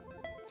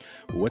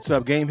What's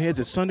up, Gameheads?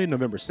 It's Sunday,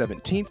 November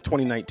 17th,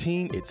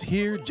 2019. It's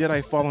here.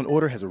 Jedi Fallen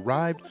Order has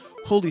arrived.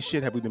 Holy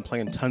shit, have we been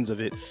playing tons of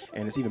it,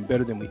 and it's even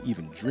better than we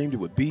even dreamed it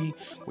would be.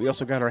 We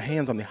also got our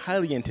hands on the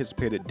highly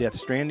anticipated Death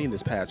Stranding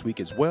this past week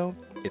as well.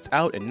 It's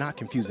out and not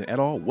confusing at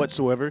all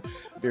whatsoever.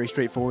 Very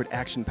straightforward,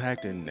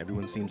 action-packed, and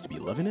everyone seems to be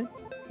loving it.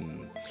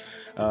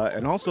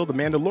 And also, The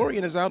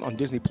Mandalorian is out on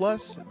Disney+.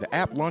 The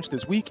app launched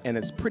this week, and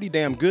it's pretty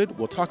damn good.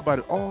 We'll talk about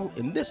it all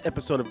in this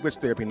episode of Glitch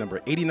Therapy number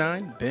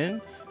 89.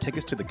 Ben, take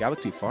us to the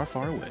galaxy far,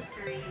 far away.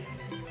 3,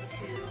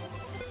 2,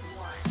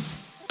 1.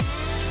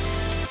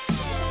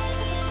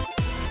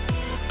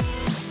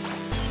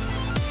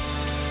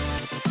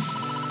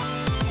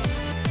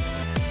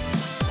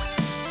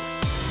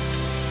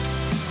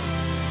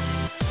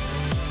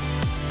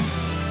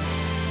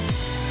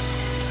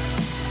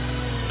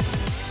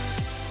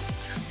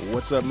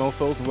 What's up,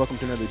 mofos, and welcome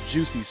to another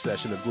juicy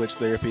session of Glitch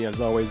Therapy.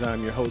 As always,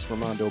 I'm your host,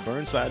 Ramondo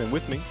Burnside, and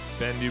with me,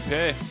 Ben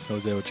Dupé,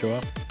 Jose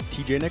Ochoa,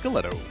 TJ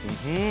Nicoletto.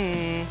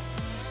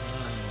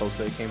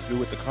 Jose came through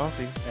with the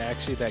coffee.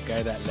 Actually, that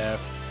guy that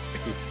left.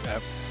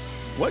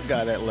 What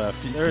guy that left?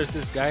 There was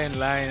this guy in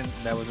line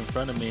that was in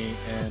front of me,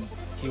 and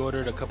he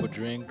ordered a couple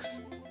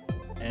drinks,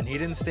 and he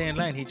didn't stay in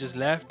line. He just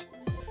left,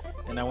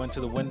 and I went to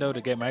the window to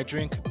get my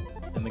drink,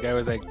 and the guy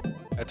was like,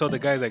 I told the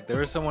guys, like,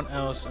 there is someone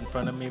else in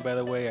front of me, by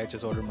the way. I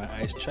just ordered my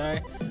iced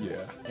chai.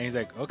 Yeah. And he's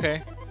like,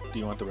 okay, do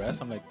you want the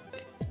rest? I'm like,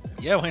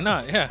 yeah, why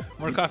not? Yeah,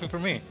 more coffee for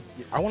me.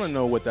 I want to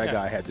know what that Yeah.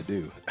 guy had to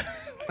do.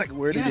 Like,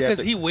 where did Yeah, he have because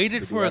to... he waited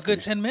did for he a have good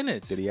to- 10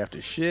 minutes. Did he have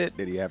to shit?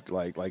 Did he have to,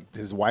 like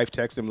his wife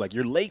text him, like,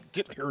 you're late,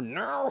 get here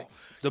now?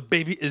 The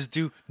baby is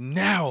due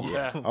now.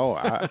 Yeah. Oh,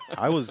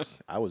 I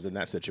was in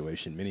that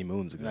situation many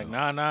moons ago. Like,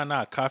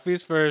 nah.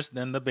 Coffee's first,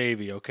 then the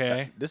baby,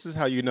 okay? This is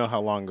how you know how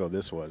long ago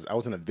this was. I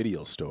was in a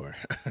video store.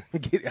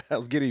 I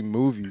was getting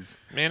movies.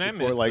 Man, I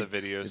missed the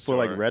video before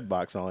like store.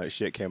 Redbox and all that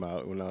shit came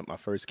out. When my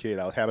first kid,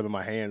 I had them in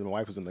my hands. My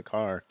wife was in the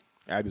car.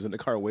 Abby was in the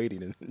car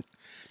waiting, and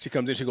she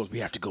comes in. She goes, "We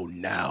have to go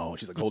now."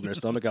 She's like holding her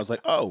stomach. I was like,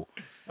 "Oh,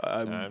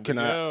 Time can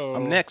to I? go.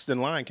 I'm next in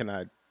line. Can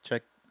I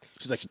check?"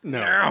 She's like, "No."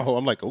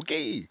 I'm like,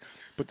 "Okay."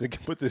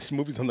 Put this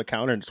movies on the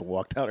counter and just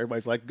walked out.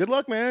 Everybody's like, "Good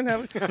luck, man.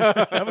 Have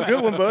a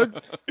good one,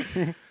 bud."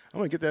 I'm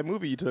gonna get that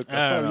movie you took. I I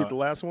saw don't you know. get the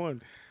last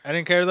one. I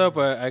didn't care, though,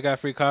 but I got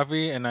free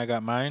coffee, and I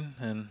got mine,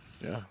 and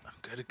Yeah. I'm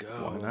good to go.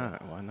 Why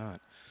not? Why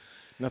not?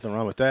 Nothing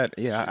wrong with that.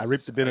 Yeah, I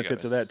reaped the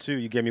benefits of that too.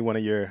 You gave me one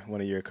of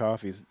your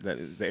coffees.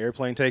 That the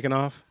airplane taking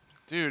off.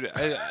 Dude,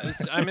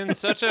 I'm in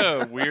such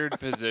a weird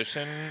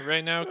position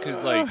right now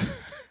because, like,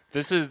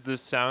 this is the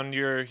sound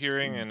you're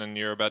hearing, and then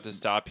you're about to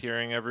stop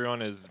hearing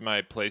everyone is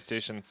my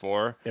PlayStation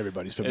 4.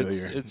 Everybody's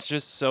familiar. It's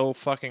just so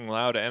fucking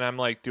loud, and I'm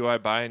like, do I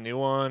buy a new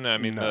one? I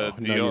mean, No,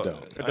 the no, you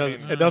don't.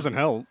 It It doesn't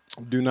help.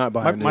 Do not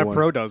buy a new My one.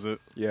 Pro does it.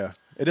 Yeah,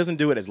 it doesn't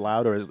do it as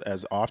loud or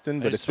as often,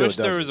 but I it just still wish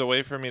does. there was a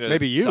way for me to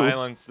Maybe you.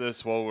 silence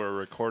this while we're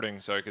recording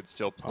so I could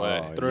still play.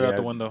 Oh, Throw it out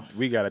the window.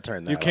 We gotta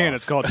turn that. You can. Off.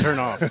 It's called turn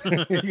off.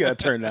 You gotta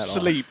turn that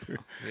Sleep. off.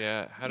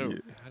 Yeah, how do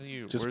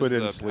you Just where's put it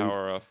in the sleep.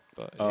 power off?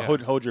 Yeah.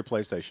 Hold your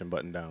PlayStation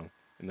button down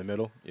in the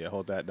middle. Yeah,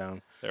 hold that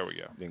down. There we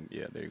go. Then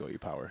there you go. You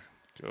power.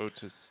 Go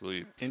to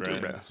sleep, Into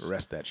friends.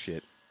 Rest that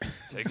shit.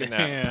 Take a nap.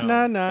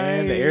 Damn.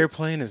 And the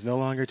airplane is no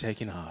longer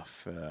taking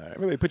off.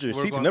 Everybody put your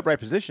We're seats in going- upright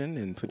position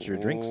and put your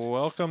drinks.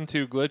 Welcome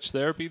to Glitch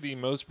Therapy, the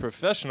most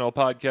professional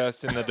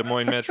podcast in the Des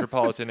Moines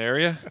metropolitan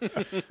area.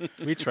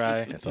 We try.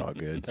 It's all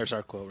good. There's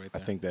our quote right I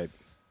there. think that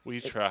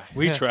We try.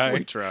 We try.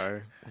 We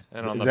try.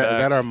 And on is the that, is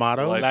back, that our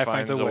motto. life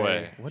finds a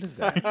way. What is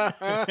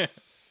that?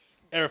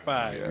 Air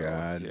 5. Yeah.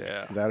 God.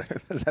 Yeah.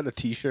 Is that a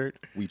T-shirt?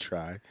 We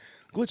try.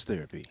 Glitch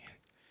therapy.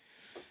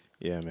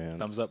 Yeah, man.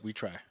 Thumbs up, we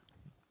try.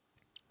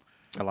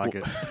 I like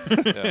it.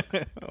 Yeah.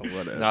 Oh,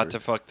 whatever. Not to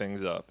fuck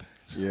things up.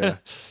 Yeah.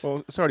 Well,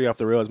 it's already off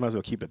the rails. Might as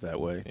well keep it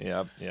that way.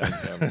 Yep.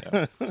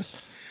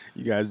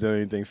 You guys done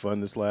anything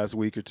fun this last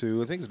week or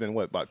two? I think it's been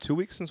about 2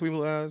 weeks since we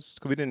last.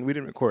 Cause we didn't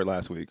record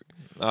last week.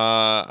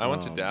 I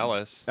went to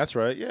Dallas. That's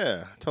right.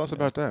 Yeah. Tell us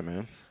about that,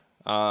 man.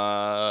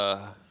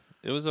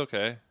 It was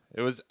okay.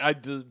 It was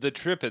the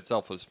trip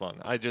itself was fun.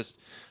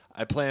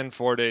 I planned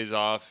 4 days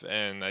off,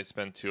 and I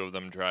spent 2 of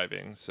them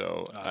driving.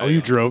 So Oh, you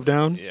drove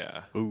down?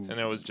 Yeah, Ooh. and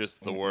it was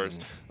just the worst.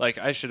 Like,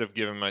 I should have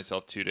given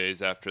myself 2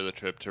 days after the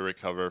trip to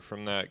recover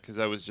from that because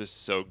I was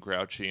just so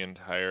grouchy and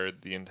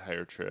tired the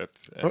entire trip.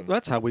 Well, And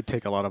that's how we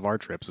take a lot of our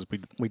trips. Is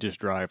we just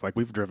drive. Like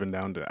we've driven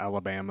down to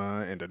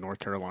Alabama and to North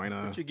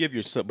Carolina. But you give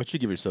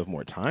yourself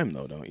more time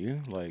though, don't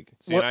you? Like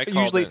see, and I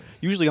called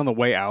Usually on the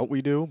way out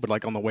we do, but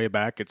like on the way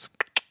back it's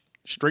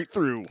straight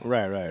through.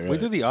 right. We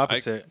do the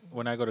opposite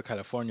when I go to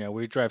California.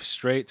 We drive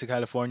straight to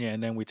California,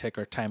 and then we take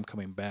our time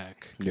coming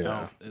back. You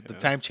Yeah. know, the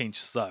time change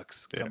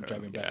sucks.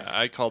 Driving Yeah, back.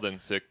 I called in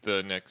sick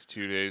the next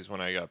 2 days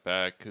when I got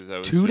back because I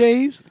was 2 just-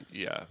 days?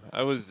 Yeah,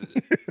 I was.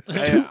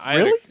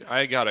 Really?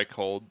 I got a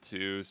cold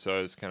too,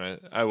 so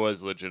I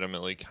was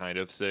legitimately kind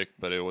of sick,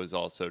 but it was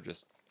also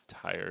just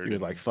tired. You're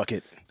and like, fuck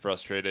it.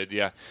 frustrated.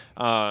 Yeah.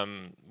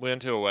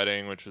 Went to a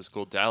wedding, which was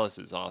cool. Dallas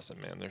is awesome,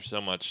 man. There's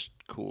so much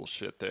cool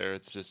shit there.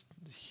 It's just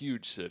a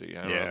huge city.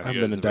 I don't know if I you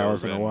haven't guys been to have ever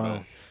Dallas in a been, while.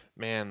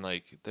 but, man,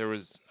 like there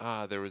was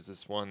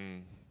this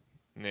one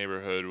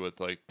neighborhood with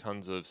like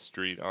tons of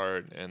street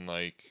art and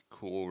like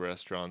cool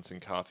restaurants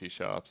and coffee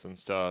shops and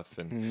stuff,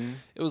 and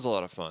it was a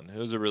lot of fun. It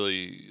was a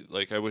really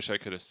like I wish I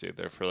could have stayed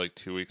there for like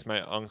 2 weeks.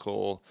 My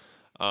uncle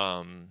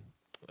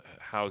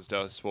housed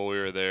us while we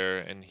were there,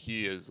 and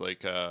he's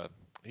like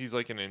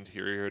an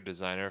interior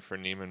designer for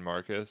Neiman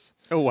Marcus.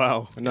 Oh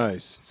wow.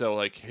 Nice. So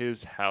like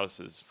his house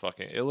is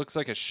fucking. It looks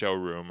like a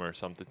showroom or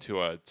something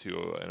to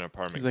an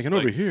apartment. He's like, and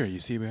over here, you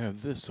see, we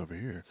have this over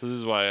here. So this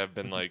is why I've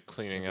been like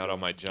cleaning out all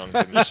my junk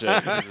and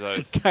shit. 'Cause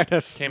I Kind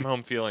of. came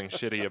home feeling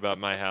shitty about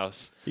my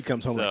house. He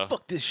comes home So- like,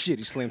 fuck this shit.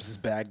 He slams his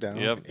bag down.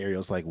 Yep. And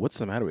Ariel's like, what's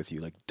the matter with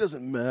you? Like,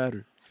 doesn't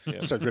matter.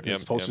 Starts ripping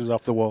his Yep, posters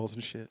off the walls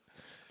and shit.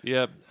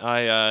 Yep,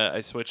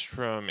 I switched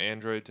from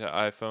Android to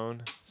iPhone.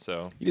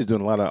 So You're just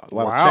doing a lot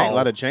Wow.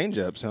 of change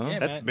ups, huh? Yeah,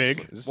 That's man. big.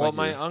 Is this well, like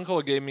my your-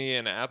 uncle gave me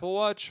an Apple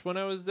Watch when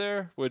I was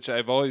there, which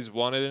I've always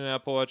wanted an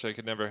Apple Watch. I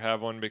could never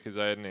have one because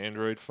I had an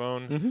Android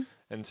phone.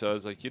 And so I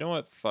was like, you know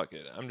what? Fuck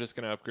it. I'm just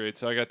going to upgrade.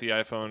 So I got the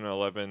iPhone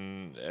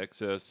 11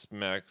 XS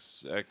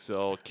Max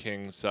XL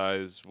King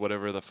size,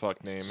 whatever the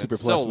fuck name. Super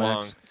it's Plus so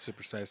Max? long.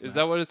 Super size. Is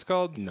that what it's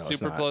called? No, it's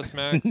Super not. Plus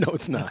Max? No,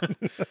 it's not.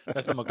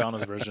 That's the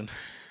McDonald's version.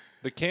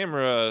 The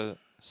camera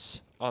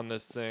on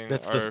this thing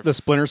That's are, the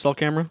Splinter Cell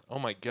camera. oh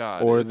my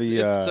God. Or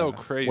it's so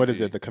crazy. What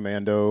is it? The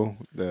Commando,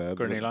 the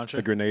Grenade launcher?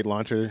 The grenade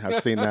launcher.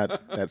 I've seen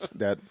that.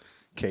 That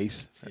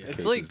case. That It's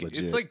case like is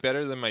legit. it's like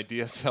better than my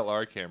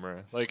DSLR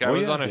camera. Like I Oh,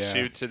 was yeah? on a Yeah.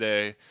 shoot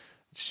today,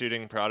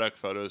 shooting product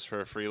photos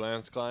for a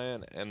freelance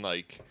client, and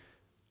like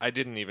I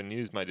didn't even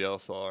use my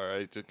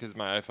DSLR because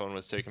my iPhone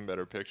was taking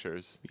better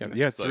pictures. yeah, And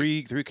yeah, it's like-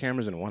 three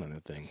cameras in one on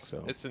that thing.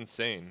 So It's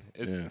insane.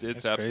 It's Yeah.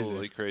 it's That's crazy.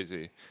 absolutely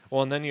crazy.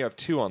 Well, and then you have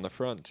two on the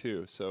front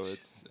too. So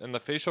it's and the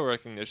facial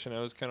recognition.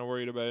 I was kind of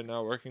worried about it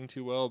not working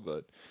too well,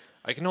 but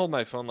I can hold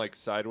my phone like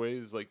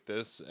sideways like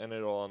this, and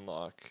it'll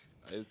unlock.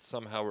 It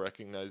somehow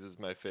recognizes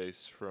my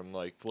face from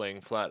like laying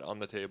flat on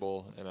the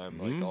table, and I'm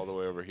like all the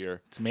way over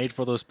here. It's made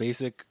for those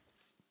basic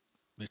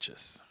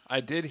bitches.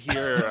 I did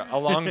hear a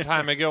long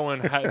time ago when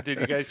did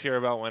you guys hear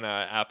about when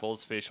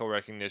Apple's facial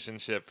recognition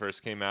chip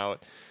first came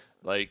out?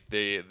 Like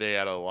they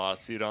had a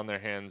lawsuit on their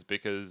hands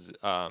because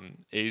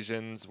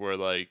Asians were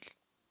like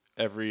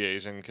every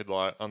Asian could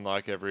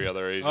unlock every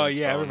other Asian. Oh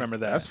yeah, I remember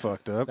that. that's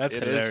fucked up. That's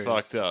It hilarious. is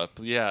fucked up.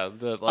 Yeah,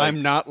 like,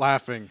 I'm not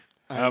laughing.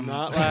 I'm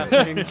not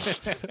laughing.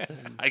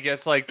 I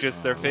guess like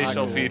just their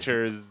facial yeah.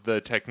 features,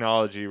 the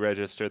technology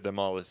registered them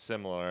all as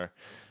similar,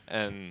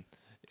 and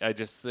I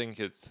just think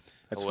it's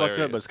That's hilarious.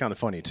 fucked up, but it's kind of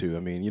funny too. I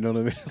mean, you know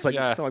what I mean? It's like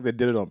Yeah. it's not like they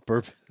did it on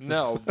purpose.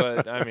 No,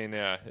 but I mean,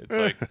 yeah, it's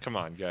like, come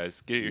on,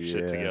 guys, get your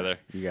shit Yeah, together.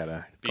 You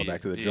gotta go Be-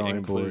 back to the be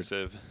drawing board.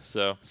 inclusive.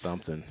 So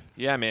Something.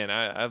 yeah, man,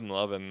 I'm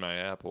loving my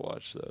Apple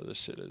Watch though. This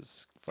shit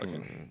is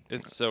fucking.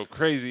 It's so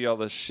crazy all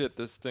the shit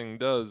this thing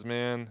does,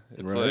 man.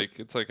 It's Right.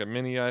 it's like a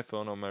mini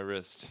iPhone on my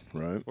wrist.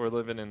 Right. We're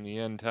living in the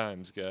end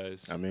times,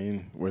 guys. I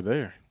mean, we're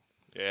there.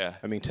 Yeah.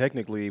 I mean,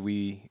 technically,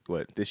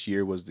 this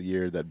year was the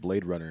year that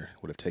Blade Runner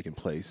would have taken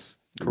place.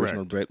 The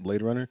original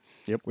Blade Runner.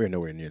 Yep. We're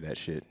nowhere near that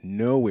shit.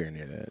 Nowhere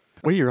near that.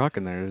 What are you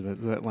rocking there? Is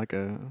that like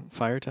a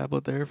fire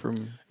tablet there from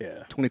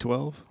Yeah.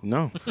 2012?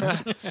 No.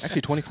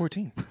 Actually,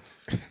 2014.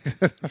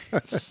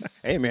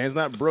 Hey, man, it's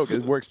not broke.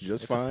 It works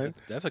just fine.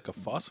 That's like a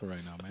fossil right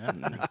now,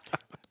 man.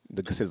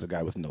 This is a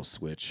guy with no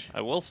switch.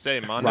 I will say,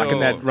 Mondo.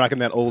 Rocking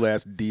that old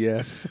ass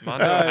DS.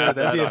 Mondo had that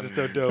that DS on is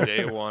still dope.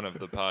 day one of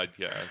the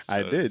podcast.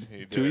 I so did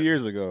he 2 did.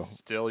 years ago.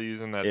 Still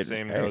using that It-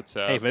 same hey. notes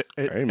app. Hey,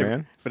 Hey,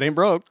 man. If it ain't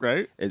broke,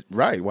 right?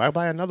 Right. Why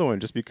buy another one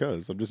just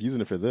because? I'm just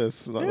using it for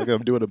this. It's not like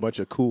I'm doing a bunch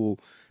of cool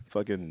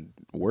fucking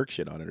work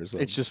shit on it or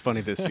something. It's just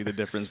funny to see the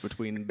difference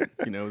between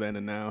then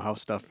and now, how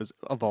stuff has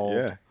evolved.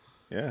 Yeah.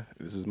 Yeah.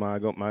 This is my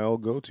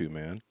old go-to,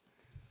 man.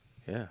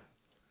 Yeah.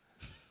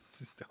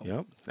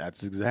 Yep.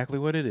 That's exactly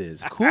what it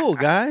is. Cool,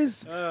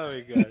 guys. Oh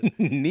my god.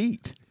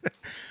 Neat.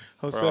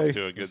 We're off Jose,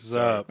 to a good What's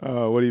start. up?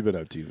 what have you been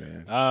up to,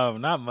 man?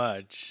 Not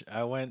much.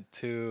 I went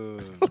to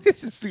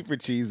It's just super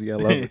cheesy. I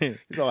love it.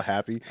 He's all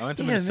happy. I went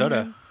to Yeah, Minnesota.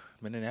 man.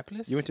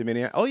 Minneapolis? You went to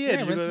Minneapolis? Oh, yeah. Yeah, Did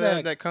you went go to to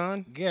that- that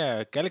con?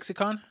 Yeah,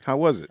 GalaxyCon. How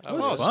was it? Oh,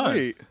 was wow. fun.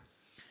 Sweet.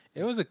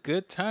 It was a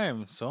good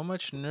time. So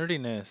much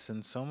nerdiness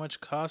and so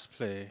much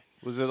cosplay.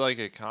 Was it like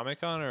a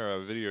Comic Con or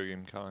a video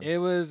game con? It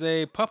was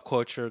a pop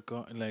culture,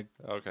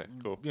 Okay,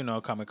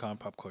 cool. Comic Con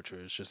pop culture.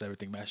 It's just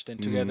everything mashed in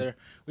together.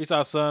 We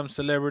saw some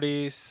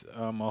celebrities,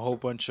 a whole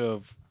bunch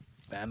of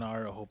fan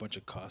art, a whole bunch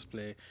of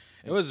cosplay.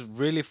 It was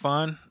really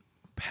fun,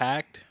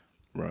 packed.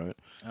 Right.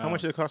 How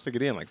much did it cost to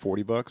get in? Like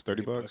 $40,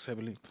 $30? $30, I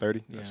believe.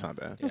 30? That's Yeah. not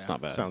bad. That's Yeah.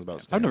 not bad. Sounds about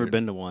I've never standard.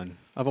 been to one.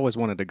 I've always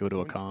wanted to go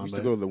to a con. We used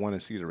to but go to the one in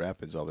Cedar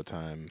Rapids all the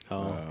time.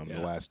 Oh,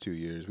 The last 2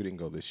 years. We didn't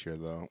go this year,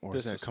 though. Or This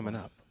is that was coming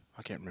fun. up?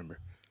 I can't remember.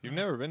 You've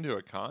never been to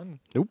a con?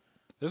 This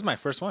is my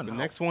first one. The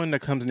next one that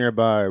comes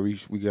nearby, we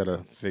got to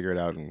figure it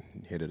out and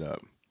hit it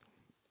up.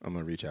 I'm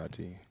going to reach out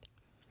to you.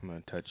 I'm going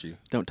to touch you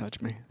Don't touch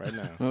me. right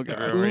now. Oh, God.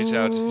 Everyone reach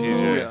out to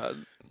TJ.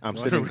 I'm wanna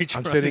sitting, reach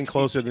I'm around sitting to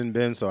closer than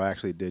Ben, so I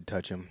actually did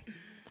touch him.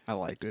 I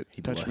liked it.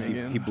 He Touch blu- me he,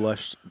 again. he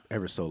blushed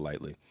ever so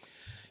lightly.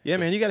 Yeah,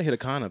 man, you got to hit a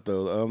con up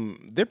though.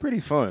 They're pretty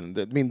fun.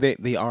 I mean,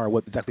 they are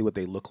exactly what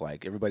they look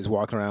like. Everybody's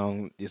walking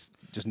around, just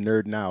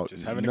nerding out,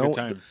 Just having a good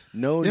time.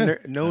 No,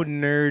 no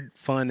nerd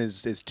fun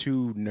is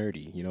too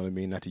nerdy. You know what I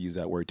mean? Not to use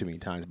that word too many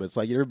times, but it's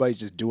like everybody's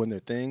just doing their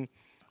thing.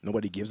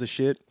 Nobody gives a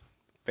shit.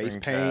 Face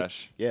Bring paint,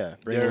 cash. yeah,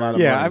 bring a lot of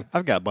Yeah, money.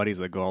 I've got buddies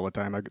that go all the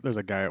time. There's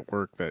a guy at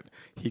work that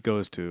he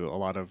goes to a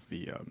lot of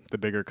the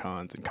bigger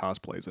cons and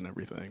cosplays and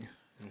everything.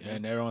 Yeah,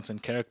 and everyone's in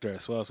character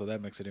as well, so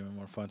that makes it even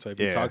more fun. So if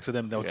you Yeah. talk to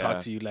them, they'll Yeah. talk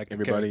to you like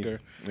Everybody, a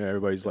character. yeah,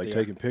 everybody's like Yeah.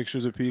 taking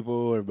pictures of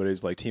people.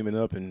 Everybody's like teaming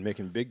up and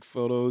making big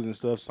photos and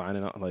stuff,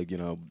 signing out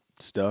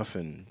stuff,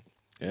 and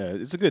yeah,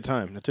 it's a good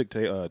time. I took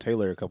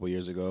Taylor a couple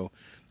years ago.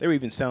 They were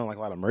even selling like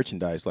a lot of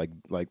merchandise, like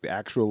the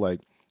actual like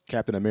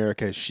Captain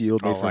America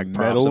shield made Oh, from like props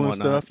metal and and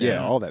whatnot. stuff. Yeah,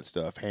 Yeah. all that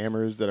stuff.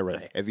 Hammers that are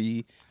really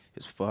heavy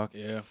as fuck.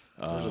 Yeah,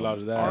 there's a lot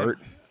of that. Art.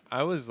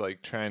 I was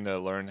like trying to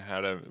learn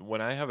how to when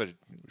I have a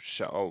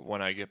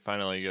when I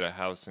finally get a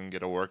house and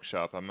get a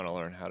workshop, I'm gonna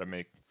learn how to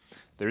make.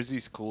 There's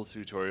these cool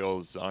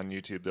tutorials on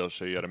YouTube. They'll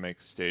show you how to make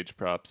stage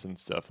props and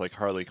stuff, like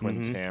Harley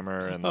Quinn's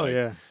hammer. And Oh, like,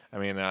 yeah. I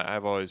mean,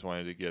 I've always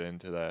wanted to get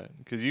into that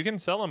because you can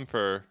sell them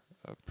for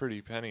a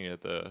pretty penny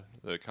at the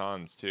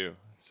cons too.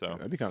 So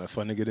That'd be kind of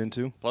fun to get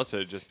into, plus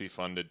it'd just be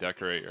fun to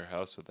decorate your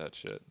house with that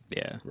shit.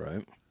 Yeah.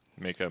 right?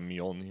 Make a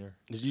Mjolnir.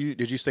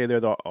 Did you stay there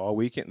the whole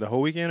weekend,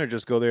 or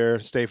just go there,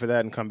 stay for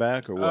that, and come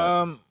back, or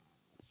what?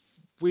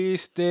 We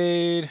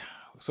stayed.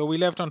 So we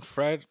left on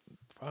Friday.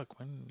 Fuck,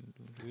 when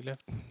we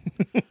left?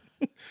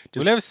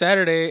 We left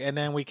Saturday, and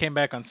then we came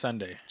back on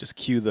Sunday. Just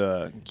cue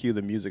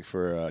the music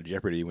for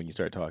Jeopardy when you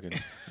start talking.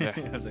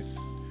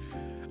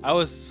 I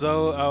was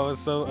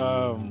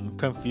so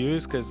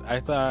confused because I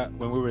thought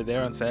when we were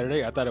there on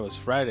Saturday, I thought it was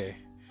Friday.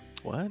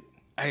 What?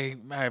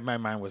 My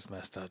mind was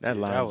messed up. That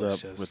dude. lines was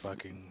up just with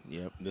fucking.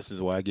 Yep, this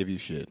is why I give you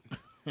shit.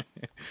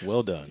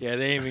 Well done. Yeah,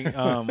 they even.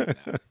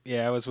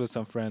 Yeah, I was with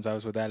some friends. I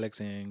was with Alex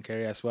and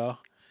Carrie as well.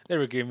 They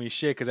were giving me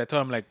shit because I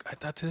told them like I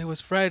thought today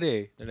was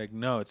Friday. They're like,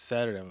 no, it's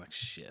Saturday. I'm like,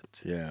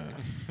 shit. Yeah.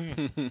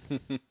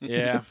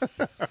 Yeah.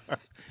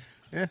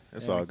 Yeah,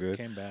 that's Yeah, all we good.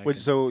 came back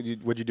What'd and-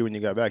 you do when you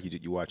got back?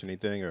 Did you watch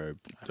anything or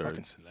I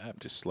fucking slept.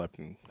 just slept?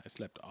 And I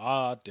slept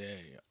all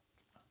day.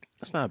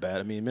 that's not bad.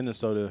 I mean,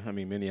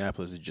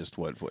 Minneapolis is just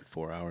what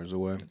 4 hours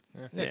away,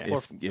 Yeah.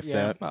 if yeah.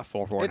 that. About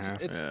four and a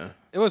half.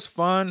 It was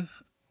fun.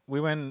 We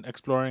went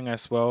exploring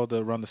as well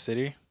around the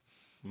city.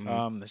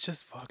 It's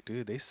just fuck,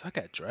 dude. They suck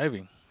at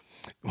driving.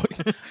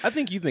 I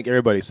think you think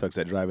everybody sucks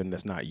at driving.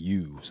 That's not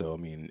you. So I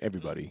mean,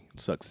 everybody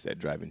sucks at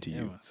driving to you.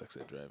 Everyone sucks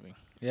at driving.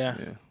 Yeah.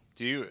 Yeah.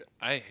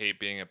 I hate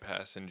being a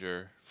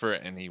passenger for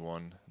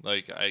anyone.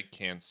 Like I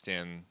can't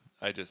stand.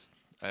 I don't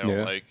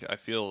Yeah. like. I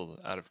feel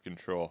out of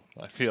control.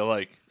 I feel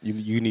like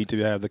You need to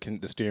have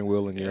the steering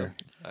wheel in your.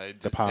 I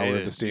just power hate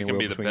of it. the steering You can wheel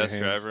be the between your best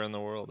hands. driver in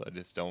the world. I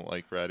just don't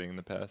like riding in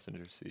the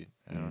passenger seat.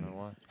 I don't know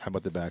why. How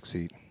about the back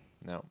seat?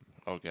 No.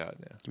 Oh God,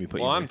 yeah. Can we put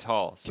well, you in I'm the-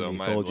 tall, so Can we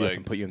my fold you up legs,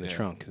 and put you in the yeah,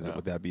 trunk? no.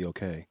 Would that be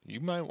okay? You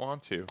might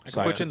want to. I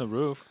can put you in the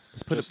roof.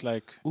 Let's put just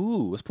like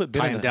Ooh, let's put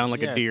Ben Tie in him a- down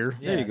like yeah, a deer.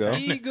 There you go.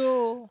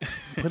 Eagle.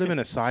 Put him in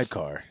a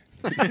sidecar,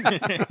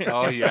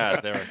 Oh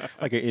yeah, there.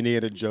 like an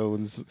Indiana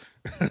Jones.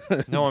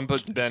 No one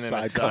puts Ben in a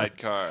Sidecar.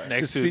 sidecar.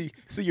 next Just to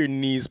see your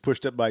knees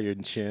pushed up by your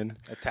chin.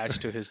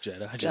 attached to his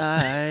Jetta. Just, How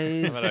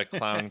Guys, about a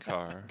clown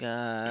car?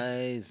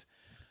 guys.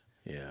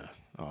 Yeah,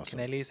 awesome. can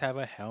at least have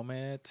a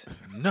helmet?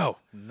 No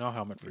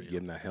helmet for you.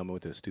 Getting that helmet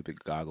with those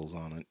stupid goggles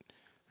on it.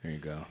 There you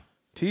go.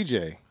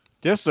 TJ,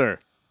 Yes, sir.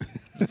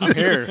 I'm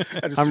here.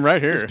 I'm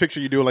right here. just picture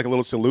you doing like a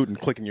little salute and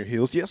clicking your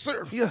heels. Yes,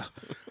 sir. Yeah.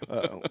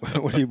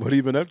 What have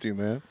you been up to,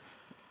 man?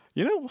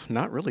 You know,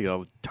 not really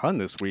a ton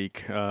this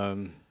week.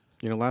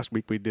 Last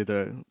week we did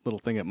a little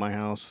thing at my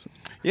house.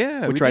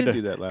 Yeah, we we tried did to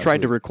do that last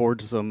tried to week.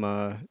 record some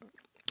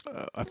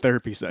a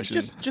therapy session.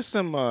 Just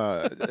some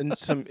and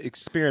some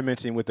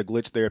experimenting with the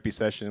glitch therapy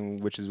session,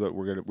 which is what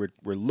we're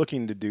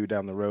looking to do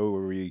down the road,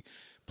 where we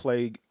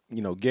play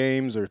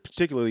games, or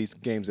particularly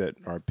games that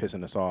are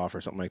pissing us off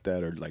or something like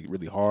that, or like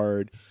really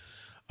hard,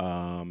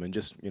 and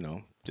just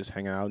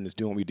hang out and just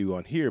doing what we do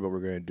on here, but we're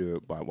going to do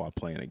it while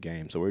playing a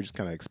game. So we're just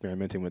kind of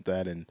experimenting with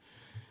that, and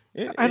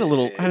I had a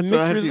little mixed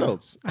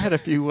results. I had a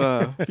few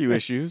few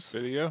issues.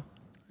 Video.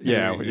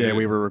 Yeah, Yeah.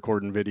 we were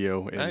recording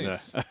video, and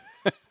Nice.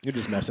 You're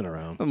just messing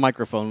around. the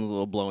microphone was a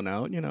little blown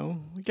out.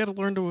 We got to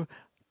learn to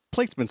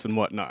placements and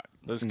whatnot.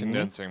 Those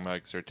condensing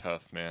mics are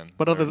tough, man.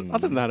 But other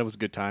than that, it was a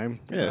good time.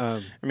 Yeah,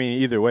 I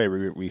mean, either way,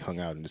 we hung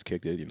out and just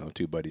kicked it.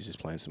 Two buddies just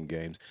playing some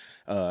games.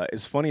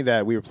 It's funny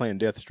that we were playing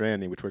Death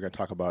Stranding, which we're going to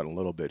talk about in a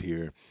little bit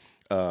here,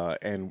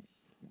 and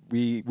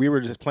we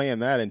were just playing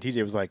that, and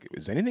TJ was like,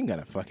 "Is anything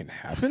gonna fucking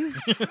happen?"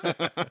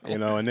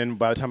 And then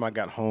by the time I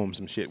got home,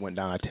 some shit went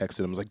down. I texted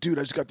him, I was like, "Dude,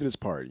 I just got to this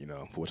part."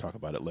 We'll talk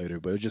about it later.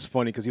 But it was just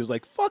funny because he was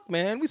like, "Fuck,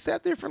 man, we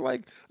sat there for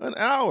like an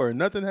hour,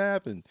 nothing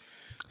happened."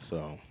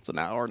 So It's an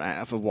hour and a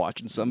half of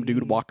watching some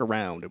dude walk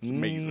around. It was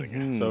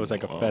amazing. So it's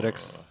like a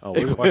FedEx.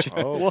 we're watching.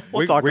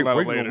 We'll talk about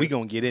it later. We're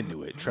gonna get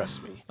into it.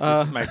 Trust me. This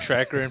is my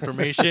tracker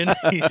information.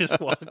 He's just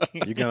walking.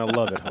 You're gonna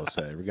love it,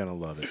 Jose. We're gonna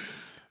love it.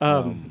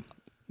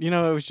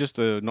 It was just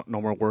a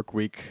normal work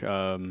week.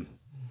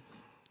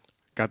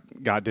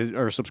 got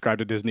or subscribed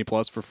to Disney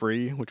Plus for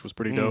free, which was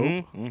pretty dope.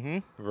 Mm-hmm.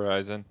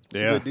 Verizon. It's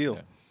Yeah. a good deal.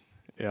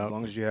 Yeah, As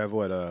long as you have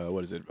what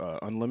is it?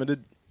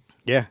 Unlimited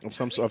yeah. of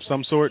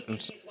some sort.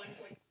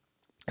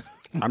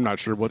 I'm not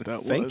sure what that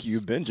was. Thank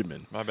you,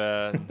 Benjamin. My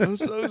bad. I'm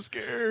so He's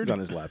scared. on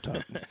his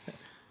laptop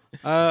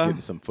Uh,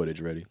 getting some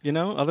footage ready.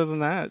 other than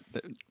that,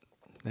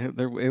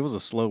 it was a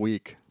slow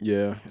week.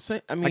 Yeah,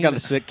 I mean, I got a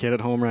sick kid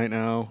at home right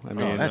now. I Oh,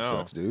 mean, that no.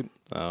 sucks, dude.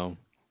 so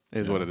it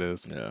is what it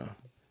is. Yeah.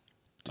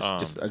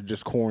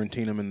 Just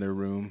quarantine them in their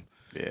room.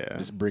 Yeah,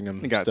 Just bring them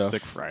He got stuff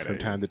sick Friday. from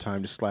time to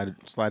time. Just slide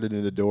it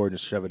into the door and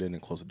just shove it in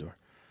and close the door.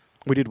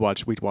 we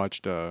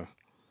watched.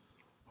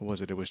 What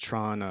was it? It was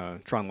Tron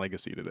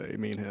Legacy today.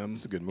 Me and him.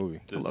 It's a good movie.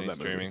 Disney that movie.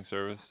 streaming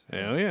service.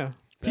 Hell yeah.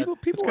 People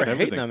it's were got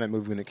hating everything. on that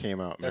movie when it came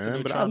out, That's a man.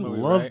 new But I Tron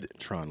movie, loved right?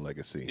 Tron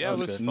Legacy. Yeah, it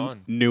was was good.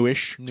 fun.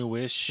 Newish.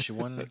 Newish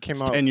one. It came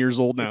It's out. 10 years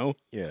old now.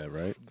 Yeah,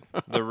 right.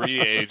 The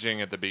re-aging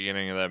at the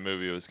beginning of that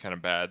movie was kind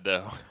of bad,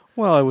 though.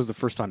 Well, it was the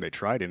first time they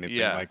tried anything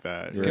Yeah. like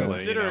that. Yeah. really,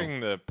 Considering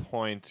the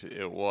point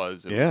it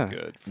was yeah.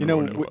 good. for You know,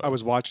 what it I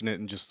was watching it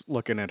and just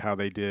looking at how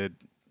they did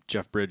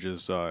Jeff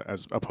Bridges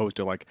as opposed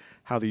to like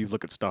how you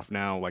look at stuff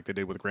now, like they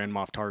did with Grand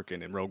Moff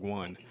Tarkin in Rogue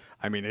One.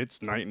 I mean,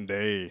 it's night and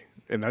day,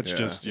 and that's Yeah.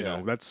 just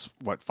Yeah. that's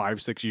what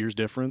 5-6 years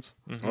difference.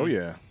 Oh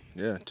yeah,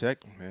 yeah. Tech,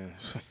 man.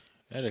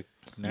 Had a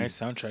nice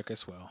soundtrack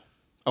as well.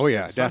 Oh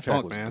yeah, The Daft soundtrack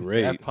Punk, was man.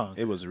 great. Daft Punk.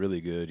 It was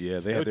really good. Yeah,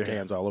 they had their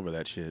hands all over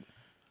that shit.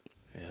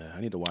 Yeah,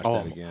 I need to watch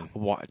that again.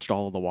 Watched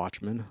all of the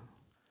Watchmen.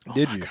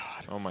 Did you?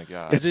 Oh my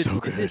god. It's so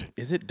good.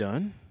 Is it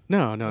done?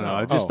 No. No.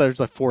 It's just Oh. there's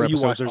like 4 You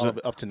episodes. watched There's all of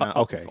it up to now?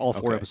 Okay, all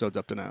 4 okay. episodes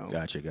up to now.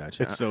 Gotcha.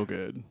 It's so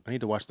good. I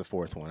need to watch the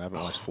fourth one. I haven't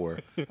watched 4.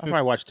 I'll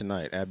probably watch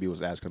tonight. Abby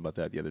was asking about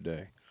that the other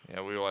day.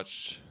 Yeah, we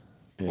watched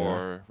Yeah.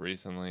 4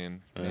 recently,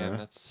 and man, Uh-huh.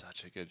 that's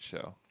such a good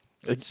show.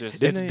 It's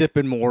just It's they-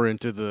 dipping more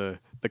into the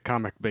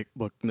comic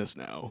bookness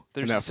now. in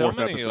there's that so 4th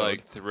many episode.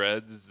 like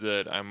threads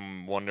that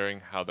I'm wondering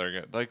how they're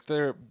gonna like.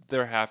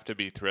 There have to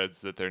be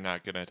threads that they're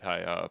not gonna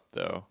tie up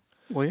though.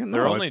 Well, yeah,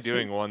 They're no, only it's-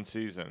 doing one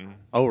season.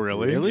 Oh,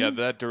 really? Really? Yeah,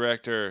 that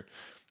director.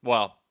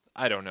 Well,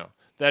 I don't know.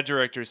 That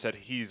director said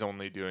he's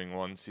only doing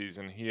one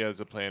season. He has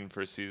a plan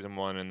for season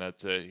 1, and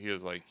that's it. He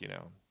was like,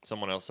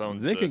 someone else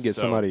owns. They can this, get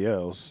so- somebody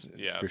else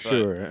Yeah, for but-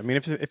 sure. I mean,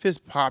 if it's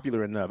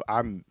popular enough,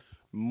 I'm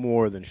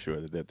more than sure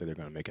that they're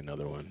going to make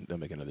another one. They'll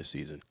make another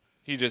season.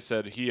 He just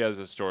said he has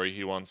a story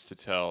he wants to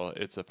tell.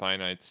 It's a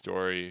finite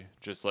story,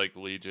 just like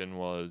Legion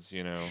was,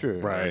 Sure.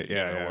 Right, you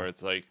yeah, know, yeah. where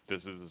it's like,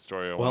 this is the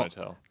story I Well, want to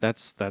tell.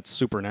 That's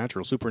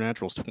Supernatural.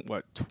 Supernatural's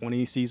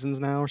 20 seasons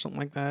now or something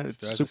like that. It's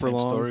There's the super same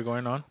long. story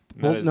going on.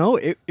 Well, That is- no,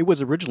 it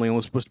was originally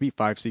only supposed to be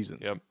 5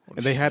 seasons. Yep.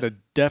 And they had a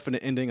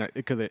definite ending.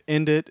 It could have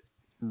ended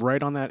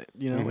right on that,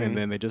 and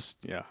then they just,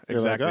 They're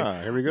exactly.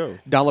 like, here we go.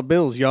 Dollar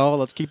bills, y'all.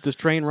 Let's keep this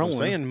train rolling. I'm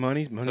saying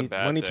money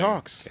bad thing.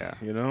 talks.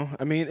 Yeah.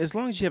 I mean, as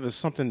long as you have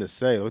something to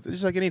say, it's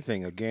just like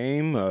anything, a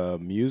game,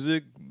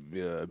 music,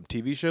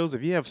 TV shows.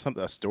 If you have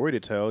a story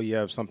to tell, you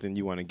have something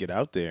you want to get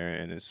out there,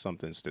 and it's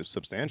something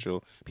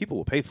substantial. People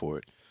will pay for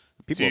it.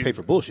 People will Do pay you-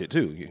 for bullshit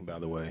too. By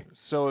the way,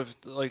 So if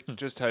like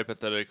just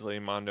hypothetically,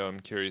 Mondo, I'm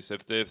curious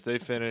if they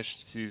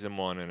finished season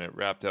 1 and it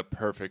wrapped up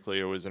perfectly,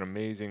 it was an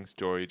amazing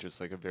story,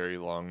 just like a very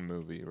long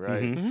movie,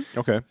 right? Mm-hmm.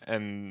 Okay.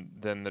 And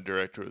then the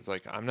director was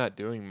like, I'm not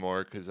doing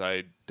more because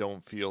I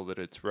don't feel that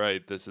it's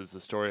right. This is the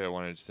story I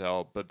wanted to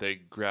tell. But they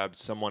grabbed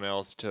someone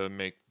else to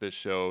make the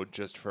show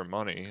just for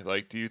money.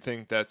 Like, do you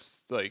think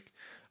that's like,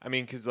 I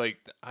mean, because like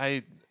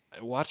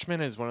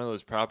Watchmen is one of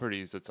those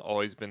properties that's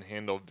always been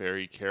handled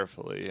very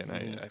carefully. And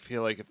I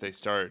feel like if they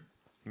start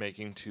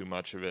making too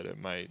much of it, it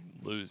might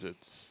lose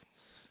its.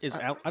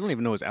 I don't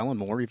even know, is Alan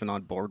Moore even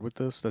on board with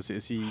this?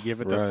 Is he give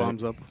it the Right.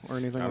 thumbs up or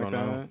anything I like don't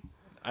know. that?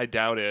 I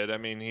doubt it. I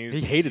mean,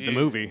 He hated the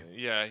movie.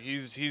 Yeah,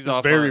 he's He's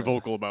off very on,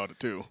 vocal about it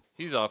too.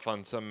 He's off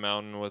on some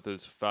mountain with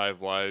his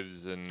 5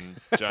 wives and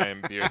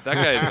giant beard. That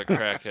guy's a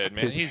crackhead,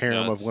 man. His He's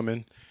harem nuts. of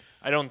women.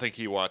 I don't think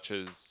he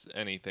watches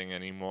anything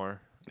anymore.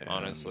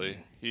 Honestly,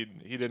 he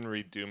didn't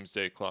read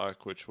Doomsday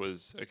Clock, which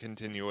was a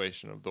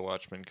continuation of the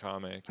Watchmen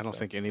comics. I don't so-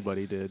 think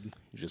anybody did.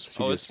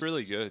 It's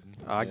really good.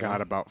 I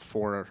got about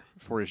four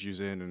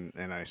issues in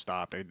and I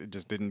stopped. It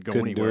just didn't go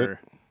Couldn't do anywhere. it?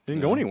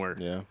 Didn't go anywhere.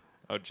 Yeah.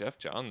 Oh, Jeff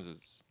Johns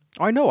is.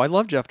 I know. I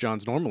love Jeff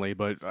Johns normally,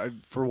 but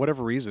for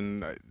whatever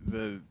reason,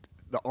 the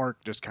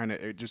arc just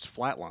just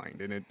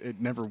flatlined and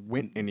it never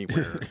went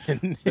anywhere.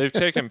 They've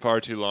taken far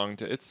too long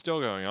to. It's still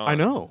going on. I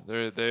know.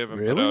 They haven't put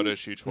Really? out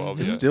issue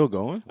 12 It's yet. still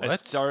going.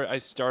 I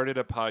started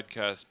a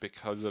podcast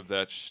because of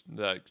that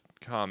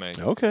comic.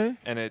 Okay.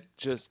 And it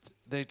just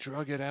they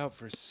drug it out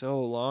for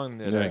so long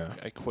that Yeah.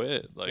 I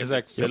quit. Like Is that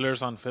it's-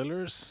 fillers on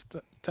fillers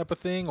type of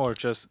thing, or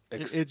just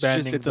it's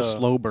expanding a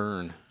slow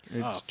burn.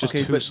 It's just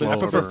Okay, too but- slow. but I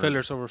prefer burn.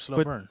 fillers over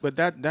slow burn. But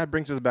that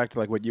brings us back to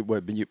like what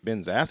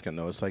Ben's asking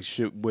though. It's like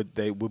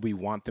would we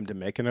want them to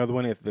make another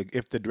one if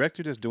the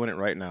director just doing it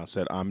right now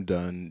said I'm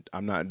done,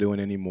 I'm not doing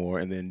anymore,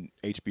 and then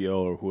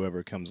HBO or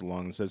whoever comes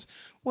along and says,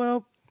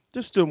 well,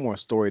 there's still more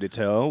story to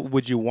tell.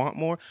 Would you want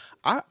more?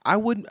 I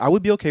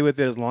would be okay with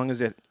it as long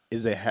as if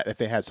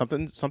they had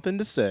something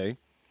to say.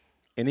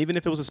 And even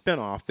if it was a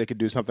spinoff, they could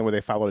do something where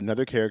they followed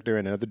another character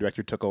and another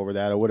director took over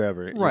that or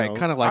whatever. you Right, know.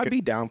 kinda like I'd a-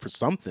 be down for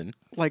something.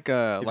 like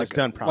it's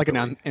done like an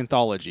properly.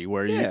 anthology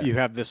where Yeah. you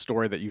have this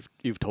story that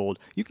you've told.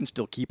 You can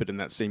still keep it in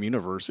that same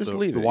universe, Just the,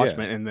 leave the it,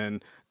 Watchmen, yeah. and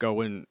then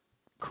go and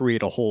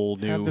create a whole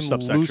Have new them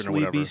subsection or loosely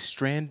whatever. be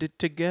stranded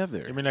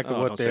together. You mean like Oh,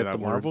 what don't say the that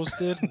word. Marvels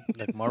did?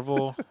 Like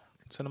Marvel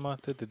Cinema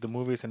did the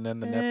movies and then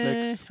the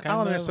Netflix. I don't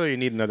kind of? necessarily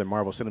need another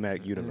Marvel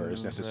Cinematic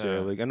Universe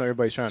necessarily. I know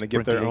everybody's trying to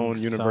get their own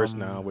Sprinkling universe some-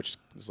 now, which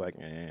is like,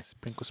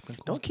 Sprinkle,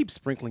 sprinkle. don't keep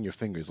sprinkling your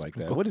fingers like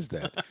that. What is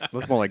that?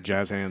 Look more like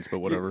jazz hands, but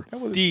whatever.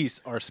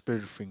 These are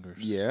spirit fingers.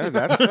 Yeah,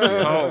 that's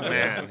Oh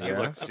man, he Yeah.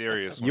 looked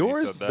serious. When Yours.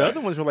 He said The that.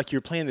 other ones were like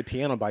you're playing the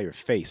piano by your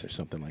face or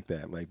something like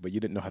that. Like, but you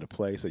didn't know how to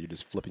play, so you're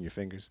just flipping your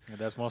fingers. Yeah,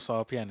 that's most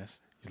all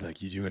pianists. You're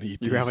like, you gonna eat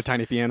You this? have a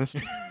tiny pianist.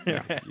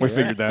 yeah, we Yeah,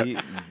 figured that. he-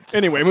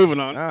 Anyway, moving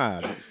on.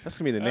 That's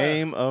gonna be the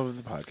name of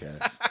the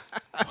podcast.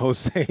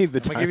 Jose, the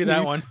gonna give you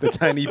that one. the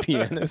tiny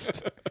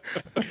pianist.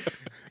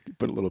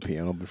 Put a little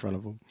piano in front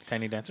of him.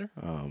 Tiny dancer.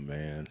 Oh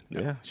man,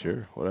 yeah,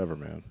 sure, whatever,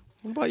 man.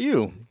 What about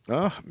you?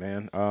 Oh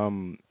man,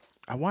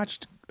 I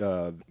watched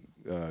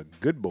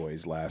Good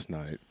Boys last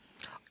night.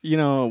 You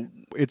know,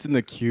 it's in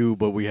the queue,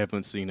 but we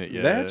haven't seen it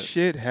yet. That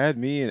shit had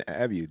me and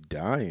Abby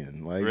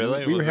dying. Like,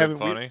 Really? we were Was it having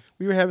funny?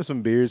 We were having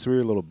some beers, so we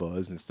were a little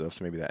buzzed and stuff.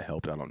 So maybe that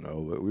helped. I don't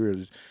know, but we were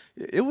just.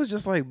 It was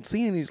just like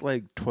seeing these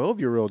like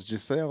 12-year-olds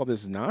just say all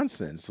this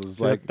nonsense. Was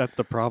That- like, that's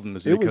the problem,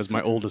 is it because was-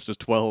 my oldest is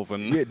 12,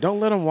 and yeah, don't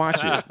let them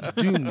watch it.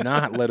 Do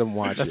not let them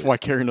watch that's it. why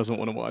Karen doesn't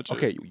want to watch it.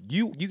 Okay,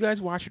 you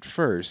guys watch it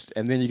first,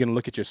 and then you're gonna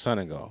look at your son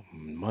and go,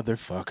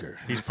 motherfucker.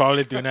 He's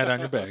probably doing that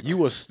on your back. You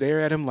will stare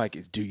at him like,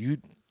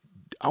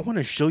 I want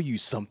to show you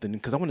something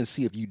because I want to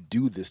see if you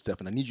do this stuff,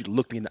 and I need you to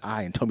look me in the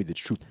eye and tell me the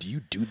truth. Do you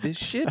do this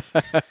shit?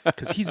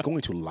 Because he's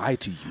going to lie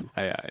to you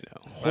I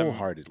know.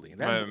 wholeheartedly.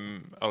 That,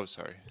 Oh,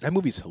 sorry. that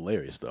movie's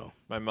hilarious, though.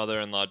 My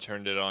mother-in-law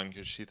turned it on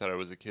because she thought it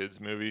was a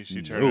kids' movie. She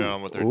No. turned it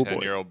on with her Oh, boy.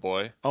 10-year-old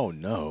boy. Oh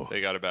no! They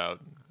got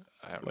about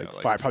I don't Like know,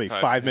 probably 5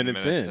 5 10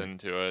 minutes in.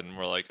 into it, and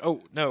we're like,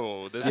 oh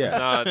no, this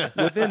Yeah. is not.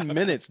 Within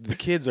minutes, the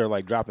kids are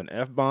like dropping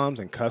f-bombs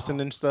and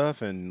cussing and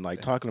stuff, and like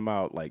talking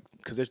about like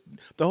because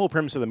the whole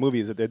premise of the movie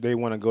is that they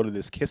want to go to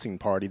this kissing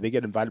party. They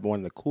get invited by one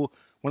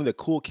of the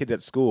cool kids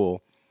at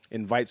school.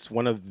 Invites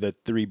one of the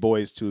 3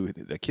 boys to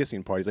the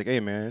kissing party. He's like,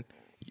 hey man,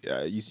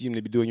 you seem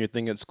to be doing your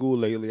thing at school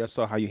lately. I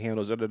saw how you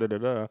handle da da da da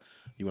da.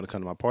 You want to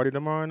come to my party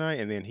tomorrow night?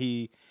 And then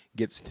he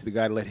gets to the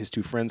guy to let his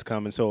 2 friends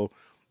come, and so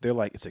they're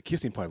like, it's a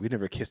kissing party. We've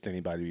never kissed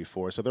anybody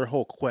before. So their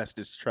whole quest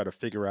is to try to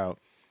figure out,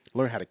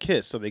 learn how to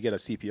kiss. So they get a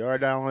CPR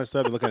down and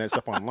stuff. They're looking at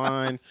stuff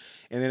online,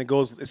 and then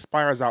it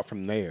spirals out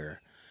from there.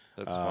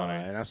 That's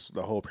funny. And that's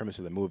the whole premise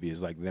of the movie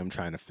is like them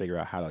trying to figure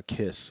out how to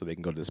kiss so they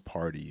can go to this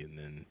party, and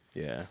then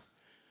yeah,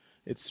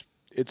 it's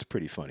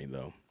pretty funny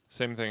though.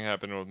 Same thing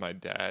happened with my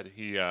dad.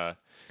 He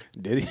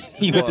Did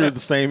he? He went through the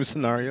same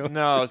scenario.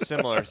 no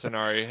similar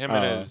scenario. Him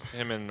and Oh.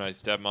 him and my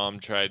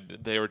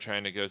stepmom they were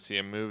trying to go see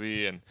a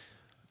movie, and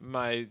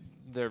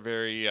they're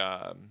very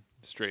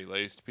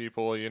straight-laced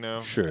people, you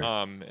know. Sure.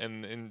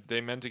 And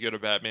they meant to go to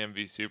Batman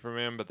v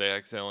Superman, but they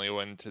accidentally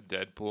went to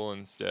Deadpool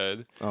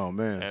instead. Oh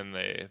man. And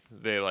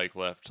they like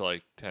left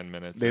like 10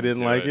 minutes. They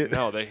didn't into like it?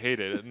 No, they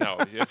hated it. No,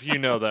 if you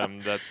know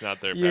them, that's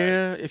not their bag.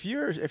 Yeah, if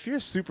you're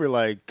super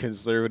like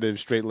conservative,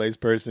 straight laced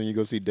person, you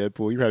go see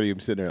Deadpool, you probably be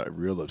sitting there like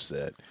real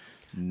upset.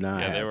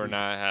 Not Yeah, they were happy.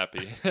 not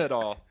happy at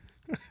all.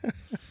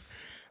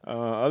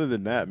 Other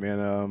than that, man,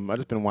 I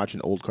just been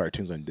watching old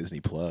cartoons on Disney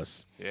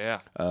Plus. Yeah.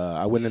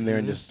 I went in there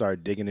and just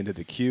started digging into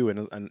the queue,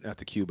 and not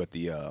the queue, but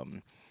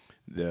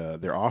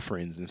their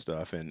offerings and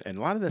stuff, and a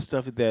lot of that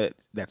stuff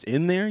that's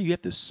in there, you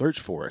have to search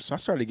for it. So I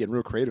started getting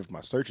real creative with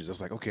my searches. I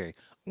was like, okay,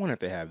 I wonder if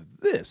they have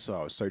this. So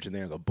I was searching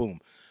there and go, boom.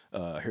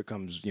 Here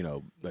comes,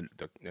 the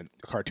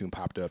cartoon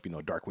popped up.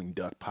 Darkwing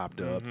Duck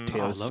popped up. I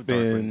Tailspin. love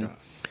Darkwing Duck.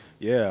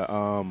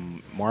 Yeah,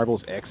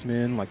 Marvel's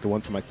X-Men, like the one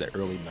from like the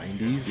early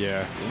 '90s.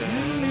 Yeah.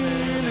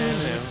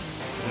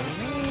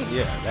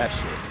 Yeah, that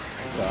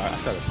shit. So I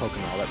started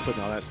putting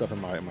all that stuff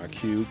in my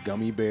queue.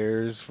 Gummy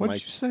bears. From What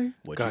did you say?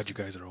 God, you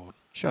guys are old.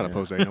 Shut up,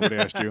 Jose. Nobody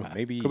asked you.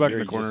 Maybe Go back in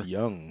you're the corner. just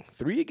young.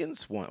 3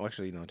 against 1. Well,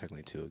 actually, no,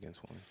 technically 2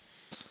 against 1.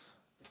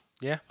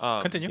 Yeah.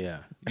 Continue.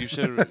 Yeah, You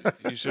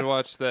should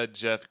watch that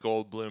Jeff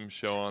Goldblum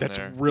show on That's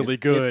there. really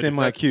good. It's in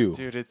my queue.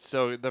 Dude, it's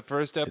so the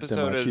first in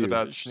episode my is queue.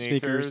 about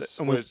Sneakers,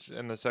 sneakers,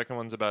 and the second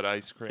one's about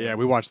ice cream. Yeah,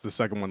 we watched the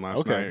second one last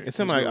Okay, night. it's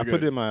in was my. really I put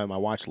good. it in my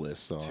watch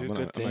list, so Two I'm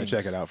good gonna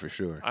check things. it out for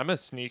sure. I'm a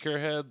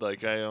sneakerhead.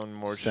 Like I own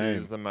more Same.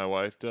 shoes than my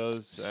wife does.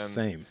 And,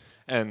 Same.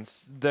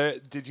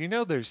 And did you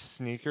know there's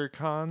sneaker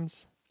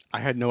cons? I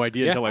had no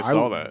idea Yeah, until I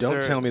saw that. Don't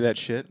They're- tell me that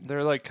shit.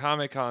 They're like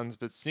Comic Cons,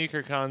 but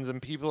sneaker cons,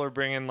 and people are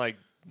bringing like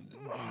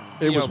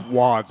It was know,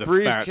 wads of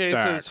fat briefcases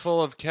stacks.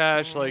 full of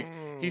cash. Like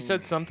he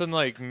said something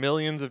like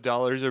millions of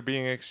dollars are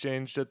being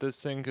exchanged at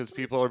this thing because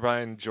people are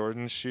buying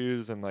Jordan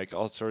shoes and like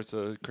all sorts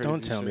of crazy.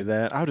 Don't tell me shit.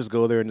 that. I'll just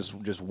go there and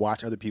just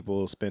watch other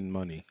people spend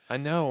money. I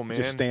know, man.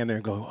 Just stand there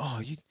and go,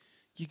 oh,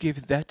 you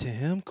gave that to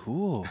him?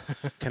 Cool.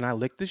 Can I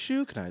lick the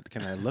shoe? Can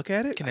I look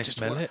at it? Can I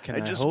smell it? Can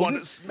I hold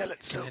it? smell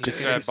it so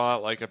This guy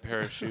bought like a pair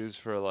of shoes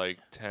for like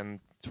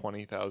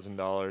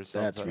 $20,000.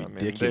 That's something. I mean,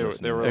 ridiculous.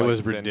 They were It like was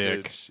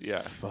vintage. Yeah.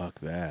 Fuck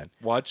that.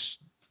 Watch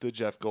the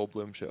Jeff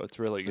Goldblum show. It's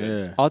really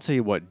good. Yeah. I'll tell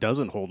you what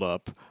doesn't hold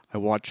up. I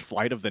watched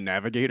Flight of the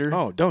Navigator.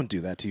 Oh, don't do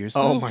that to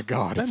yourself. Oh my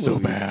God, that it's so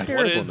movie's bad. What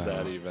terrible is now.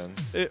 that even?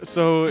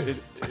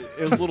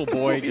 A little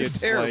boy Movie's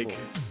gets terrible. like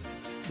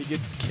he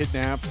gets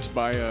kidnapped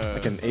by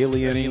Like an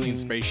alien-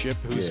 spaceship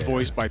who's Yeah.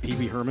 voiced by Pee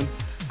Wee Herman.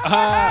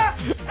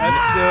 That's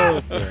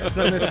dope. Yeah, it's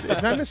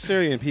not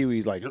necessarily in Pee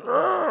Wee's like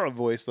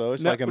voice though.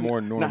 It's like a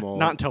more normal.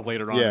 Not until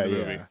later on yeah, in the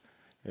yeah, movie. yeah.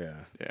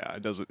 Yeah,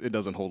 it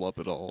doesn't hold up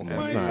at all.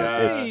 It's my not.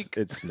 God.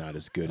 It's not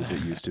as good as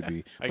it used to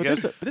be. I But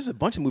guess- there's a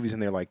bunch of movies in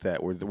there like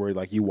that where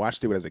like you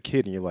watched it as a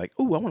kid and you're like,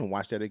 oh, I want to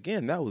watch that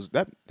again.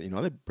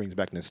 That brings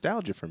back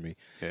nostalgia for me.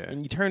 Yeah.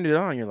 And you turned it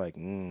on, you're like,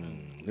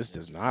 this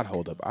does not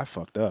hold up. I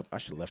fucked up. I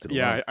should have left it alone.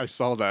 Yeah, I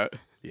saw that.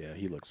 Yeah,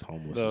 he looks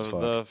homeless as fuck.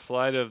 The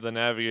Flight of the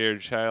Navigator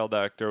child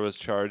actor was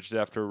charged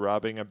after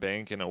robbing a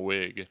bank in a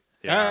wig.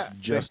 Yeah,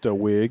 Just a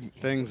wig.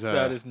 things.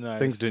 That is nice.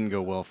 Things didn't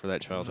go well for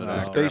that childhood No. The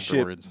actor spaceship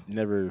afterwards.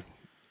 never.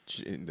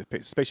 The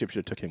spaceship should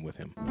have took him with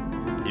him.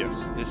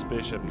 Yes. His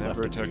spaceship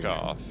never Left it took here.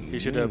 off. He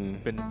should have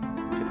Mm. been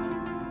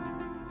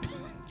kidnapped.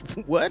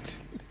 What?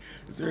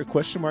 Is there a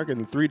question mark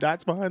and 3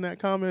 dots behind that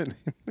comment?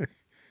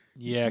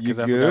 Yeah, You because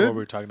I good? forgot what we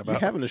were talking You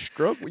about. having a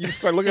stroke? You just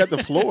start looking at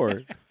the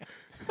floor.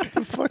 What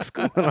the fuck's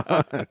going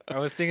on? I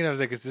was thinking, I was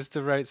like, is this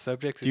the right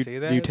subject to say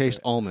that? Do you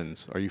taste But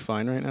almonds? Are you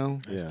fine right now?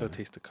 I still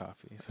taste the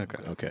coffee. So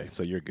Okay. Okay,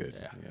 so you're good.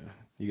 Yeah.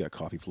 You got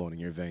coffee flowing in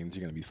your veins.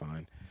 You're gonna be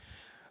fine.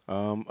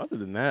 Other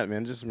than that,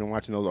 man, just been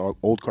watching those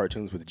old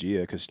cartoons with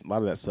Gia because a lot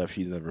of that stuff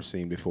she's never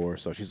seen before.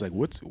 So she's like,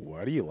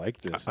 why do you like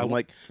this? I'm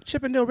like,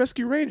 Chippendale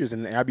Rescue Rangers.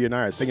 And Abby and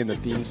I are singing the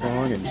theme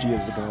song, and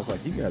Gia's looking at us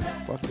like, you guys are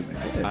fucking in the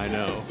head. I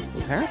know.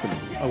 What's happening?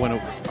 I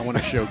want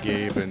to show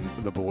Gabe and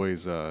the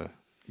boys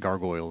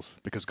Gargoyles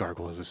because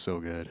Gargoyles is so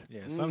good.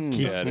 Yeah, Keith,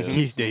 Yeah, it is.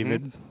 Keith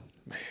David,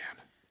 man,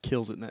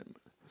 kills it in that.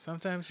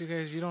 sometimes you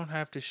guys, you don't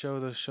have to show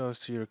those shows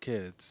to your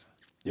kids.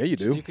 Yeah, you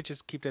do. You could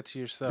just keep that to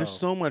yourself. There's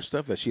so much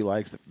stuff that she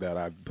likes that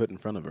I put in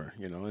front of her,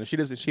 and if she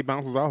doesn't, she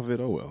bounces off of it.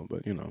 Oh well,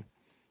 but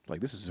like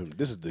this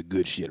is the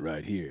good shit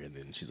right here, and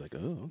then she's like,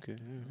 oh okay.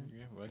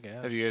 Yeah, well, I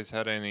guess. Have you guys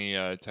had any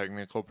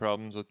technical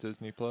problems with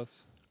Disney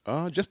Plus?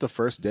 Just the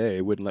first day,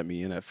 it wouldn't let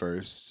me in at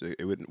first.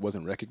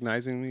 Wasn't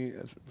recognizing me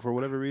for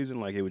whatever reason.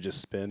 Like it would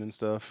just spin and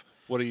stuff.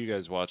 What do you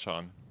guys watch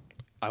on?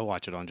 I've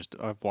watched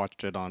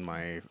it on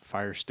my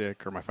Fire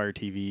Stick or my Fire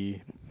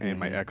TV and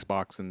my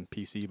Xbox and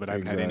PC, but I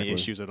haven't had any Exactly.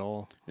 issues at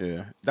all.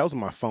 Yeah, that was on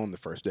my phone the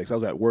first day because I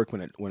was at work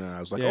when I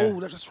was like, Yeah.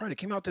 oh, that's right, it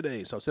came out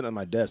today. So I was sitting at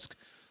my desk,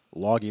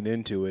 logging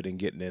into it and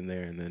getting in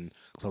there, and then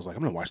because I was like,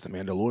 I'm gonna watch The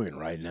Mandalorian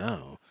right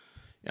now,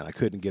 and I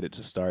couldn't get it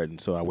to start,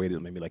 and so I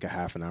waited maybe like a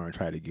half an hour and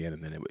tried again,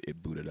 and then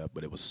it booted up,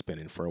 but it was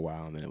spinning for a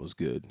while, and then it was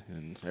good,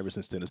 and ever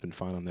since then it's been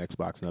fine on the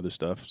Xbox and other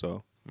stuff.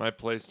 So My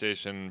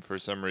PlayStation, for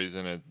some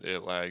reason,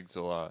 it lags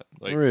a lot.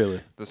 Like really,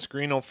 the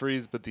screen will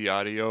freeze, but the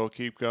audio will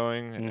keep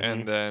going,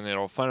 and then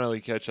it'll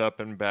finally catch up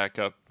and back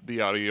up. The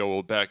audio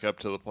will back up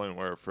to the point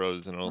where it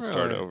froze, and it'll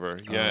start Really? over.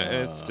 Yeah, and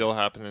it's still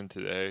happening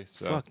today.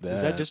 So fuck that.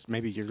 Is that just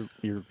maybe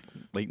your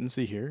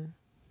latency here?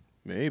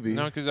 maybe?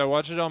 no, because I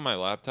watch it on my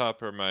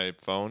laptop or my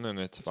phone, and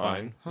it's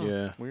fine. Huh,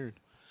 Yeah. Weird.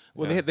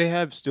 Well, Yeah. they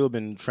have still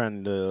been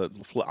trying to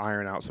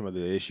iron out some of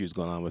the issues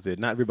going on with it.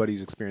 Not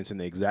everybody's experiencing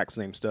the exact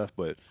same stuff,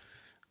 but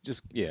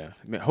just I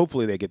mean,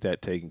 hopefully they get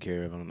that taken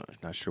care of. I'm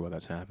not sure why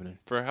that's happening.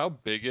 For how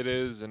big it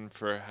is and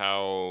for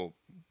how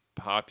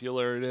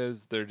popular it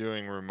is, they're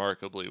doing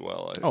remarkably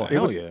well. I Oh, think.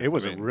 hell it was, yeah. It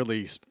was I a mean-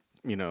 really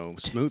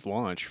smooth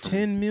launch. From,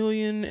 10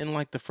 million in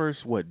like the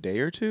first day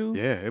or two.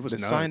 Yeah, it was that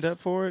nuts. signed up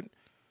for it,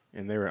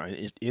 and they were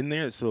in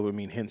there. So I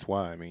mean, hence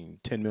why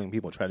 10 million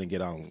people trying to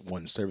get on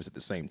one service at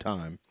the same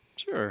time.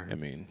 Sure. I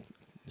mean,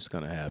 it's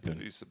gonna happen.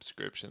 These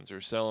subscriptions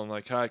are selling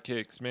like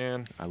hotcakes,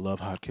 man. I love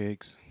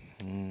hotcakes.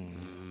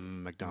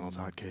 McDonald's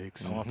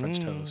hotcakes. I want French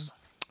toast.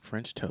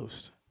 French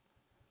toast.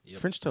 Yep.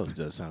 French toast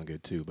does sound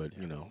good too, but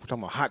we're talking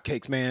about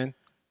hotcakes, man.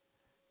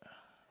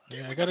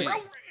 Yeah, I gotta.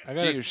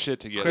 Get your shit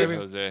together, craving-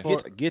 Jose.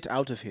 Get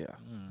out of here.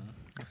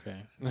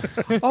 Okay.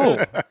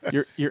 Oh,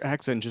 your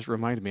accent just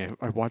reminded me.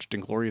 I watched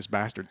Inglorious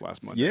Bastards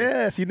last month.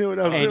 Yes, you knew what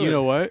I was And doing. you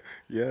know what?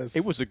 Yes,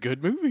 It was a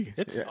good movie.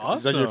 It's Yeah. awesome.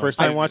 Is that your first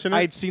time watching it?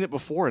 I'd seen it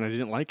before and I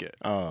didn't like it.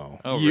 Oh,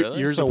 Oh, Ye- really?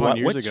 years so upon what?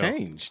 years What ago.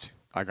 changed?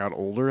 I got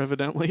older,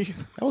 evidently.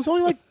 That was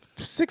only like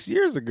 6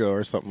 years ago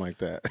or something like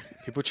that.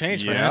 People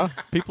change, man.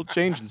 People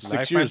change in 6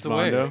 Life years, finds a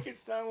way. Mondo. It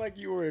sounded like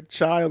you were a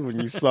child when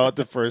you saw it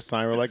the first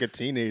time, or like a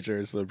teenager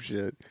or some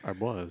shit. I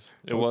was.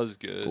 It was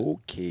good.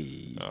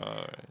 Okay, All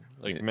right.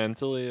 Like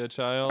mentally a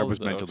child? I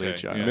was mentally a Okay,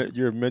 child. yeah.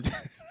 You're meant.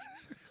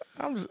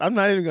 I'm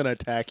not even gonna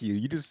attack you.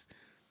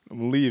 I'm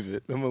gonna leave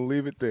it. I'm gonna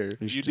leave it there.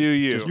 You do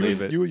you. Just You,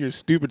 leave it. you and your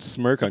stupid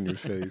smirk on your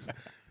face.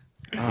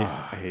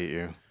 I hate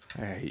you.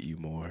 I hate you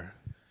more.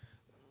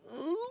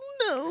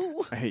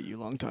 Oh I hate you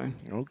long time.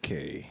 no.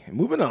 Okay,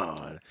 moving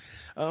on.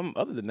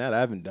 Other than that,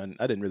 I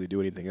didn't really do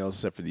anything else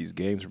except for these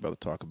games we're about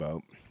to talk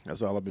about.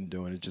 That's all I've been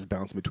doing is just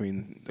bouncing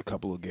between a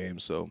couple of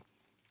games. So,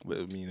 but,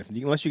 I mean,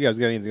 unless you guys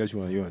got anything else you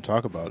want to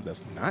talk about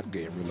that's not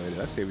game related,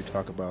 I say we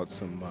talk about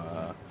some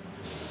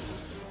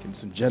Getting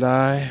some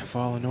Jedi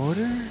Fallen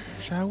Order,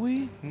 shall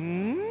we?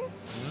 Yes,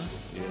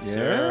 Yeah.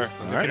 sir.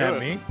 All Looking right. at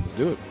me. Let's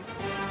do it.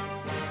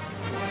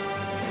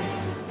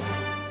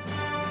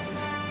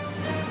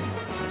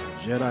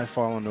 Jedi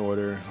Fallen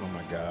Order. Oh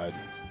my God,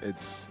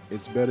 it's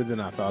better than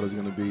I thought it was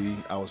gonna be.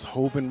 I was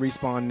hoping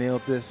Respawn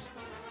nailed this,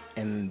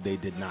 and they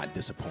did not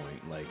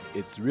disappoint. Like,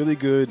 it's really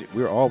good.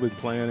 We're all been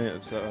playing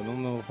it. So I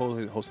don't know if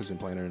host has been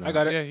playing it or not. I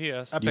got it. Yeah, he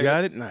asked. I You paid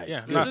got it? Nice. Yeah,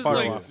 Good. This not is far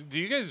like, off. do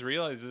you guys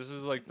realize this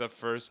is like the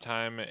first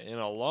time in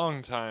a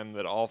long time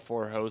that all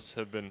 4 hosts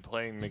have been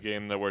playing the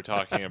game that we're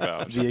talking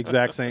about? The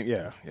exact same.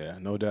 Yeah,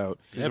 no doubt.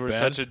 Because Yeah, we're Ben.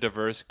 such a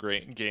diverse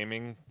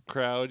gaming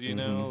crowd, you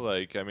know? Mm-hmm.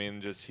 Like, I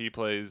mean, just he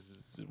plays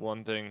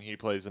one thing, he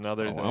plays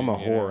another Oh, thing. I'm a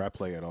you whore. know? I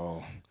play it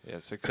all.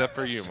 Yes, except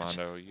for you,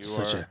 Mondo. You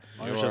such are,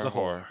 a- you Orange are as a a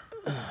whore.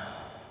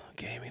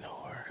 Gaming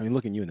whore. I mean,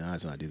 look in you in the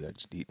eyes when I do that,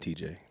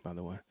 TJ, by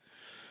the way.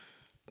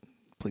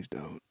 Please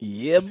don't.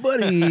 Yeah,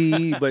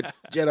 buddy. But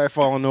Jedi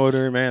Fallen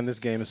Order, man, this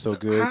game is so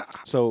good.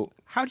 So,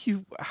 How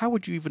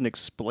would you even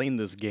explain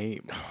this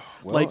game?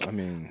 well, like, I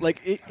mean,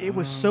 it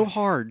was so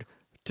hard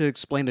to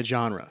explain the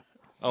genre.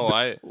 Oh,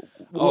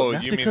 well,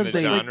 that's you mean because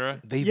the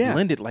genre? they Yeah.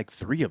 blended like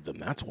 3 of them.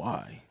 That's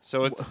why.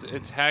 So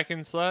it's hack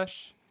and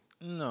slash,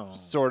 No.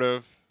 sort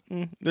of.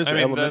 There's I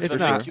mean, elements that's for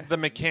not. sure. the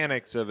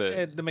mechanics of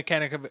it. The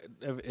mechanic of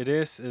it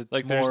is it's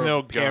Like, there's more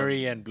no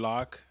parry gun. and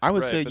block. I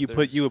would Right, say but you there's-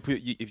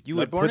 if you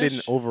would put it in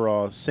Bloodborne-ish?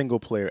 overall single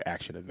player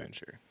action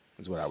adventure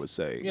is what I would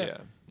say. Yeah.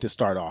 To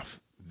start off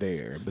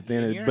there, but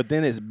then Linear? but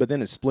then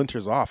it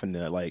splinters off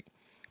into like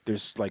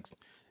there's like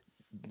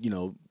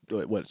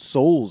what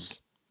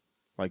Souls,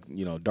 like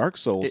Dark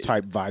Souls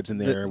type vibes in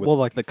there. With, Well,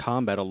 like the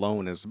combat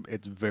alone it's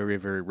very,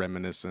 very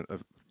reminiscent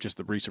of just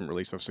the recent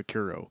release of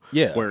Sekiro.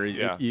 Yeah. Where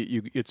Yeah.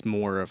 it's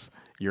more of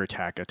your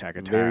attack.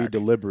 very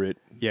deliberate.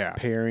 Yeah.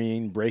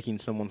 Parrying, breaking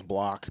someone's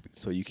block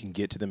so you can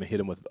get to them and hit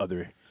them with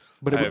other.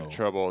 But I it, have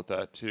trouble with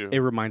that too. it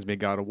reminds me of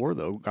God of War,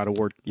 though. God of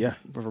War Yeah.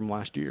 from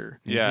last year.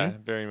 Yeah,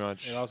 very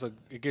much.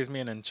 It gives me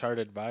an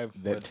Uncharted vibe.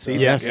 That with, see,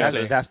 Yes. that's,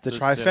 Yeah, that's the the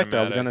trifecta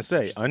I was gonna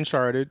say. cinematic.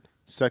 Uncharted,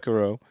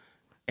 Sekiro,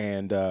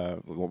 and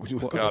God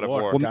of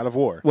War. God of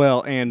War.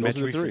 Well, and Those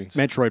are the 3.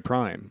 Metroid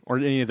Prime or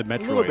any of the A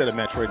little bit of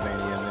Metroids.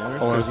 Metroidvania in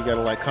there Or- because you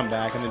gotta like come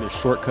back and then there's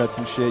shortcuts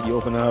and shit. You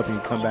open up and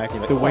you come back and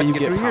you're like, The oh, I way can you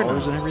get through here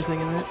powers now. and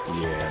everything in it.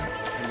 Yeah,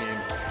 I mean,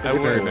 I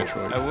It's would, good.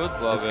 Metroid. I would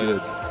love It's it.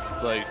 good.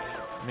 Like,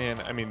 man,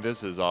 I mean,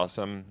 this is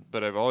awesome.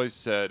 But I've always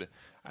said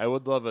I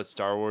would love a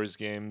Star Wars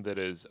game that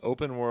is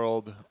open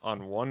world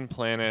on one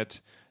planet,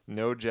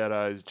 no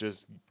Jedi's,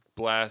 just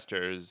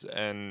blasters,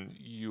 and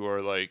you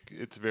are like,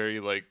 it's very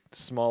like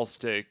small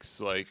stakes,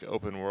 like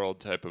open world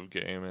type of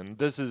game. And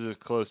this is as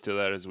close to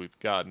that as we've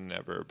gotten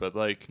ever. But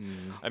like,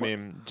 I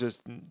mean,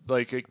 just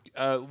like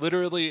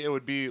literally, it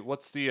would be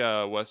what's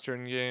the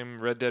Western game,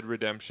 Red Dead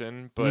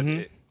Redemption, but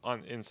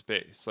in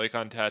space, like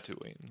on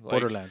Tatooine, like,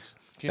 Borderlands.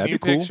 Can That'd you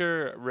be cool.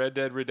 picture Red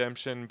Dead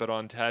Redemption, but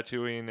on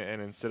Tatooine,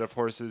 and instead of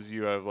horses,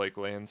 you have like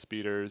land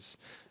speeders?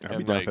 I'd be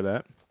and, down like, for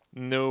that.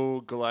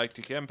 No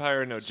Galactic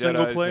Empire, no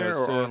Single Jedi's, player no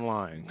or Sith.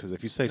 online? Because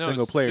if you say No,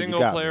 single player, single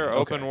you got player, me.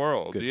 open Okay.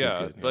 world. Good, Yeah,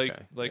 good, good. like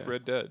Okay. Yeah.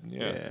 Red Dead. Yeah.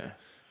 Yeah.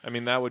 I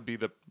mean, that would be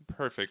the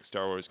perfect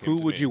Star Wars game. Who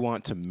to would me. you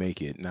want to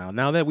make it?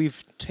 Now that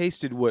we've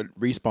tasted what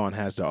Respawn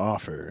has to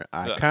offer,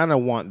 I Yeah. kind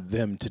of want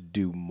them to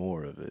do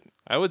more of it.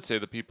 I would say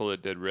the people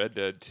that did Red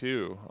Dead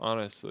too.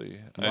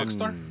 Honestly,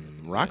 Rockstar?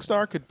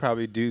 Rockstar could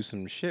probably do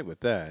some shit with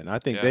that, and I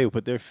think Yeah. they would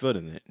put their foot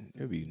in it.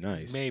 It would be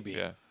nice. Maybe.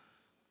 Yeah.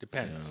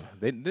 Depends.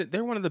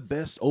 They're one of the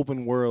best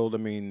open world. I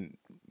mean,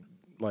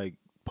 like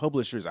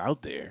publishers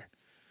out there.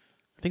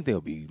 I think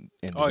they'll be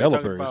and Oh,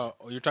 developers.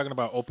 you're talking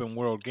about open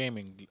world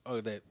gaming. Oh,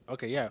 that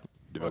okay, yeah.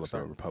 Developer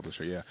Rockstar. or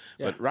publisher, yeah.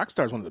 Yeah. But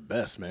Rockstar's one of the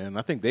best, man.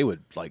 I think they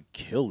would like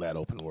kill that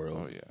open world.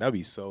 Oh, yeah. That'd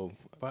be so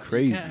But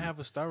crazy. You can't have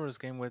a Star Wars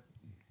game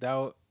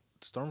without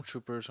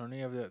stormtroopers or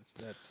any of that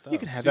stuff. You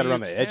can have See, that around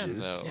you the can,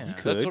 edges. though. Yeah. You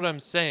could. That's what I'm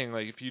saying.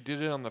 Like, if you did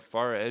it on the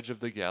far edge of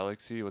the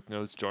galaxy with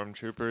no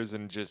stormtroopers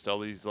and just all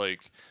these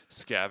like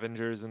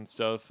scavengers and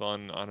stuff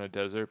on a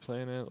desert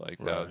planet, like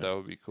Right. that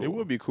would be cool. It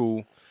would be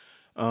cool.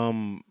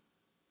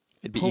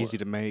 It'd be Pull- easy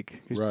to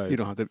make. 'Cause Right. You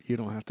don't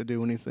have to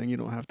do anything. You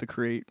don't have to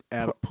create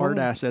Pull hard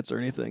 'em- assets or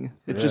anything.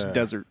 It's just Yeah.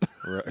 desert.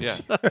 Right. Yeah,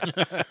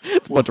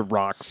 It's a bunch of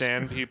rocks.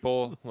 sand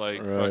people like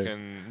Right.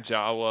 fucking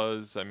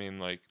Jawas. I mean,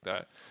 like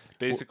that.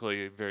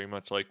 Basically, very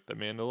much like the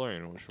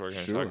Mandalorian, which we're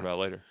going to Sure. talk about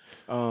later.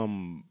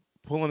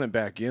 Pulling it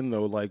back in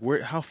though, like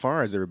how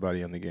far is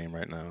everybody on the game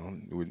right now?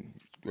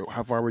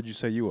 How far would you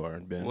say you are,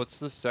 Ben? What's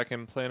the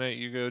second planet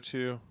you go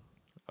to?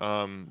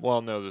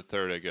 Well, no, the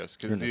third, I guess.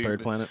 'cause You're in the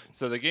third planet?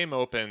 So the game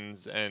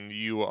opens, and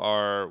you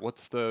are.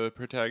 What's the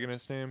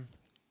protagonist's name?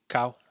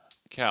 Cal.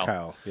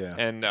 Kyle, yeah.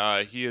 And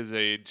he is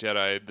a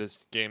Jedi.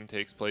 This game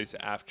takes place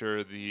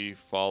after the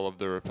fall of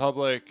the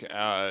Republic,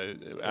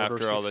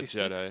 after all the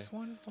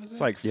Jedi. It's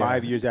like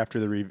 5 years after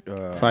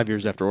the 5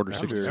 years after Order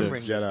After 66.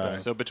 remembering this Jedi. stuff.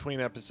 So between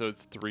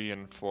episodes 3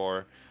 and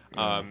 4,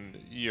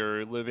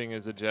 You're living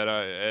as a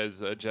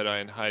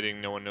Jedi in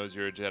hiding. No one knows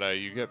you're a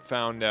Jedi. You get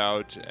found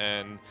out,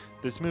 and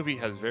this movie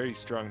has very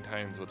strong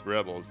ties with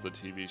Rebels, the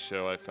TV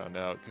show. I found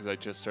out because I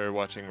just started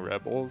watching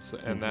Rebels,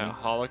 and that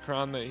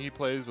holocron that he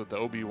plays with the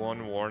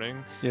Obi-Wan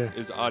warning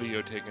is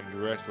audio taken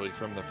directly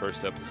from the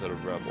first episode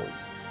of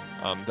Rebels.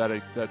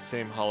 That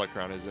same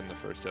holocron is in the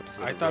first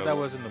episode. I of thought that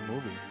Rebels. was in the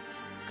movie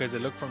because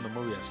it looked from the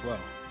movie as well.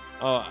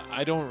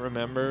 I don't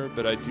remember,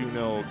 but I do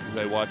know because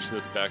I watched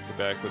this back to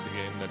back with the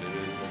game that it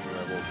is in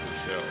Rebels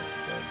the show.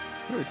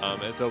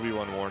 But, it's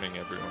Obi-Wan warning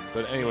everyone.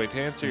 But anyway, to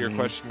answer your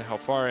question, how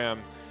far I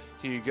am,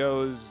 he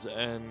goes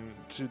and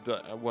to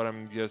what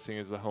I'm guessing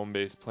is the home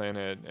base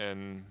planet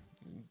and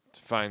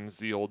finds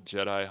the old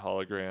Jedi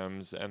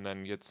holograms and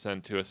then gets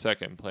sent to a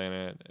second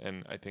planet.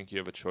 And I think you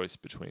have a choice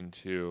between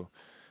two.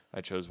 I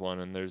chose one,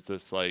 and there's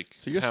this like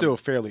So you're still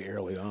fairly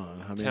early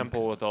on. I mean,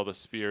 temple with all the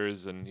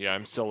spears, and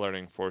I'm still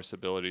learning Force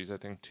abilities. I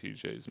think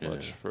TJ's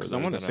much further. Because I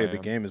want to say the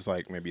am. game is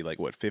like maybe like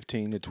what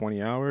 15 to 20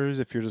 hours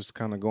if you're just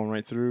kind of going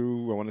right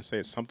through. I want to say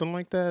it's something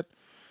like that.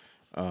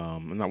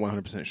 I'm not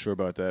 100% sure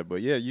about that,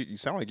 but yeah, you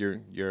sound like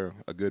you're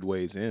a good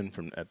ways in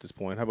from at this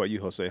point. How about you,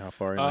 Jose? How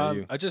far in are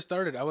you? I just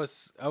started. I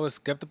was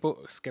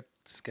skeptical.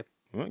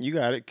 Well, you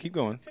got it. Keep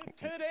going.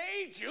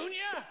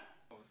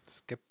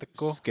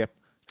 Skeptical.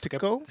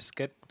 Skeptical.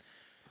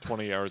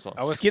 20 hours on.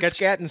 I was Skit,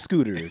 scat, and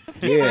scooter.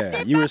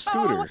 Yeah, you were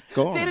scooter.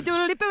 Go on. I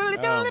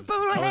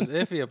was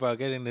iffy about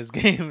getting this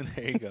game.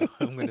 There you go.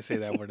 I'm gonna say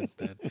that word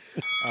instead.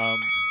 I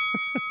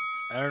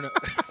don't know.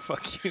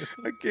 Fuck you.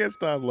 I can't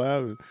stop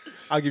laughing.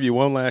 I'll give you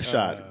one last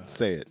shot.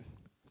 Say it.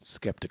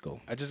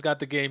 Skeptical. I just got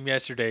the game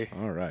yesterday.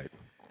 All right.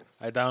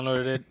 I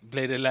downloaded it,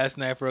 played it last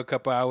night for a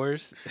couple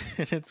hours,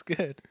 and it's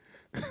good.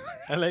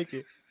 I like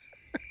it.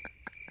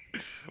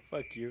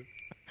 Fuck you.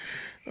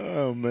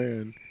 Oh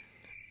man.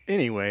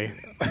 Anyway,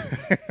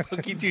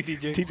 Fuck you too,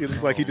 DJ. TJ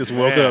looks like he just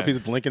woke man. up. He's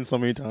blinking so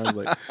many times.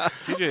 Like,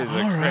 TJ is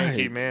a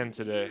cranky man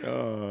today.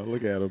 oh,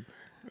 look at him.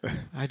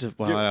 I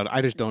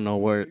just don't know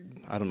where.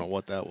 I don't know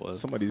what that was.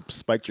 Somebody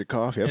spiked your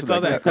coffee. That's It's what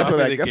all that that's what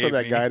coffee they that's what gave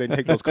that me. guy didn't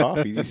take those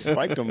coffees. He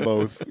spiked them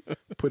both.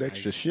 Put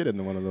extra shit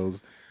into one of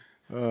those.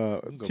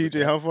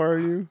 TJ, how far are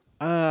you?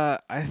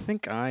 I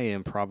think I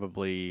am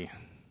probably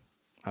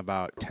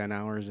about 10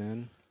 hours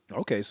in.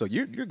 Okay, so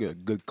you're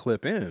good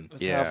clip in.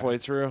 It's Yeah. halfway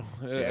through.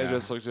 I Yeah.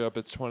 just looked it up.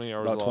 It's 20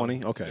 hours About long.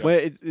 20. Okay. Well,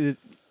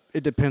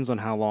 it depends on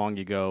how long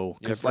you go.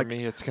 Yeah, Because for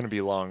me, it's going to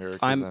be longer. 'cause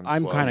I'm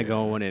slow. kind of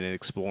going and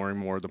exploring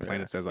more of the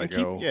planets as I And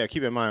go.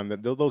 keep in mind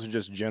that those are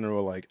just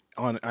general. Like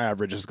on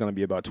average, it's going to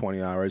be about 20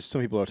 hours.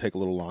 Some people will take a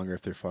little longer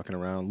if they're fucking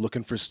around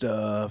looking for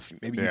stuff.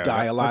 Maybe you Yeah,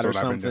 die a lot that's or what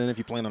I've been something. If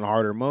you're playing on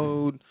harder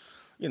mode,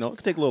 it could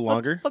take a little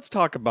longer. Let's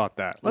talk about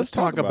that. Let's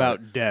talk talk about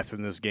about death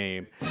in this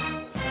game.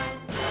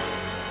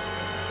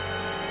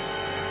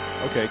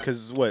 Okay,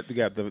 because what you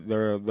got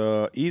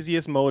the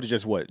easiest mode is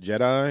just what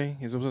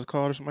Jedi is what it's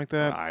called or something like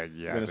that.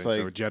 Yeah, Then I it's think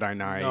so. like Jedi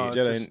Knight, No, it's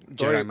Jedi- just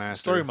Jedi Master.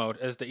 Story mode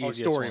is the easiest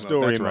story one. mode.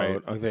 story That's mode.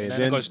 right. Okay, Then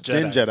then it goes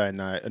then Jedi. Jedi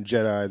Knight,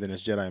 Jedi, then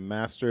it's Jedi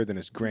Master, then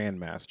it's Grand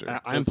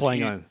Master. I'm So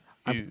playing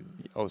you-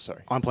 on.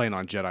 sorry. I'm playing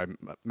on Jedi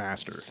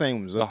Master.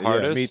 Same as The yeah,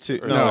 hardest me too.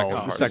 or No, second the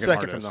hardest? second,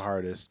 Second from the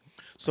hardest.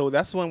 hardest. So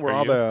that's the one where Are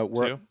all you,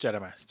 the too?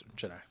 Jedi Master.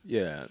 Jedi.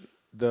 yeah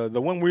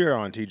the one we're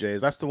on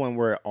TJ's. That's the one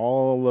where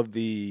all of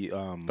the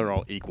They're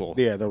all equal.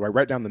 yeah they're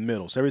right down the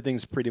middle. So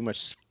everything's pretty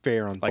much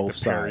fair on Like both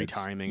the parry sides.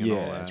 timing and yeah,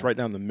 all that. it's right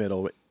down the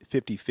middle.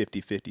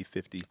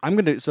 50-50. I'm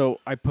gonna.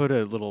 So I put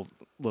a little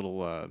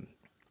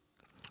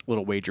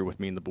wager with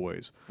me and the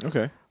boys.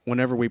 Okay.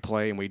 Whenever we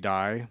play and we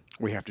die,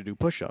 we have to do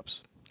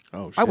push-ups.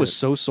 Oh shit. I was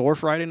so sore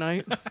Friday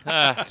night.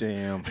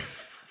 damn.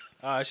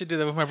 I should do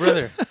that with my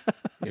brother.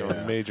 You're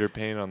in major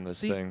pain on this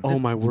See, thing. Oh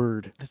my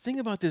word! The thing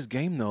about this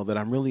game, though, that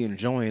I'm really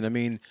enjoying, I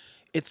mean,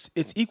 it's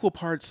equal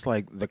parts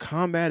like the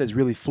combat is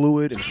really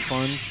fluid and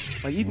fun.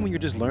 Like even when you're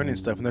just learning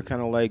stuff and they're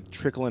kind of like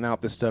trickling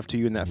out this stuff to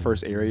you in that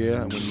first area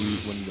when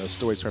the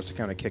story starts to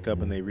kind of kick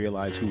up and they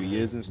realize who he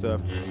is and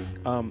stuff.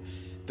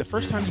 The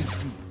first time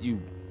you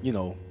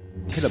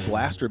hit a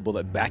blaster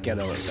bullet back at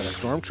a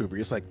stormtrooper,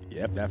 it's like,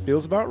 yep, that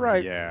feels about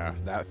right. Yeah.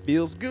 That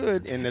feels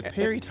good, and the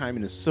parry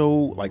timing is so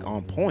like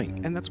on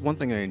point. And that's one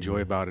thing I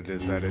enjoy about it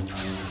is that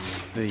it's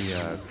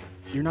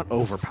you're not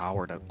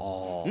overpowered at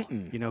all.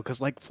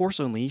 Because like Force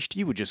Unleashed,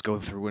 you would just go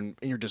through and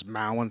you're just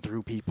mowing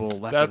through people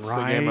left That's and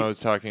the right. game I was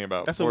talking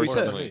about. That's what we Force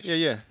said. Unleashed.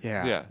 Yeah.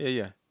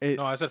 Yeah.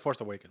 No, I said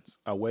Force Awakens.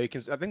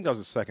 Awakens. I think that was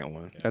the second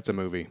one. That's a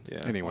movie.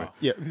 Yeah. Anyway.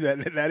 Yeah,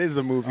 that is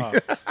the movie.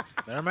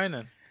 Never mind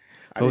then.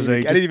 Jose,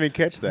 I didn't even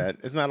catch that.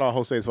 It's not all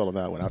Jose's fault on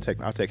that one. I'll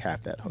take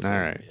half that, Jose. All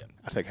right.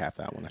 I'll take half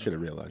that one. I should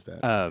have realized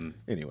that.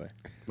 Anyway,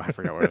 I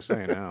forgot what I was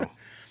saying now.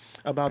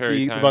 about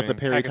Parry the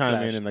parry Hack and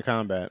timing slash. and the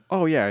combat.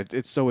 Oh yeah,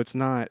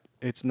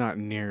 it's not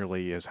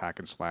nearly as hack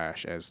and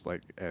slash as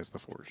the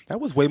Force.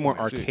 That was way more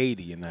I see.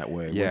 arcadey in that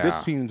way. where Yeah.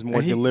 this seems more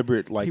And he-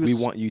 deliberate. Like he we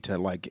was- want you to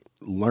like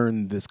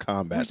learn this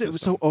combat. It was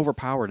system. so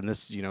overpowered, and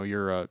this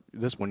you're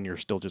this one you're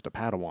still just a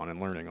Padawan and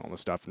learning all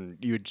this stuff, and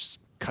you would just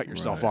cut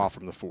yourself Right. off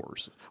from the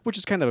Force, which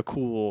is kind of a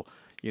cool.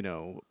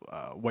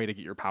 way to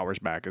get your powers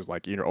back is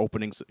like you're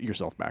opening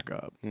yourself back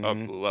up. up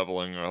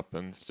leveling up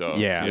and stuff.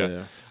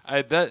 Yeah.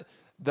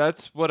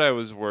 That's what I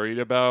was worried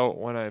about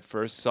when I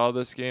first saw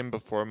this game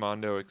before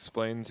Mondo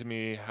explained to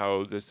me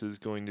how this is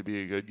going to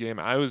be a good game.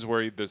 I was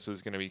worried this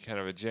was going to be kind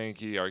of a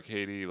janky,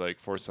 arcadey, like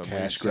Force Cash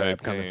Unleashed grab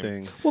type kind of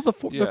game. thing. Well, the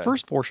Yeah.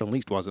 first Force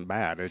Unleashed wasn't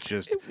bad. It's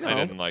just I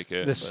didn't like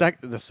it. the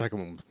second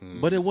one.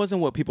 But it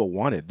wasn't what people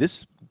wanted.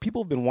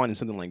 People have been wanting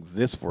something like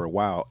this for a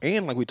while,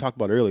 and like we talked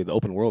about earlier, the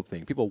open world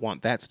thing. People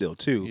want that still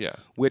too. Yeah.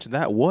 Which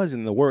that was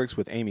in the works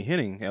with Amy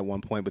Hennig at one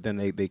point, but then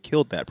they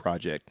killed that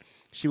project.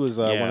 She was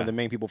one Yeah. of the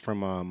main people from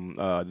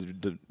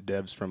the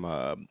devs from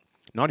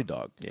Naughty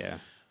Dog. Yeah.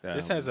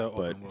 This has a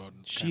but open world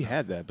She kinda-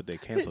 had that, but they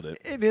canceled it.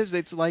 It is.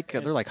 It's like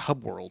they're like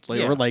hub worlds, like,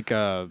 Yeah. or like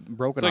broken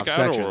It's off like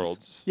Outer sections.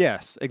 Worlds.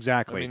 Yes, I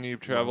exactly. mean, you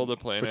travel to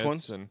planets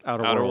ones? and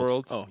Outer Worlds.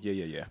 Worlds. Oh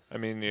yeah. I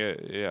mean,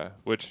 yeah.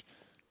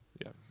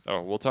 Oh,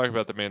 we'll talk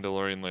about the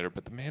Mandalorian later,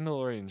 but the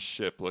Mandalorian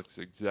ship looks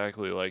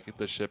exactly like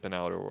the ship in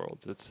Outer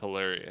Worlds. It's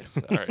hilarious.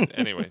 All right.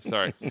 Anyway,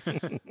 sorry.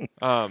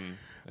 And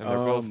they're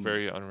both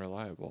very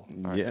unreliable.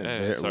 All right, Yeah,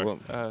 anyway,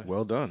 sorry.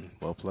 well done,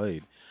 well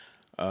played.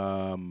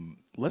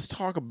 Let's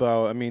talk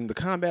about. I mean, the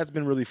combat's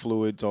been really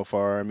fluid so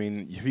far. I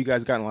mean, have you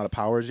guys gotten a lot of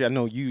powers? Yeah, I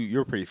know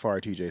you're pretty far,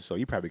 TJ. So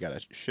you probably got a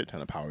shit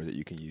ton of powers that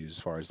you can use as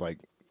far as like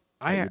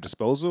at your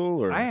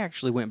disposal. Or I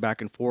actually went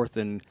back and forth,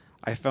 and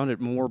I found it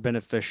more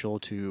beneficial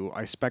to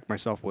I spec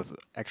myself with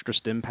extra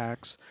stim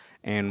packs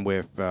and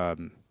with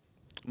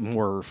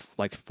more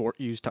like forced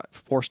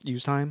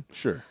use time.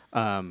 sure.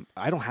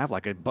 I don't have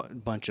like a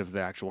bunch of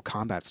the actual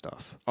combat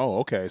stuff. Oh,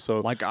 okay.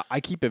 So Like I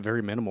keep it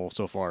very minimal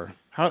so far.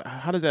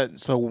 how does that?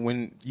 So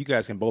when you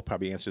guys can both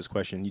probably answer this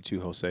question, you two,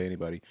 Jose,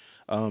 anybody.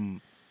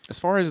 As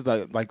far as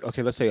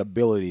okay, let's say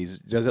abilities,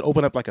 does it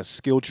open up like a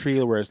skill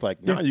tree where it's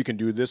like now you can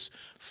do this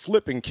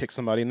flip and kick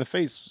somebody in the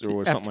face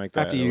or something like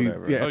that? after or you-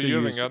 whatever? yeah. Oh, after you you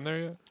haven't use- gotten there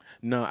yet?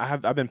 No,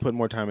 I've been putting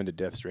more time into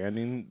Death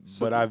Stranding,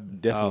 but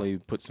I've definitely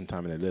put some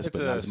time into this, It's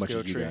but not a as much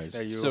skill as you tree guys.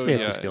 that you So Yeah,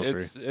 it's a yeah, skill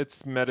tree.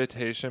 it's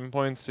meditation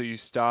points. So you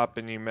stop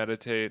and you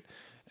meditate,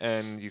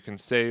 and you can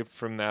save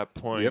from that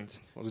point.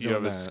 I was You doing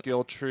have a that.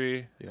 skill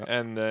tree, Yep.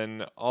 and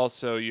then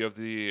also you have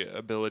the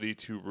ability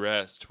to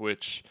rest,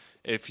 which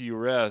if you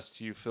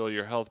rest, you fill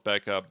your health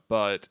back up,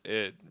 but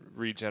it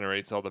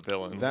regenerates all the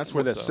villains. That's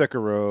where that So-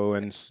 Sekiro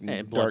and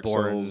Dark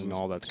Bloodborne Souls and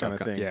all that kind stuff.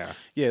 of thing. Yeah.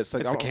 Yeah, it's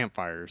like It's the I'll-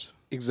 campfires.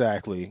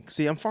 Exactly.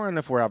 See, I'm far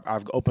enough where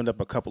I've opened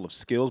up a couple of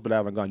skills, but I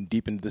haven't gone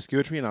deep into the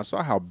skill tree, and I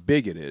saw how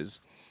big it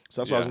is.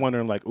 So that's why I was Yeah.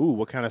 wondering, like, ooh,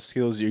 what kind of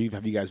skills have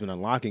you guys been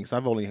unlocking? Because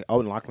I've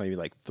unlocked maybe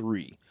like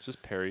 3.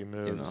 Just parry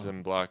moves know.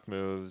 and block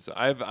moves.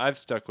 I've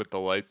stuck with the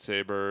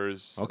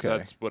lightsabers. Okay.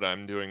 That's what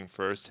I'm doing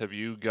first. Have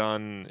you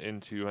gone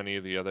into any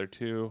of the other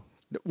two?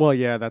 Well,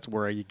 yeah, that's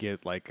where you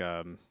get like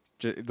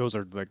those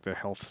are like the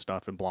health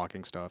stuff and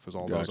blocking stuff is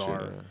all those Gotcha.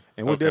 are.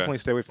 And we'll Okay. definitely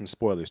stay away from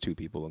spoilers too,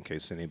 people, in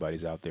case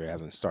anybody's out there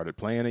hasn't started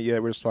playing it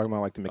yet. We're just talking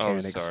about like the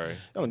mechanics. sorry.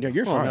 Oh, no,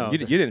 you're Oh, fine. no. You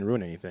didn't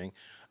ruin anything.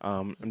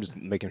 I'm just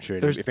making sure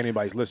that There's- if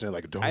anybody's listening,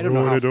 like, don't I don't know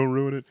ruin how it, don't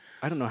ruin it.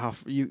 I don't know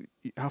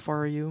how far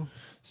are you?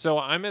 So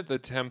I'm at the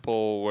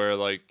temple where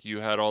like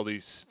you had all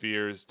these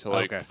spheres to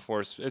like Okay.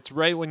 force. It's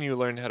right when you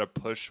learn how to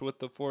push with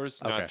the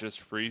force, not Okay. just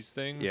freeze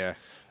things. Yeah.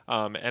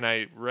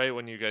 And right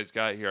when you guys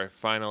got here, I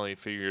finally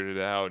figured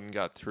it out and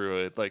got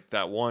through it. Like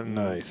that one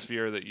Nice.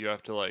 sphere that you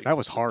have to like. That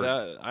was hard.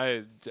 I'm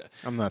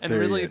not And there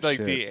really, yet. like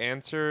Shit. the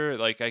answer,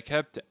 like I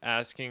kept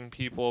asking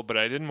people, but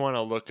I didn't want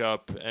to look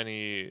up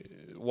any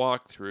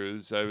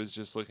walkthroughs. I was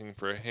just looking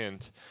for a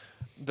hint.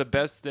 The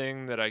best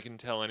thing that I can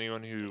tell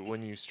anyone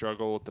when you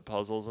struggle with the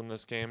puzzles in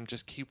this game,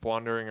 just keep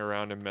wandering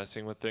around and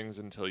messing with things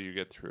until you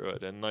get through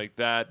it. And like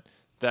that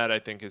I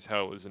think is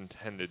how it was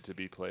intended to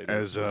be played.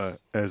 As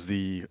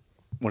the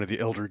one of the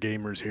elder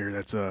gamers here,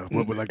 that's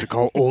what we like to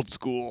call old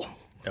school.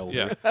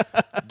 Elder. yeah,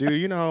 Dude,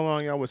 you know how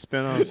long y'all would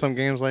spend on some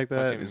games like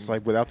that? Fucking It's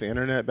like without the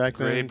internet back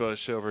Gray then.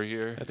 Bush over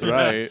here. That's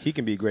right. He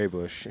can be Gray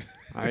Bush.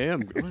 I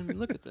am.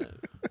 Look at that.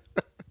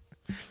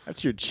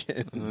 That's your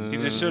chin. He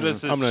just showed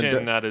us his I'm gonna chin,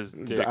 di- not his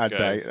dick,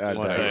 guys.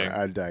 Just saying,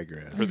 I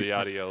digress. for the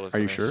audio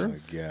listeners. you sure? Oh my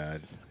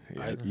God.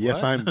 Yeah.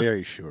 Yes, I'm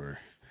very sure.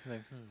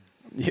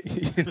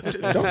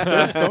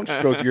 don't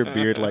stroke your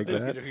beard like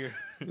that. You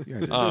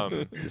guys are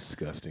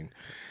disgusting.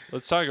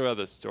 Let's talk about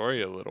the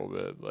story a little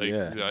bit. Like,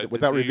 Yeah,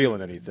 without do you-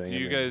 revealing anything, Do I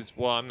you mean. guys?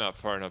 Well, I'm not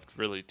far enough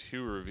really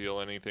to reveal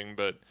anything,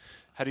 but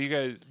how do you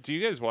guys? Do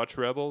you guys watch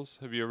Rebels?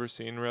 Have you ever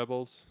seen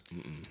Rebels?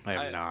 I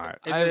am not.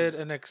 Is it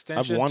an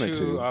extension wanted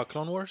to to.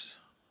 Clone Wars?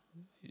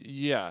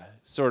 Yeah,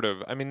 sort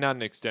of. I mean, not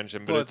an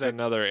extension, but Well, it's it's like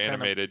another kind of-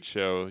 animated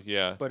show.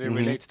 Yeah, But it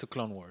relates to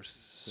Clone Wars.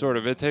 sort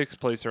of. It takes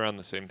place around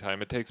the same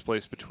time. It takes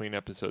place between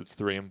episodes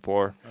 3 and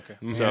 4. Okay.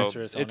 Mm-hmm. The So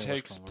answer is it only watch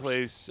takes Clone Wars.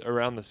 place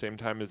around the same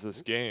time as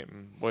this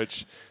game,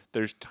 which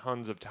there's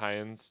tons of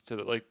tie-ins to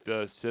like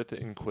the Sith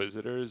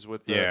Inquisitors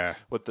with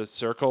the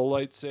circle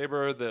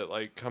lightsaber that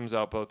like comes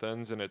out both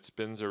ends and it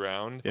spins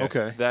around. Yeah.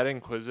 Okay. That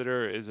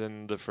Inquisitor is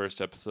in the first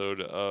episode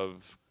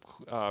of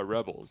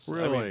Rebels. I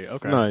mean, Really?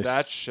 Okay. Nice.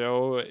 that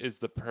show is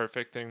the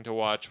perfect thing to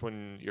watch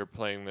when you're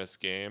playing this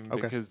game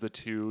Okay. because the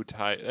two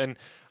tie and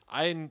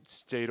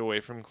stayed away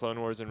from Clone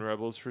Wars and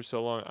Rebels for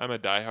so long. I'm a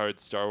diehard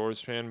Star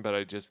Wars fan, but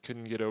I just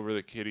couldn't get over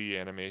the kiddie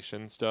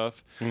animation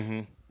stuff.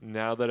 Mm-hmm.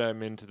 Now that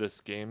I'm into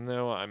this game,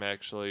 though,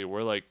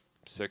 we're like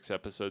 6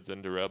 episodes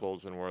into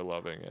Rebels, and we're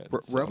loving it.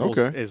 So- Rebels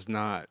Okay. is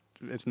not.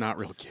 It's not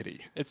real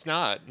kiddie. It's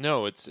not.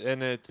 No, it's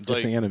Just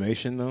like the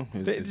animation though.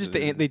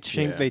 They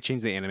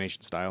changed the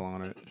animation style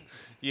on it.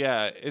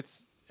 yeah,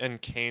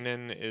 and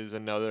Kanan is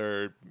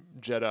another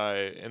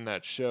Jedi in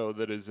that show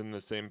that is in the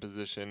same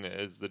position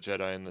as the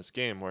Jedi in this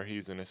game, where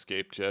he's an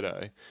escaped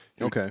Jedi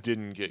who Okay.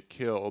 didn't get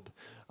killed.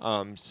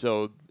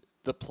 So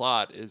the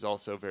plot is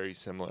also very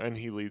similar, and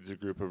he leads a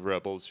group of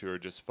rebels who are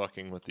just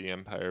fucking with the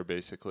Empire,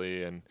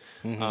 basically. And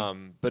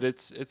but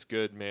it's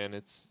good, man.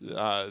 It's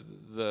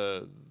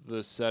the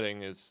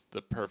setting is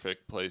the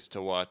perfect place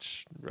to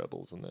watch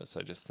Rebels in this.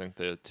 I just think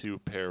the two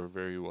pair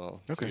very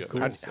well. Okay,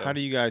 together, cool. so. How do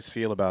you guys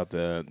feel about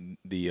the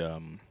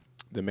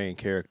main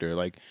character,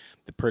 like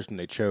the person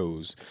they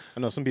chose? I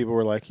know some people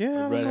were like, "Yeah,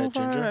 I don't know redhead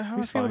ginger? how I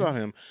He's feel fine. about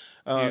him,"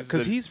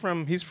 because he's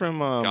from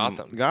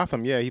Gotham.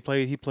 Gotham, yeah. He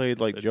played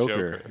like The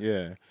Joker. Joker.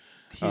 Yeah.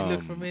 He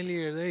looked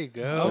familiar. There you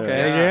go.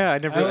 Okay, yeah, I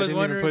didn't even put I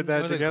was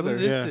that like, together.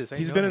 who's this? Yeah. This? I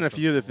He's know been in him a from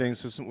few other somewhere.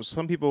 things. So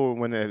some people,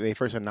 when they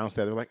first announced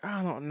that, they were like,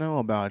 "I don't know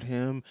about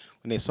him."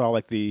 When they saw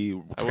like the I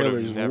would've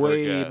trailers never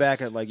way back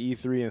guessed. at like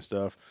E3 and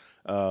stuff,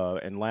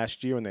 and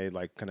last year when they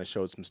like kind of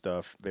showed some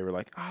stuff, they were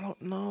like, "I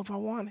don't know if I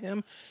want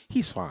him."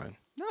 He's fine.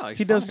 No,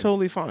 He does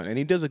totally fine, and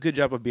he does a good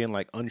job of being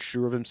like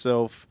unsure of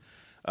himself,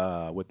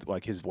 with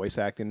like his voice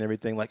acting and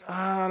everything. Like,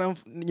 I don't,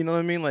 you know what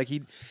I mean? Like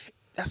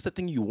that's the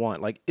thing you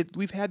want. Like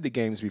we've had the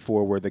games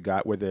before where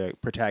the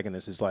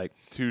protagonist is like,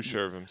 Too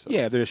sure of himself.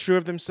 yeah, they're sure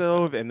of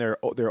themselves and they're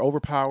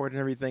overpowered and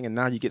everything. And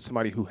now you get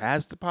somebody who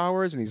has the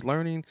powers and he's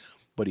learning,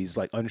 but he's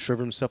like unsure of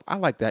himself. I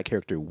like that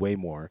character way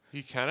more.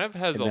 He kind of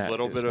has And a that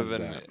little is bit of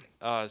comes an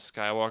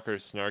Skywalker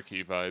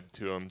snarky vibe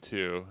to him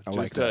too. I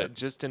like that.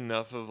 Just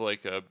enough of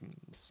like a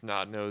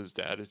snot-nosed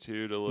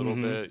attitude, a little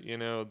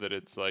Mm-hmm. bit, that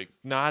it's like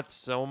not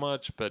so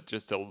much, but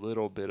just a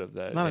little bit of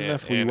that. Not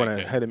enough where you want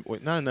to Anakin. hit him.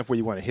 Not enough where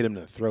you want to hit him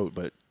in the throat,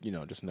 but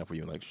just enough where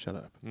you're like, shut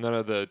up. None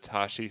of the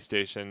Tashi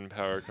Station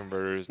power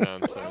converters I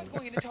was nonsense.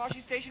 going into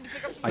Toshi Station to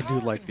pick up some I do power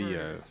like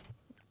converters.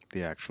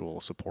 the actual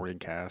supporting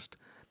cast.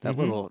 That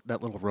little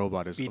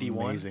robot is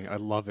BD-1? amazing. I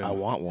love him. I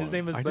want one. His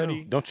name is I Buddy.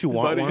 know. Don't you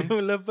want Buddy.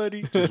 one? Love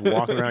Buddy. Just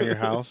walking around your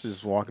house,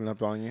 just walking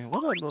up on you.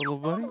 What up, little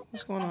buddy?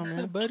 What's going on, What's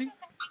man? up, buddy?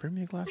 Bring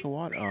me a glass of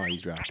water. Oh, he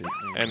dropped it.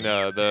 And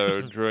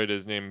the droid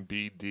is named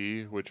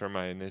BD, which are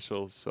my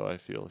initials, so I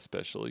feel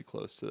especially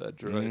close to that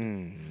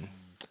droid.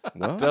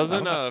 Well,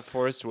 Doesn't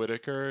Forrest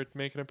Whitaker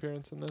make an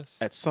appearance in this?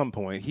 at some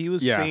point he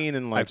was Yeah, seen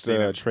in like I've seen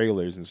the him.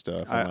 trailers and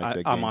stuff. and, like,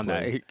 the I'm on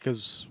that gameplay.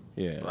 because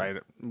Yeah. right.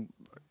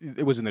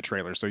 It was in the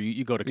trailer, so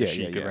you go to Yeah,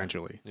 Kashyyyk yeah.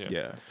 eventually.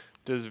 Yeah.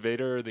 Does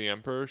Vader the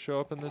Emperor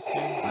show up in this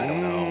game? I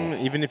don't know.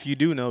 Even if you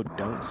do know,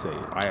 don't say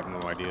it. I have no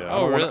idea.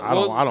 Oh, really? I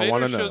don't Vader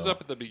want to know. shows up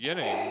at the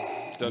beginning,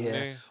 doesn't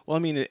he? Well, I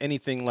mean,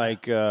 anything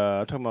like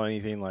I'm talking about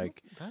anything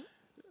like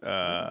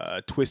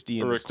twisty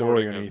in A the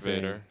story or recording of anything.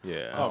 Vader.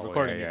 Yeah. Oh,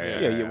 recording.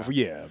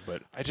 yeah,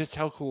 but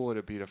How cool would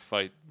it be to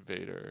fight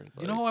Vader?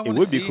 You know who I Like, want it to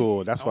would see? be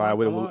cool. That's why I I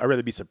would. want- I'd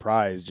rather be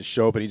surprised. Just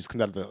show up and he just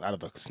comes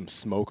out of some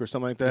smoke or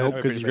something like that. Nope,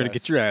 would because be you're gonna badass.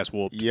 get your ass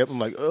whooped. Yep. I'm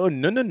like, oh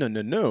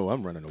no,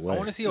 I'm running away. I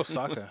want to see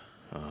Osaka.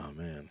 Oh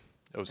man.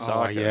 Osaka.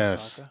 Oh,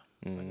 yes. Osaka?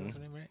 Osaka's her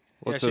name, right?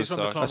 What's yeah, she's from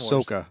the Osaka? Clone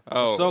Wars. Ahsoka.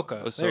 Oh,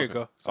 Ahsoka. There you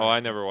go. Oh, Sorry. I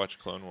never watched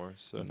Clone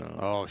Wars. So. No.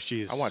 Oh,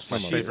 she's I watched my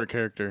some of it. favorite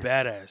character.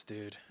 Badass,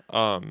 dude.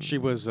 She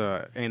was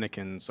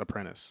Anakin's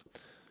apprentice.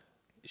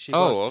 She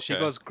Oh, goes, She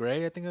okay. goes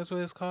gray, I think that's what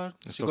it's called.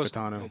 She Ahsoka goes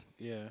Tano.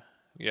 Yeah.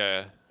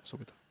 Yeah. She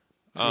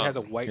has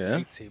a white yeah.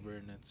 lightsaber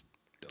and it's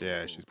dope.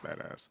 Yeah, she's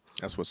badass.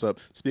 That's what's up.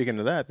 Speaking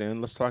of that, then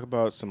let's talk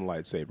about some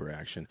lightsaber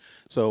action.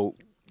 So,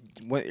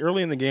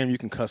 early in the game, you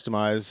can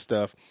customize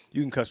stuff.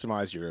 You can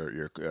customize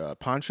your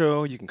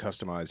poncho. You can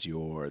customize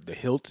the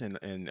hilt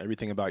and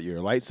everything about your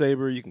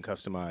lightsaber. You can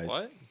customize.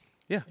 What?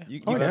 Yeah,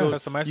 you, Oh, you, yeah. go,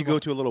 It's customizable. you go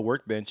to a little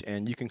workbench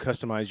and you can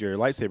customize your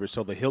lightsaber.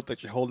 So the hilt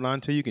that you're holding on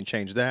to, you can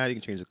change that. You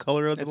can change the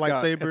color of the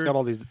lightsaber. It's got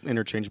all these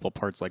interchangeable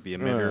parts like the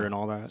emitter and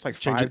all that. It's like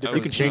Change 5 it- different-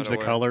 You can I was change not the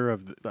aware. color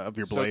of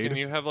your So blade. can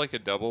you have like a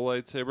double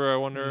lightsaber? I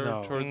wonder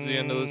No. towards the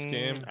end of this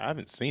game I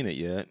haven't seen it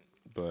yet,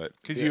 but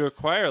because you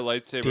acquire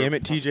lightsaber. damn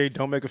it, TJ,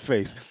 don't make a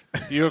face.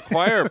 You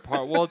acquire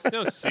well, it's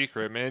no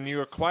secret, man. You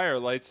acquire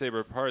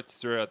lightsaber parts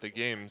throughout the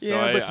game. So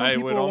Yeah, but some I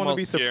people would want to almost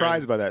be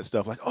surprised by that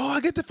stuff. Like, oh,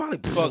 I get to finally,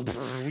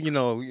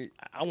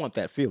 I want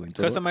that feeling.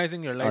 So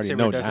Customizing your already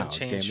know lightsaber doesn't now,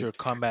 change damn it. your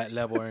combat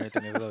level or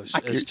anything of those.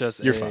 It's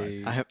just you're a,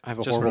 fine. I have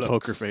a just horrible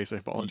looks. poker face. I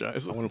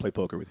apologize. I want to play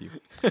poker with you.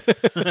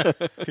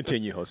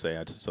 Continue, Jose.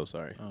 I'm so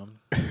sorry.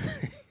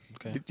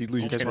 Okay. Did you lose You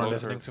your guys train weren't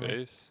of thought? listening to me?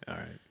 face. All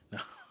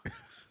right.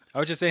 I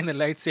was just saying the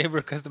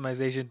lightsaber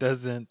customization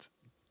doesn't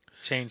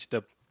change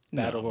the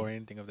battle or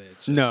anything of that.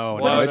 It's just, No,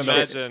 Well, no, I it's- would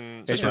it's-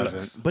 imagine. It Yeah,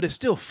 doesn't. but it's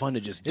still fun to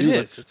just It do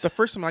is. it. It's the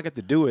first time I got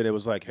to do it. It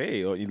was like,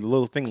 hey, the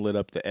little thing lit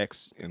up the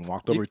X and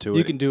walked over to You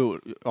it. can do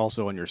it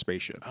also on your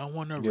spaceship. I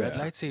want a Yeah. red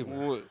lightsaber.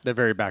 w- The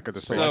very back of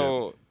the spaceship.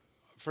 So,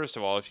 first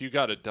of all, if you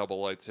got a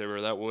double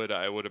lightsaber,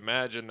 I would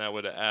imagine that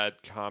would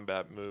add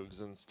combat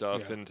moves and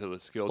stuff Yeah. into the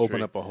skill Open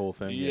tree. up a whole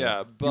thing. Yeah,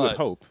 you would but-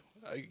 hope.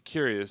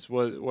 Curious,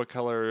 what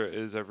color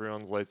is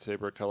everyone's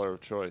lightsaber color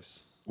of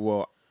choice?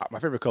 Well, my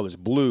favorite color is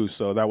blue,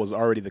 so that was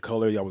already the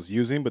color I was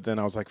using. But then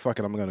I was like, "Fuck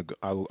it,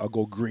 I'll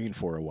go green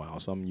for a while."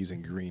 So I'm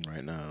using green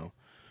right now.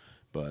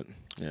 But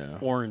yeah,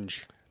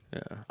 Orange.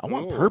 I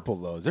want Ooh. purple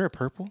though. Is there a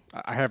purple?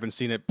 I haven't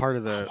seen it. Part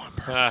of the.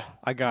 Ah,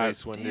 I got.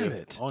 Mace Windu. Damn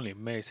it! Only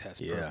Mace has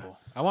Yeah. purple.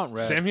 I want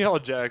red. Samuel L.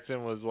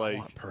 Jackson was I like,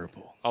 want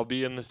purple. "I'll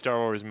be in the Star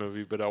Wars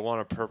movie, but I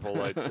want a purple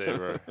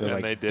lightsaber," They're and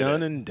like they did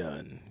done it. and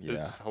done. Yeah,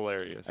 It's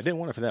hilarious. I didn't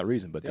want it for that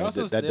reason, but They that,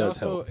 also, that they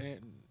does also help.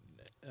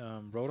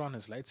 wrote on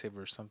his lightsaber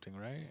or something,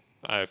 right?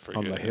 I forget.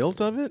 On the hilt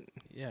of it?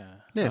 Yeah.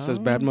 Yeah, it says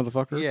bad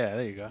motherfucker. Yeah,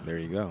 there you go. There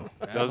you go.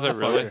 Does it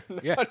really?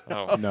 Yeah.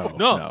 Oh, No,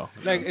 No,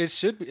 like it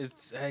should be.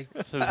 It's I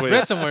it's his way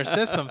read of, somewhere it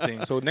says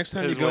something. So next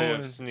time his you go, way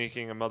in, of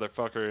sneaking a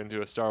motherfucker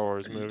into a Star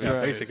Wars movie.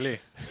 Yeah, basically.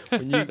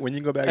 when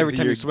you go back Every into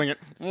time your, you swing it,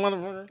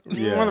 motherfucker.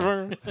 Yeah.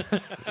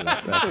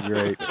 Motherfucker. that's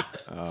great.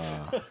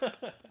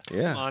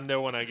 Yeah.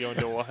 Mondo when I go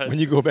into what? When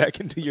you go back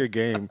into your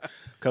game,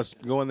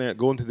 go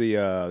into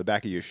the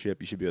back of your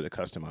ship. You should be able to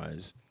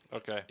customize.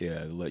 Okay.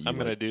 Yeah, let you I'm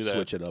gonna do that.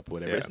 switch it up,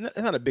 whatever. Yeah. It's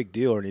not a big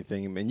deal or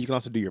anything. And you can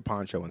also do your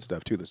poncho and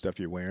stuff too. The stuff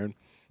you're wearing.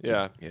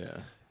 Yeah. Yeah.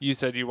 You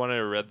said you wanted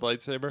a red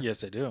lightsaber?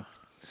 Yes, I do.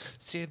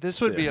 See, this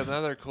would be Sith.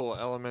 another cool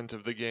element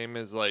of the game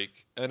is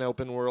like an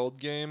open world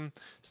game,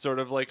 sort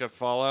of like a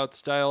Fallout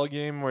style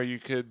game where you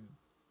could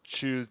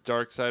choose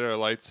dark side or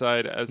light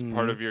side as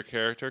part of your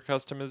character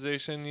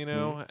customization, you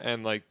know,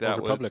 and like that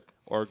would Republic.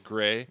 or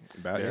gray,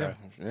 Yeah.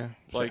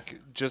 like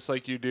just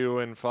like you do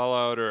in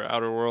Fallout or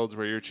Outer Worlds,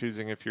 where you're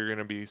choosing if you're going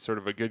to be sort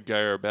of a good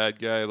guy or a bad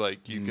guy.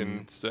 Like you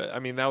can, I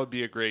mean, that would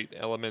be a great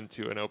element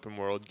to an open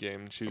world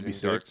game, choosing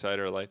sick. dark side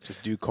or light.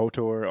 Just do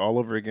KOTOR all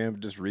over again.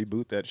 Just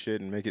reboot that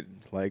shit and make it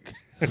like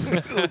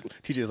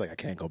TJ's like I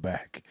can't go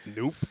back.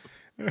 Nope.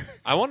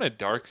 I want a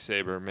dark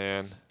saber,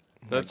 man.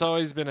 That's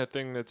always been a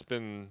thing that's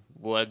been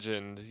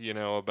legend, you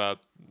know, about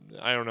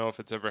I don't know if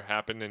it's ever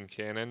happened in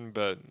canon,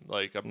 but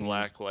like a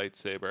black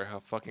lightsaber, how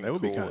fucking That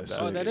would be cool kinda would sick.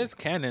 that Oh, that be? is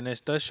canon.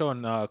 It does show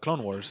in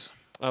Clone Wars.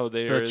 Oh,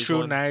 there The is true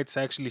one. knights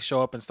actually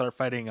show up and start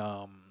fighting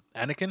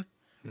Anakin.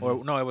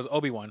 Or no, it was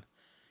Obi-Wan.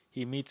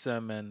 He meets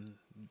them and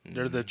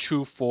they're the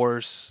true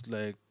force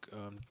like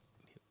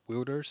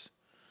wielders.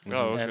 Oh,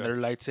 okay. And their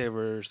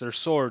lightsabers, their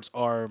swords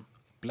are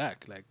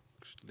black, like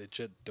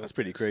legit. That's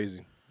pretty dopeness.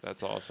 crazy,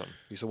 That's awesome.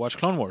 You should watch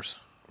Clone Wars.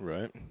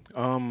 right?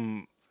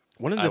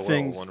 One of I the will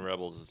things when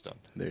Rebels is done.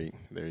 there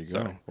you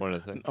Sorry, go. one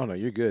of the things. Oh no,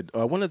 you're good.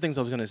 One of the things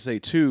I was gonna say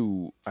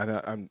too.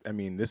 I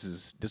mean,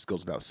 this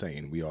goes without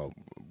saying.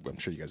 I'm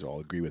sure you guys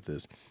all agree with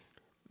this.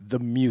 The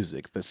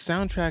music, the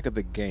soundtrack of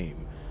the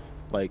game,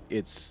 like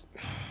it's.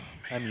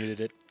 I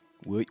muted it.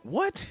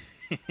 What?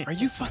 Are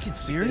you fucking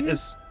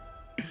serious?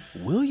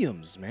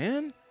 Williams,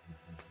 man.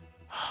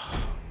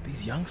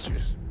 These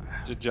youngsters.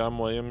 Did John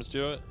Williams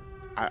do it?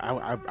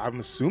 I'm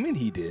assuming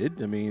he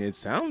did. I mean, it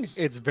sounds.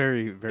 It's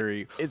very,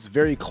 very. It's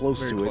very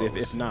close Very to it.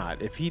 close. If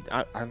not, if he,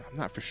 I'm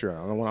not for sure.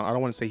 I don't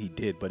want to say he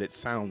did, but it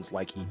sounds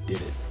like he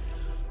did it.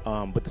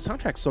 But the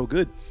soundtrack's so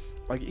good.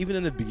 Like even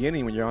in the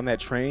beginning, when you're on that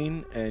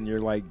train and you're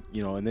like,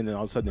 you know, and then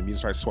all of a sudden the music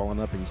starts swelling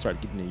up and you start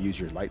getting to use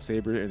your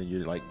lightsaber and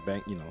you're like,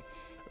 bang, you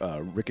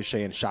know,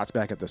 ricocheting shots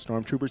back at the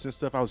stormtroopers and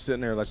stuff. I was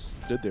sitting there, like,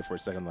 stood there for a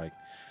second, like,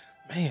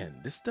 man,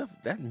 this stuff,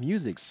 that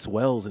music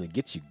swells and it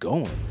gets you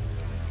going.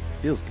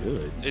 Feels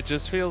good. It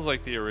just feels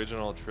like the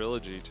original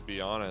trilogy, to be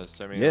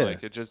honest. I mean, Yeah.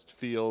 like it just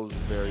feels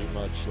very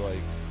much like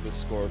the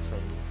score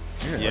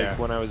from Yeah. like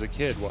when I was a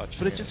kid watching.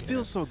 But it just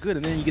feels so good,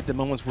 and then you get the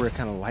moments where it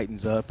kind of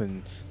lightens up,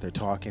 and they're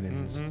talking,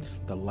 and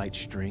Mm-hmm. the light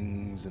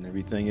strings and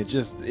everything. It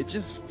just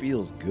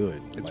feels good.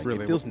 It's Like,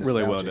 really, it feels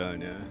really well nostalgic.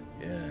 done.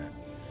 Yeah.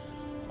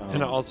 Yeah.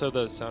 And also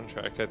the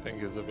soundtrack, I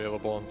think, is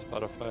available on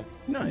Spotify.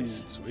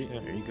 Nice. Sweet. Yeah.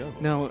 There you go.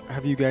 Now,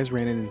 have you guys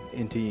ran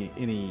into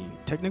any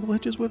technical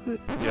hitches with it?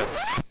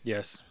 Yes.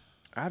 Yes.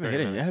 I haven't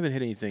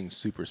hit anything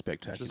super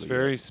spectacular. Just yet.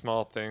 very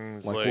small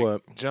things Like like,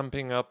 what?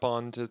 jumping up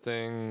onto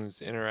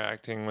things,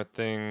 interacting with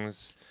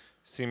things.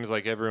 Seems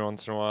like every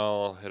once in a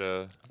while I'll hit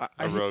a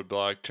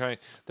roadblock.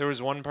 There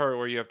was one part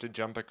where you have to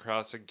jump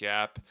across a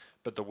gap,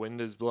 but the wind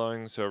is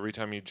blowing, so every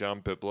time you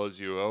jump, it blows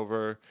you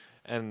over.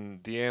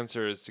 And the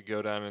answer is to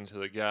go down into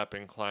the gap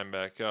and climb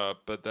back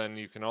up. But then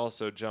you can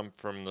also jump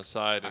from the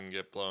side and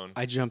get blown.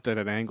 I jumped at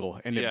an angle,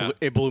 and Yeah.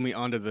 it blew me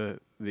onto the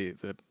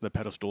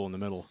pedestal in the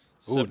middle.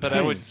 So, Ooh, but I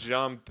would nice.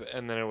 jump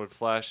and then it would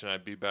flash and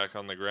I'd be back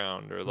on the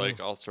ground or like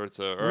all sorts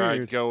of, or I'd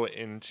Weird. go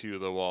into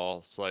the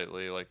wall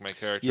slightly. Like my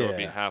character would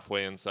be Yeah.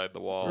 halfway inside the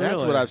wall. That's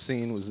Really? what I've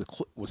seen was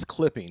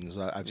clippings.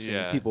 I've seen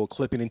Yeah. people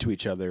clipping into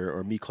each other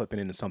or me clipping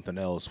into something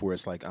else where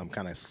it's like I'm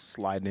kind of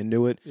sliding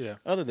into it. Yeah.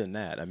 Other than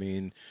that, I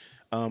mean,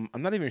 I'm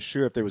not even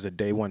sure if there was a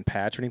day one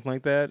patch or anything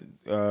like that.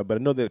 But I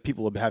know that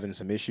people are having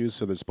some issues,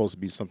 so there's supposed to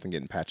be something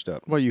getting patched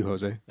up. What about you,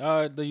 Jose?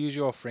 The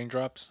usual frame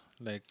drops,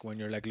 like when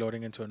you're like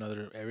loading into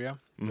another area,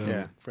 the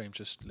Yeah. frame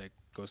just like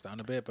goes down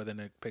a bit, but then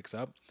it picks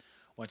up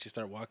once you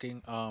start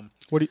walking.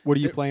 What are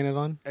you There- playing it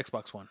on?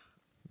 Xbox One.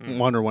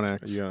 One or One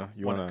X? Yeah,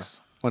 you One wanna?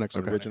 X. 1X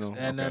okay. original.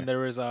 And then Okay. there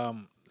was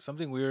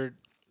something weird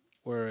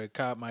where it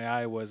caught my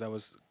eye was I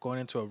was going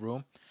into a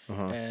room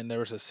Uh-huh. and there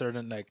was a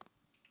certain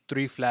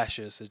 3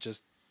 flashes.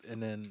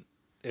 And then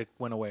it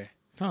went away.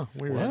 Oh,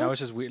 weird. And that was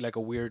just weird, like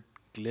a weird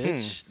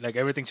glitch. Like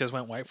everything just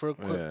went white for a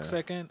quick Yeah.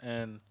 second,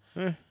 and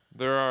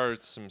There are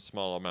some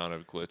small amount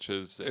of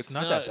glitches. It's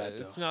not that bad,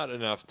 It's though. not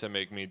enough to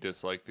make me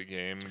dislike the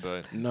game,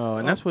 but No,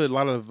 and that's what a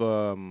lot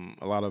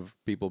of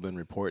people have been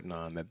reporting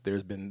on, that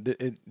there's been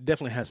it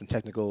definitely has some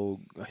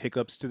technical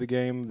hiccups to the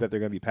game that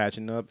they're going to be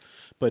patching up,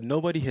 but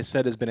nobody has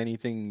said there's been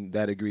anything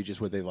that egregious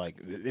where they like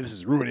this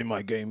is ruining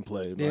my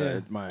gameplay,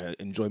 Yeah. my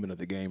enjoyment of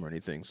the game or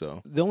anything.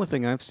 So The only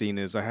thing I've seen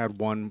is I had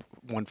one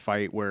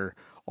fight where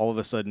all of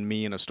a sudden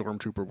me and a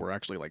stormtrooper were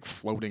actually like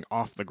floating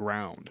off the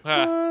ground.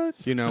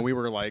 You know, we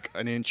were like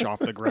an inch off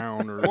the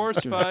ground or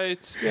force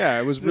fight. Yeah,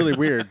 it was really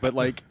weird. But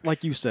like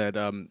you said,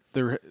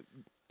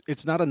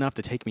 it's not enough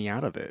to take me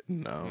out of it.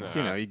 no, No.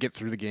 You know, you get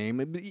through the game,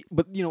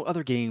 but you know,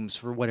 other games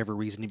for whatever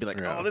reason, you'd be like,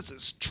 Yeah. "Oh, this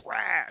is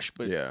trash."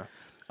 But yeah,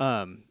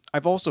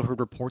 I've also heard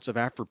reports of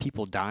after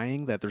people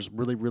dying that there's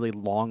really, really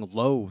long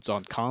loads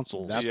on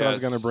consoles. that's what I was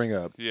Yes. going to bring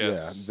up.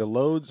 Yes. Yeah, the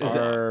loads Is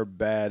it- are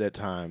bad at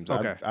times.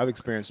 Okay. I've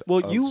experienced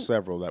Well, you-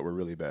 several that were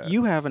really bad.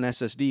 You have an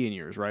SSD in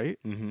yours, right?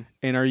 Mhm.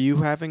 And are you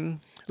having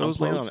I'm those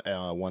playing loads?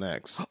 on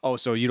 1X. Oh,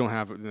 so you don't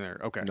have it in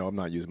there? Okay. No, I'm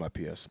not using my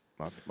PS,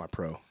 my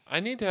Pro. I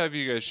need to have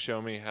you guys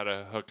show me how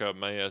to hook up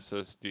my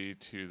SSD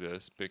to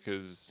this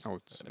because Oh,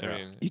 it's- I yeah.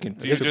 mean, You can.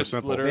 do you it's super just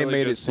simple. literally They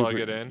made just it plug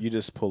super. it in? You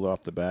just pull it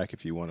off the back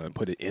if you want to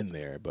put it in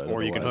there, but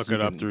Or you can otherwise hook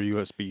it up can- through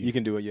USB. You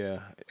can do it,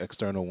 yeah,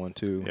 external one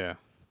too. Yeah.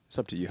 It's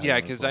up to you. how Yeah, you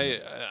wanna because play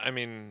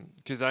it.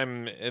 because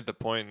I'm at the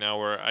point now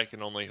where I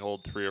can only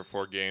hold 3 or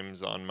 4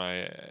 games on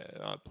my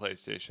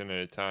PlayStation at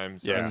a time,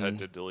 so Yeah. I've had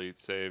to delete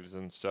saves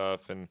and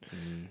stuff, and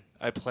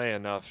I play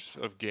enough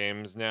of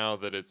games now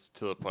that it's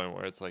to the point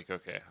where it's like,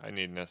 okay, I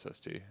need an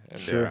SSD. And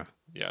Sure.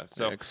 yeah.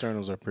 So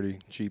Externals are pretty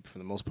cheap for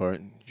the most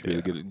part. You should be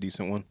able to Yeah. get a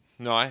decent one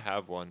no, I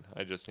have one.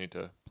 I just need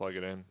to plug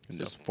it in. and so.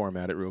 just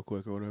format it real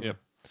quick or whatever. Yep.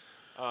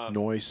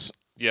 Noise.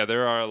 Yeah,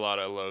 there are a lot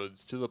of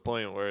loads to the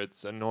point where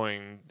it's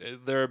annoying.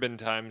 There have been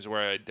times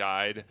where I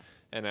died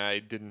and I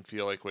didn't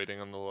feel like waiting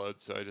on the load,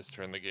 so I just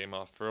turned the game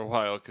off for a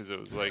while because it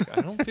was like,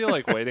 I don't feel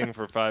like waiting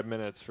for 5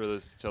 minutes for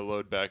this to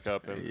load back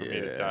up and for me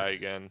to Yeah. die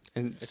again.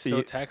 And it's see,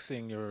 still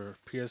taxing your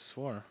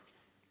PS4.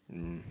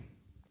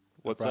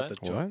 What's Brought that?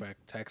 the joke What? back,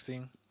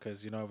 taxing,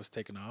 because it was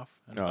taken off.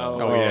 And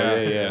Oh, yeah,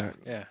 yeah, yeah.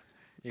 yeah.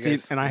 You see,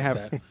 guys and I missed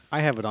have that. I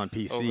have it on Over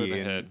PC, the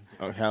and head.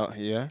 Oh, how?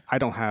 Yeah. I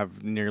don't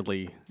have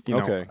nearly. You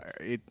know,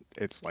 Okay.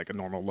 it's like a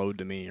normal load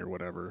to me or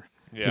whatever.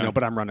 Yeah. You know,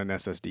 but I'm running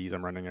SSDs.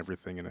 I'm running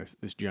everything in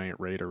this giant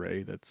RAID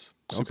array that's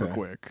super Okay.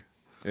 quick.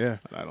 Yeah.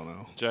 I don't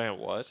know. Giant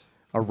what?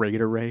 A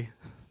RAID array.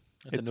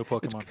 It's a new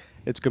Pokemon.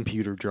 It's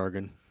computer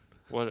jargon.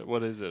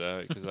 What is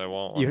it? Because I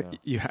want one. You, now.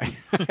 you,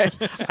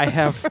 I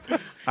have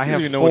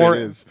even know what it four.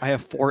 is. I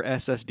have 4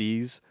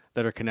 SSDs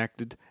that are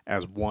connected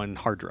as one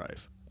hard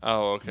drive,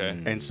 Oh, okay.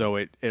 and so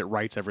it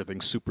writes everything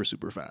super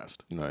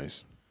fast.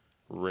 Nice.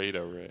 RAID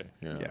array.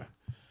 Yeah.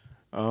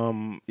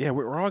 Yeah,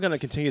 we're all gonna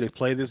continue to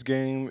play this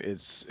game.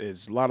 It's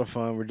a lot of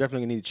fun. We're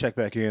definitely gonna need to check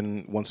back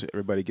in once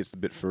everybody gets a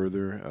bit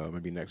further.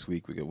 Maybe next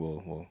week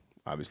we'll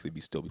obviously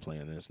still be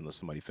playing this unless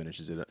somebody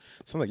finishes it.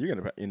 Sounds like you're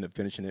gonna end up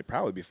finishing it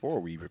probably before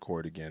we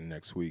record again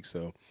next week.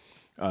 So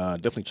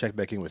definitely check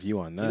back in with you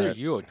on that. Either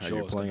you or how Joe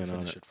you're is going playing to on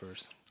finish it. it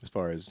first. As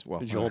far as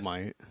Joel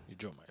might.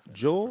 Joe might finish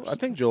Joel, it I first.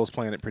 think Joel's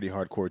playing it pretty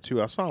hardcore too.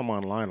 I saw him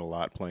online a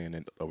lot playing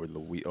it over the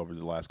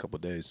last couple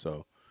of days.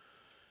 So,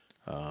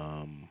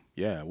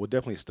 yeah, we'll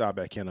definitely stop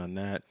back in on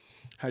that.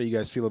 How do you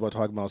guys feel about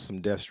talking about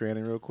some Death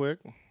Stranding real quick?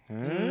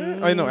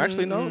 I know,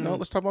 actually, no.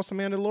 Let's talk about some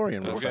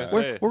Mandalorian real was gonna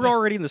fast. say. We're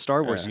already in the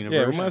Star Wars Yeah,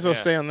 universe. we might as well Yeah.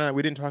 stay on that.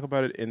 We didn't talk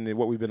about it in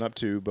what we've been up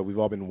to, but we've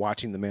all been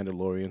watching The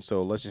Mandalorian.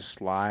 So let's just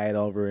slide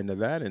over into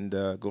that and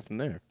go from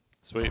there.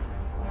 Sweet.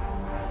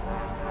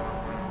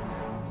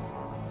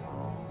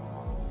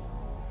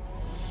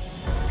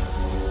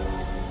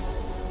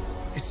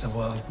 Is the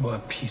world more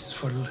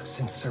peaceful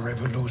since the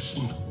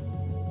revolution?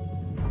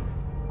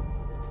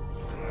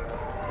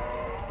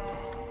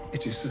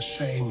 It is a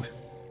shame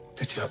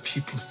that your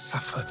people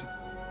suffered.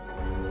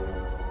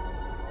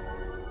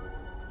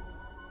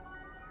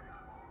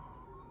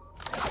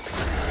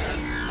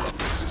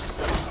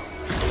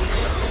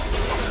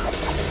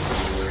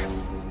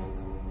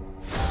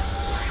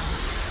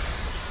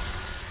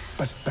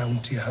 But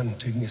bounty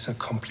hunting is a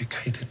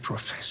complicated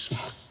profession.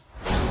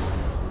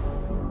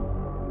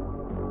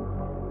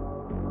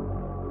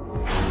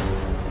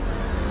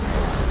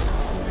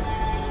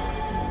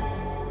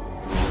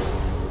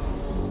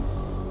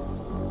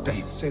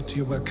 They said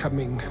you were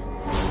coming.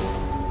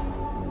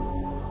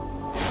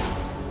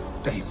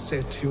 They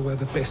said you were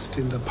the best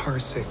in the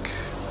parsec.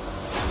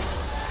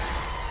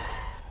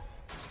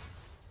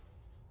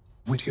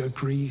 Would you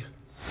agree?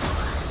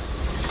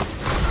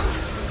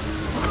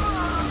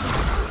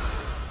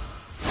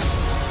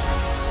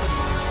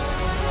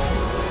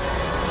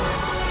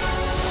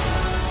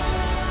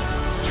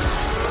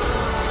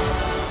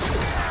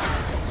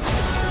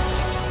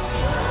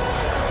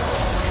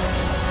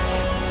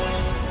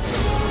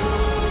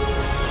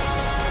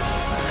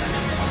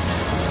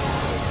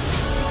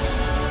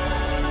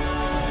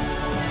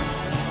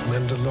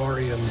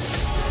 Mandalorian.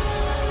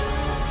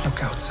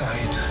 Look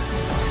outside.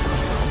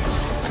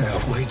 They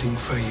are waiting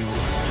for you.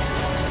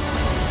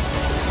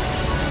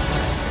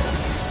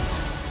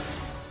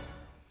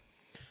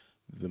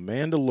 The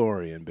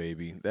Mandalorian,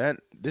 baby.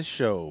 This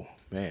show,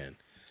 man,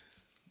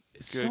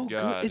 it's Good so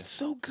God. good. It's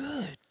so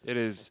good. It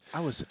is. I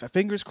was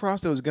fingers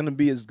crossed it was gonna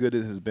be as good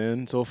as it's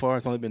been so far.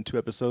 It's only been 2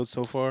 episodes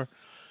so far,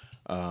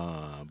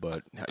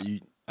 but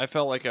I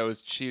felt like I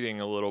was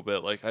cheating a little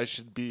bit. Like I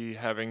should be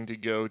having to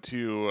go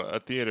to a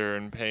theater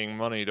and paying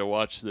money to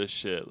watch this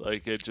shit.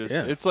 Like it just,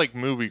 Yeah. it's like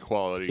movie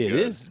quality. it good.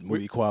 is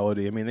movie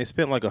quality. I mean, they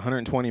spent like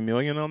 120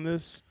 million on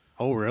this.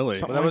 Oh, really?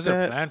 Something Well, that was like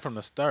their that. plan from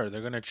the start.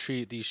 They're gonna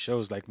treat these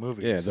shows like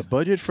movies. Yeah, the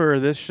budget for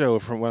this show,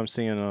 from what I'm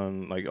seeing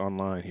on like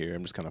online here,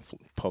 I'm just kind of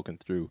poking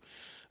through.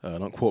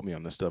 Don't quote me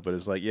on this stuff, but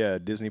it's like, yeah,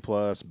 Disney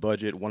Plus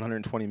budget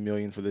 120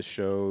 million for this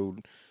show,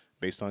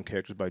 based on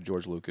characters by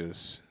George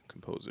Lucas,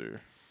 composer.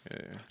 Yeah,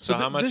 So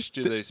how much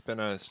do they spend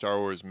on a Star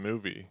Wars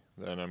movie?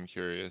 Then I'm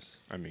curious.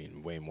 I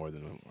mean, way more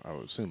than I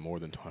would assume more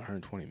than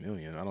 120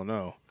 million. I don't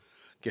know.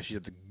 Guess you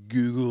have to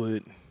Google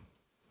it.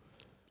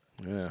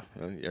 Yeah,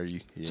 are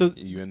you So-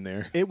 you in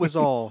there? This was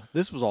all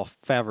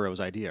Favreau's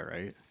idea,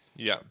 right?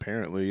 Yeah.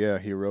 Apparently, yeah,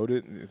 he wrote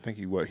it. I think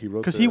he wrote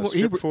 'Cause the he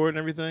script wr- for it and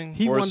everything.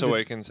 he Force wanted to-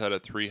 Awakens had a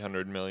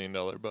 $300 million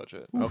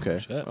budget. okay,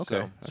 shit.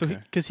 okay, So okay.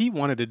 because he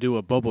wanted to do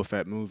a Boba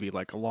Fett movie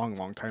like a long,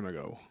 long time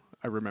ago.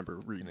 I remember In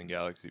a reading.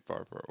 galaxy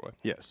far, far away.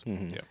 Yes.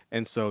 Mm-hmm. Yeah.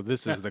 And so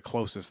this is the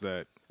closest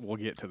that we'll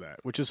get to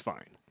that, which is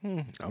fine.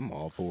 I'm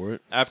all for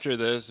it. After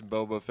this,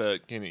 Boba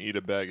Fett can eat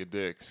a bag of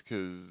dicks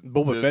because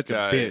Boba Fett's a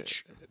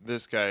bitch.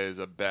 This guy is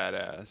a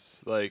badass.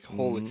 Like,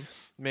 holy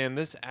man,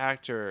 this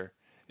actor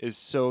is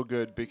so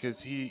good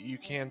because you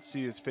can't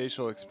see his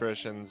facial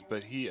expressions,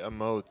 but he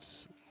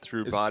emotes through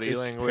It's- body it's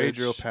language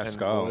Pedro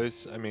Pascal. and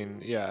voice. I mean,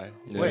 yeah.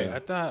 Wait, Yeah. I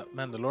thought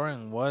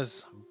Mandalorian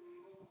was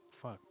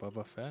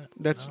Boba Fett.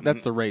 That's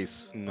the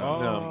race. No.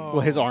 No.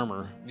 Well, his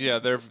armor. Yeah,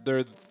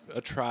 they're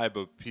a tribe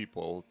of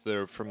people.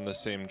 They're from the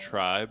same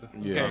tribe.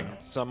 Yeah.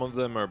 Some of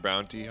them are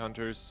bounty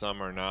hunters,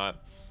 some are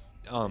not.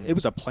 It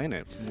was a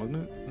planet, wasn't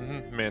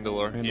it?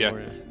 Mandalore. Yeah,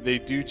 Mandalorian. they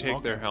do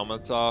take their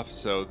helmets off,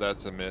 so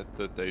that's a myth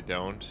that they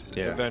don't.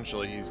 Yeah.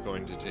 Eventually, he's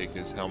going to take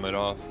his helmet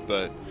off,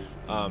 but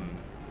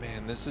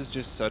man, this is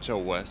just such a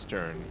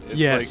western. It's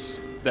Yes.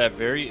 like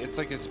it's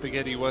like a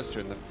spaghetti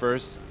western. The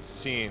first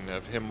scene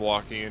of him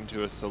walking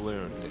into a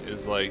saloon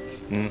is like,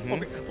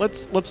 Okay,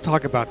 let's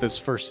talk about this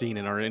first scene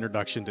in our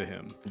introduction to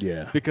him.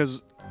 Yeah.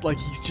 Because like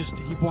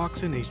he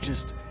walks in, he's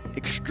just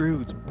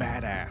extrudes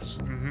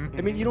badass.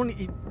 I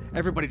mean,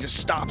 everybody just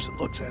stops and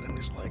looks at him.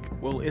 He's like,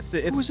 Well, it's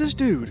who's this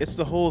dude? It's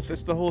the whole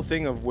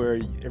thing of where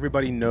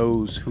everybody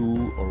knows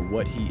who or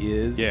what he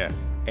is. Yeah.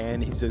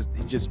 And he's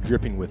just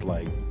dripping with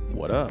like,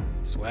 what up?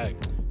 Swag.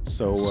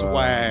 So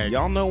Swag.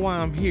 y'all know why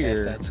I'm here.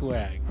 Yes, that's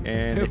swag.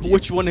 And if you-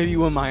 Which one of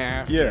you am I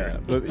after? yeah,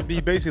 but it'd be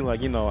basically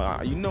like, you know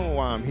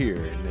why I'm here,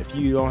 and if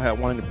you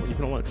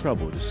don't want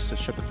trouble, just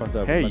shut the fuck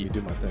up Hey. and let me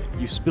do my thing.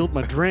 You spilled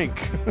my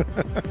drink.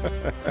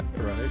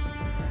 Right.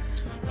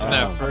 and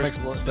that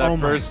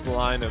first my-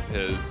 line of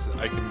his,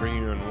 I can bring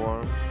you in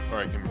warm or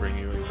I can bring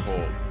you in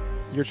cold.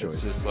 Your It's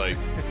choice. just like,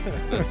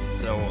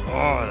 that's Well,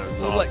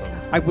 awesome.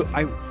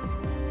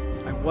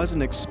 I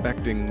wasn't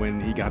expecting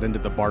when he got into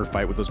the bar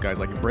fight with those guys.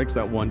 Like, he breaks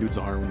that one dude's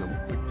arm,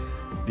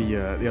 and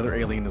the other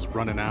alien is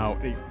running out.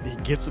 He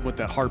gets him with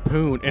that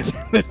harpoon, and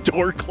then the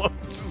door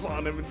closes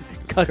on him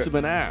and cuts him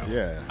in half.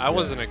 Yeah. I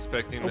wasn't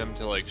expecting them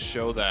to like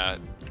show that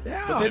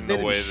But in the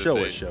they way didn't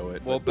that show they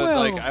it. Well, but Well-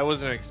 like I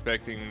wasn't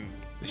expecting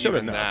They showed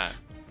even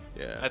enough.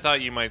 that. Yeah. I thought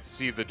you might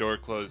see the door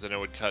close and it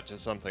would cut to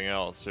something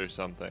else or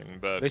something,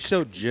 but They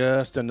showed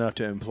just enough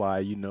to imply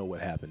you know what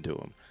happened to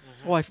him.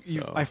 Well,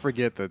 So- I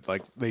forget that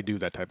like they do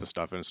that type of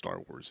stuff in Star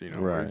Wars. You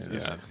know, where Right, it's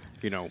just- yeah.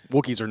 You know,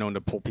 Wookiees are known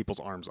to pull people's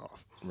arms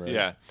off. Right.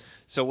 yeah.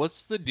 So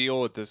what's the deal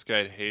with this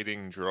guy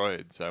hating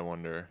droids? I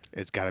wonder.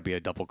 It's got to be a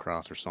double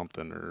cross or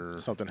something, or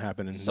Something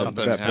happened in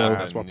Something that happened,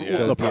 That's what yeah. they'll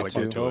They'll get probably to.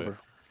 get to it.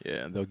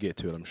 Yeah, they'll get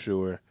to it, I'm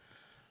sure.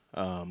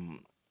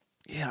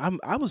 Yeah,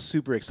 I was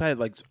super excited.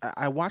 Like,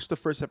 I watched the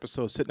first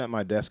episode sitting at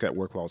my desk at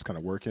work while I was kind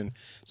of working.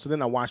 So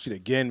then I watched it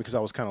again because I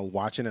was kind of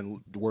watching and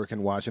working,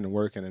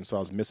 and so I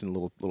was missing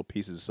little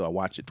pieces. So I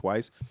watched it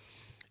twice.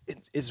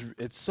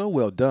 It's so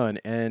well done,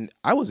 and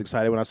I was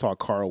excited when I saw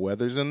Carl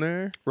Weathers in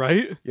there.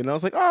 right? You know, I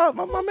was like, oh,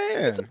 my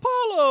man, It's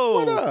Apollo.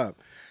 what up?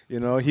 You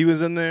know, he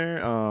was in there.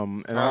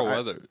 And Carl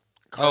Weathers.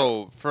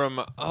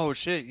 Oh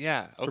shit,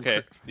 yeah.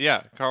 Okay.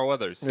 Yeah, Carl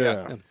Weathers.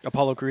 Yeah. Yeah.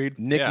 Apollo Creed.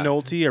 Nick Yeah.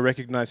 Nolte, I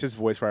recognized his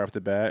voice right off the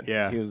bat.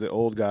 Yeah. He was the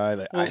old guy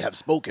that I have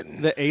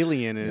spoken. The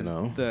alien is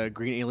know? the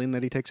green alien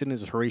that he takes in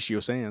is Horatio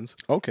Sands.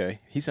 Okay.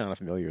 He sounded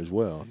familiar as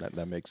well.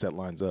 That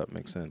lines up,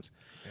 makes sense.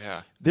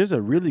 Yeah. There's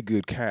a really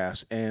good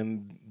cast,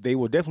 and they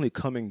will definitely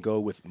come and go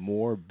with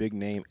more big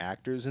name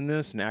actors in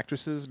this and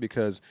actresses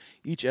because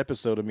each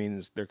episode, I mean,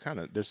 they're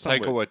there's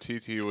Taika somewhat,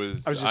 Waititi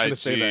was I was just gonna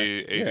say that.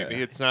 IG-80. Yeah.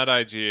 It's not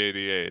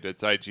IG-88.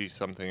 It's IG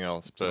something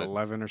else. Is it But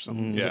 11 or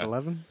something? Is it Yeah.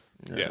 11?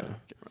 yeah.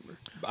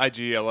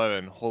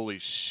 IG-11, holy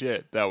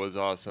shit, that was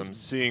awesome.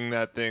 Seeing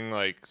that thing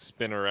like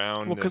spin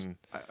around. Well, because and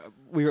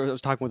I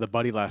was talking with a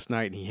buddy last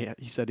night, and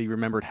he said he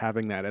remembered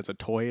having that as a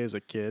toy as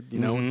a kid. You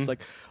know, it's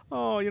like,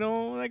 oh, you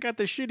know, I got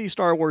the shitty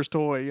Star Wars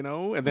toy, you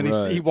know, and then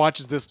Right. he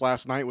watches this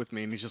last night with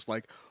me, and he's just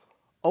like,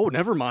 oh,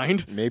 never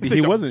mind. Maybe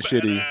Things he are wasn't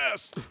shitty.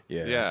 badass.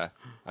 yeah,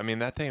 I mean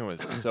that thing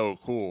was so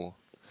cool.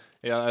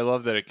 Yeah, I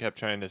love that it kept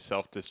trying to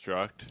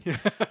self-destruct.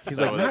 He's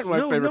That like, was- not,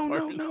 no, favorite no, no,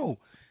 part. no.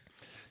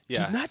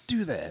 Yeah. Do not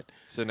do that.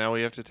 So now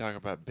we have to talk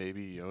about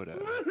Baby Yoda.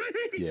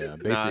 Yeah,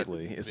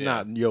 basically. It's yeah.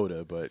 not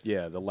Yoda, but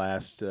yeah, the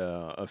last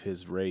of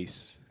his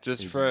race.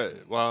 Just his- for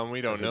and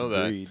we don't his know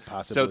that. breed, So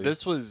possibly.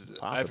 this was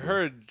I've Possibly.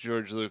 heard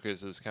George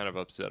Lucas is kind of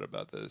upset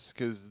about this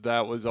because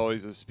that was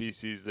always a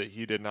species that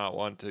he did not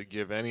want to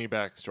give any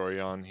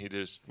backstory on. He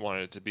just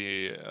wanted it to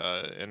be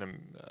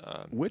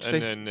Which an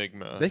they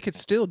enigma. They could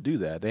still do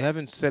that. They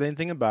haven't said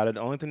anything about it.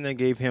 The only thing they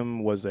gave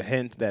him was a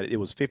hint that it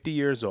was 50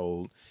 years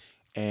old,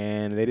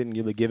 and they didn't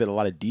really give it a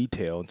lot of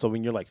detail. And so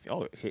when you're like,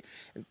 oh, hey,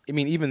 I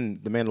mean, even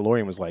the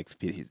Mandalorian was like,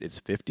 it's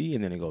 50,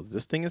 and then it goes,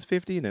 this thing is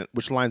 50, and then,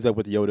 which lines up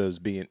with Yoda's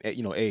being,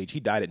 age. He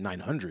died at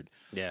 900.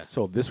 Yeah.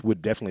 So this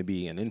would definitely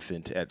be an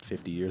infant at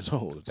 50 years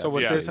old. if So that's with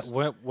the Yeah. this, case.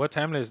 what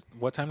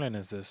timeline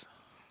is this?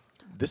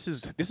 This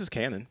is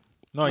canon.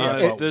 No,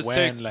 yeah, but this when,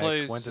 takes like,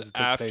 place when does it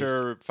take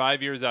after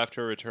 5 years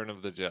after Return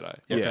of the Jedi.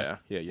 Yeah.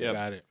 Yep.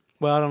 Got it.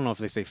 Well, I don't know if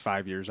they say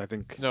 5 years. I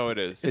think No, it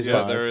is. It's yeah,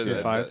 5. they're- Yeah, the-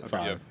 five? the-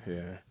 Five. yep.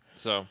 Yeah.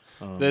 So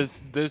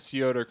this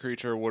Yoda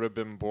creature would have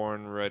been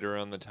born right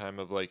around the time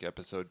of like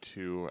Episode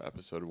 2,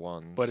 Episode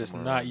 1. But it's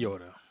somewhere not around-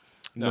 Yoda.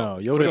 No,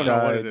 We Yoda don't know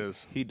what died. it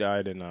is. He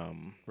died in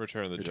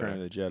Return of the Return Jedi. of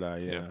the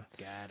Jedi. Yeah. Yeah.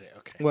 Got it.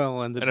 Okay.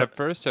 well, and And at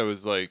first I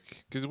was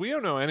like, because we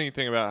don't know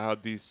anything about how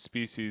these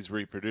species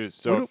reproduce.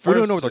 So we at don't, we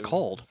don't know what first they're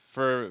called.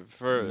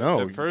 For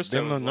No, at first they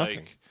I don't was know nothing.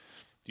 like,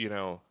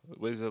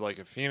 was it like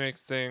a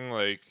phoenix thing?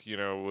 Like,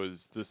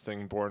 was this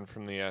thing born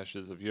from the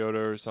ashes of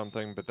Yoda or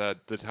something? But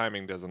that the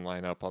timing doesn't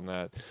line up on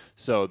that.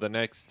 So the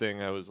next thing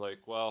I was like,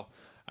 well,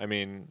 I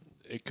mean,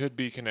 it could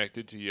be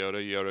connected to Yoda.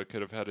 Yoda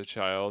could have had a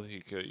child.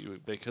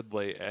 They could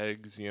lay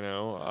eggs,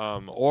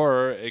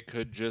 or it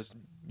could just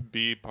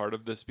be part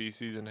of the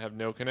species and have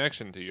no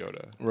connection to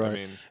Yoda. Right. I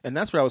mean, And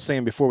that's what I was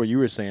saying before, what you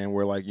were saying,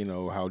 where like,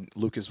 how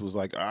Lucas was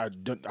like, I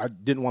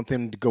didn't want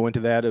them to go into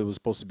that. It was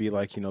supposed to be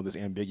like, this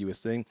ambiguous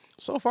thing.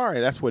 So far,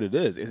 that's what it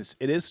is.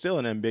 It is still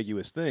an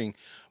ambiguous thing.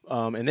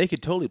 And they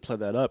could totally play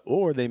that up,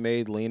 or they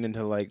may lean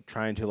into like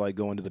trying to like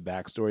go into the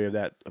backstory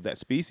of that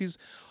species.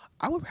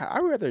 I would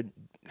rather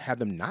have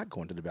them not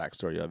go into the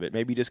backstory of it.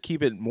 Maybe just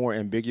keep it more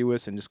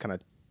ambiguous and just kind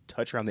of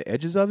touch around the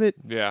edges of it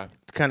yeah.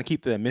 to kind of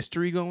keep the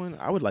mystery going.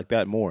 I would like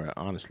that more,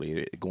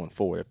 honestly, going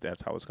forward, if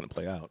that's how it's going to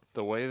play out.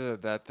 The way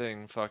that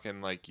thing fucking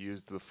like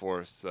used the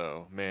force,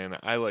 though, man,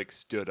 I like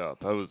stood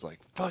up. I was like,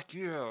 "Fuck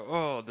yeah!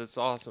 Oh, that's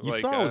awesome!" You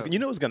like, saw, you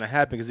know, it was going to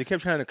happen because he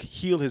kept trying to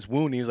heal his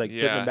wound. And he was like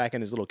putting Yeah. him back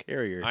in his little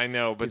carrier. I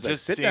know, but He's like,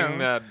 just "Sit seeing down."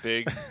 that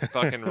big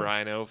fucking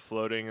rhino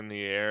floating in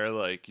the air,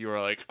 like you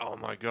were like, "Oh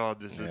my god,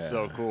 this is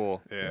so Yeah.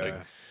 cool!" Yeah. Like,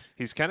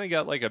 he's kind of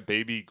got like a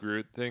baby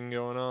Groot thing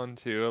going on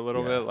too, a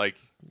little Yeah. bit, like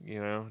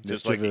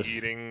just like Mischievous.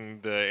 eating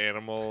the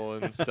animal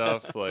and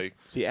stuff. Like,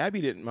 See,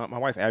 Abby didn't. My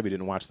wife Abby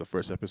didn't watch the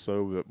first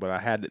episode, but I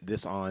had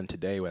this on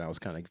today when I was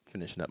kind of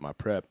finishing up my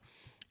prep,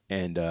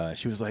 and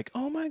she was like,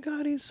 "Oh my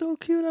god, he's so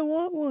cute! I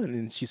want one!"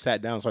 And she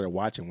sat down and started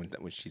watching when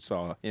she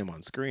saw him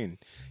on screen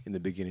in the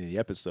beginning of the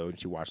episode. And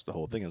she watched the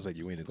whole thing. I was like,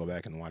 "You need to go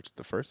back and watch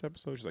the first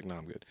episode?" She's like, "No,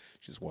 I'm good."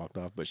 She just walked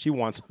off, but she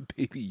wants a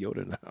baby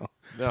Yoda now.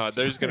 no,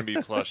 there's gonna be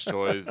plush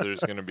toys.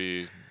 There's gonna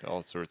be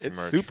all sorts of It's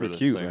merch super for this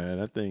cute, thing. man.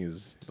 That thing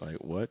is like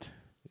what?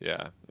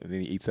 Yeah. And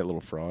then he eats that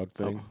little frog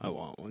thing. I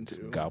want one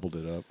Just too. gobbled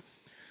it up.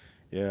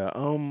 Yeah.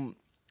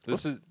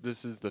 This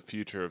is the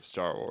future of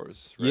Star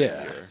Wars. Right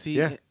Yeah. here. See,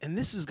 Yeah. and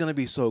this is gonna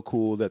be so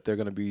cool that they're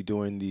gonna be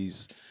doing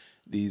these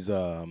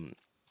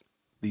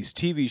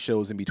TV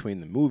shows in between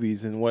the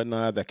movies and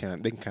whatnot. They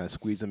can kind of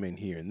squeeze them in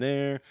here and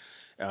there.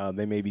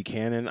 They may be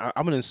canon.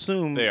 I'm gonna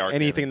assume They are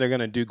anything canon. they're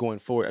gonna do going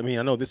forward. I mean,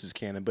 I know this is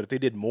canon, but if they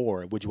did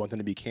more, would you want them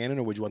to be canon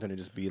or would you want them to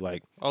just be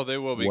like? Oh, they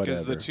will be because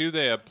the Whatever. two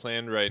they have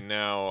planned right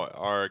now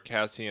are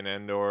Cassian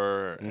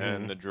Andor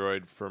and the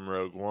droid from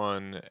Rogue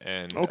One,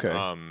 and Okay.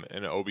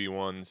 an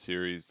Obi-Wan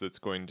series that's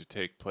going to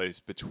take place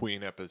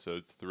between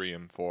episodes 3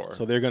 and 4.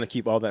 So they're gonna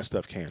keep all that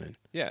stuff canon.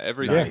 yeah,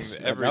 everything, Nice.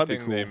 That'd be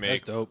everything they cool. make.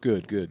 That's dope.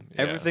 Good.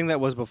 Yeah. Everything that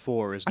was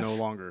before is no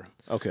longer.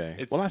 Okay.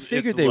 It's- Well, I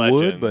figured it's they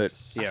would, but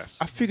legends. Yes.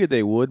 I figured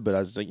they would, but I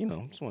was like,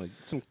 just wanted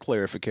some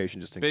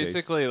clarification just in case.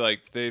 Basically,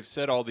 like they've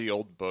said, all the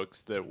old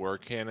books that were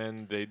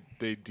canon, they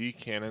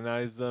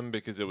decanonized them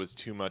because it was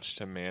too much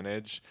to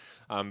manage.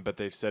 But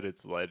they've said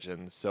it's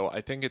legends, so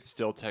I think it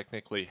still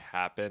technically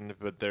happened.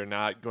 But they're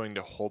not going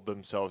to hold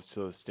themselves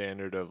to the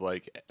standard of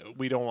like,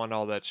 we don't want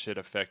all that shit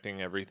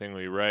affecting everything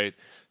we write.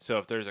 So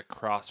if there's a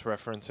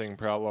cross-referencing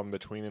problem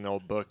between an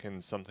old book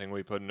and something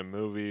we put in a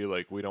movie,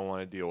 like we don't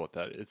want to deal with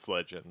that. It's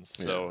legends,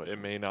 so it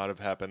may not have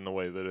happened the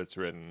way that it's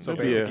written. So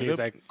It'll be a- basically, it's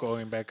like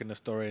going back in the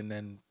story and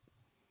then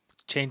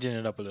changing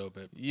it up a little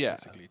bit. Yeah,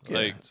 basically.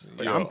 like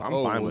Like, you I'm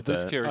know, fine with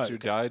this that. character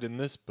okay. died in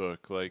this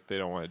book. Like they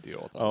don't want to deal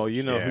with all Oh, that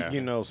you know, Yeah.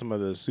 you know, some of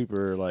the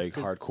super like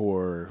 'Cause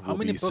hardcore. how will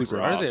many be books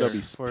super are awesome. there They'll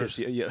be for- pissed.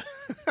 Yeah,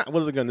 I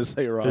wasn't gonna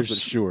say Ross, but There's-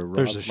 sure,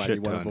 there's Ross a might be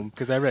shit one of ton. them.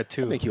 Because I read I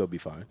 2 think he'll be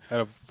fine. out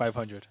of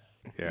 500.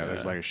 Yeah,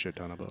 there's like a shit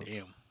ton of books.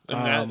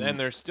 Damn. And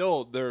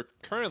they're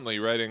currently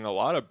writing a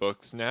lot of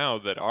books now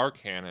that are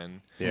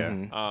canon.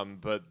 Yeah.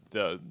 But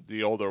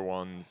the older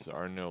ones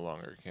are no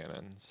longer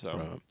canon.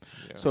 So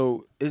yeah.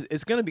 So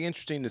it's going to be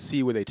interesting to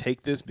see where they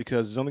take this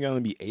because there's only going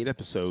to be 8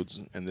 episodes,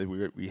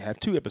 and we have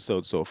 2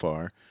 episodes so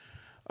far.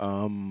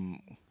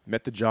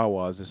 Met the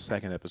Jawas, the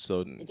second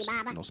episode. And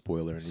no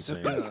spoiler or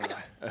anything.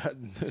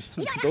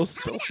 those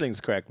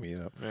things crack me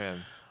up.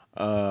 Man,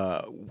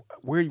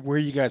 Where are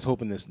you guys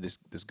hoping this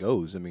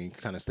goes? I mean,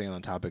 kind of staying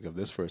on topic of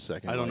this for a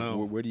second. I don't like,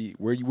 know.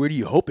 Where do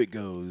you hope it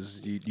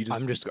goes? You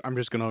just I'm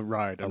just gonna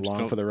ride.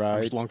 Along for the ride?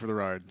 I'm just along for the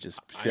ride.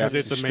 just Because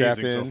it's strap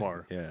amazing so in.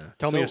 far. Yeah,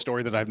 Tell me So- a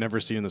story that I've never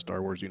seen in the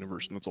Star Wars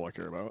universe, and that's all I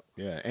care about.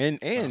 yeah, and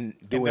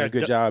doing a that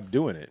good do- job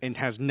doing it. And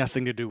has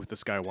nothing to do with the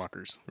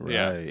Skywalkers.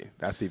 Yeah. Right,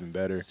 that's even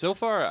better. so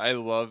far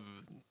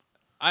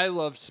I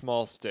love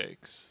small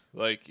stakes.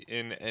 Like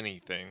in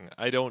anything,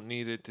 I don't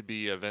need it to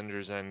be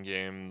Avengers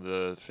Endgame,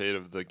 the fate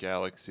of the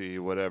galaxy,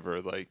 whatever.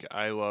 Like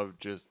I love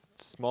just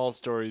small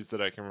stories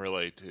that I can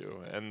relate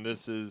to, and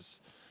this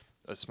is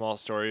a small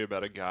story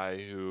about a guy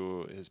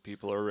who his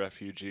people are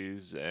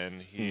refugees,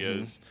 and he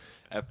is.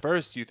 At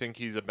first, you think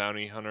he's a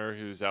bounty hunter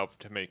who's out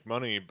to make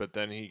money, but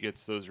then he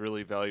gets those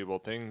really valuable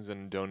things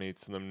and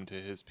donates them to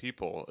his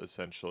people,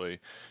 essentially.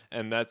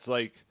 And that's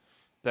like,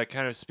 that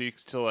kind of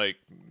speaks to like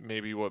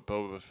maybe what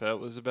Boba Fett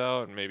was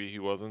about, and maybe he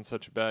wasn't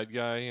such a bad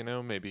guy, you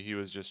know? Maybe he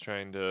was just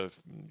trying to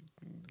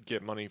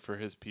get money for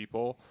his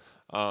people.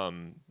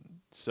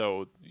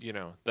 So, you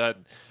know, that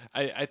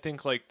I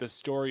think like the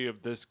story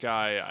of this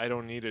guy, I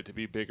don't need it to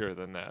be bigger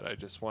than that. I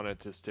just want it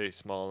to stay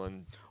small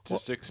and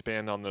just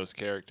expand on those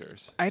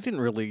characters.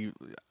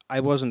 I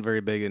wasn't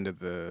very big into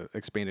the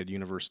expanded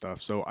universe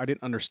stuff, so I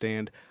didn't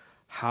understand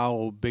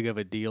how big of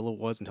a deal it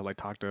was until I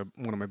talked to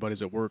one of my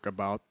buddies at work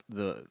about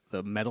the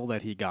medal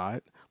that he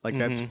got. Like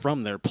that's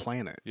from their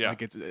planet. Yeah.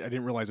 Like I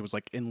didn't realize it was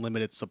like in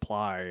limited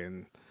supply,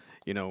 and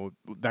you know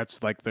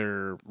that's like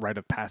their rite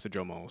of passage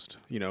almost.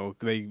 You know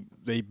they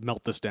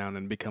melt this down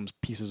and becomes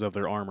pieces of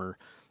their armor,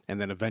 and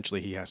then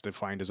eventually he has to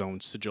find his own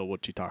sigil,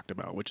 which he talked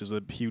about, which is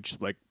a huge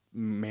like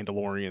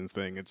Mandalorian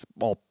thing. It's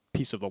all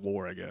piece of the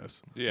lore, I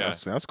guess. Yeah.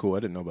 That's cool. I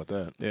didn't know about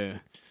that. Yeah.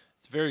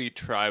 It's very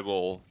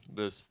tribal,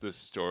 this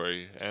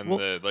story, and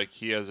like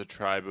he has a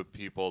tribe of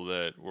people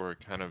that were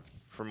kind of,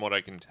 from what I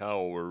can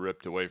tell, were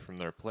ripped away from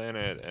their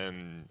planet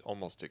and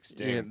almost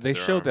extinct. Yeah, they There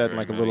showed aren't that in very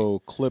like a many. little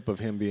clip of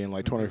him being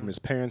like torn away from his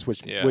parents,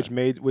 which Yeah. which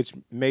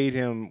made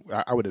him,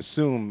 I would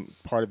assume,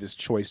 part of his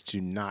choice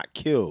to not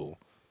kill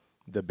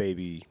the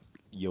baby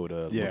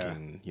Yoda Yeah.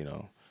 looking, you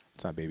know,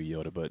 it's not baby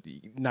Yoda, but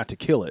not to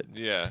kill it.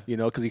 Yeah. You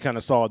know, because he kind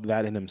of saw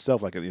that in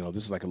himself, like, you know,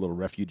 this is like a little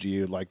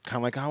refugee, like kind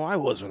of like how I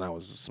was when I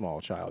was a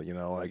small child, you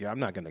know, like I'm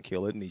not going to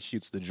kill it. And he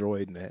shoots the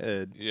droid in the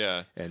head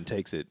Yeah. and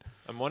takes it.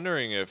 I'm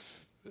wondering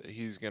if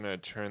he's going to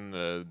turn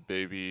the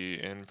baby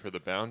in for the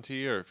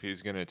bounty, or if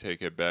he's going to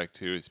take it back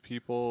to his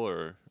people,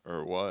 or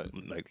what.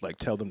 Like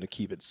tell them to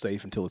keep it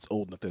safe until it's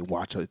old enough to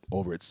watch it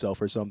over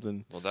itself or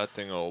something. Well, that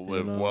thing will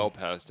live know. well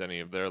past any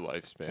of their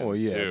lifespans. Oh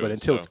yeah, too, but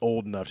until so- it's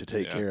old enough to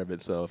take Yeah. care of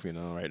itself, you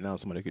know. Right now,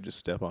 somebody could just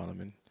step on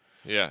him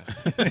Yeah.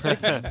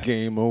 and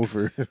game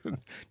over.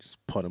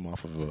 Just punt him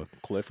off of a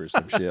cliff or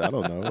some shit. I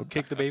don't know.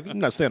 Kick the baby? I'm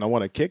not saying I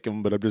want to kick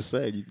him, but I'm just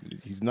saying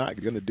he's not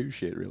gonna do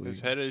shit really. His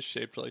head is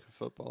shaped like a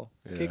football.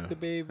 Kick the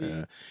baby.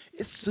 Yeah.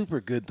 It's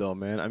super good though,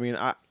 man. I mean,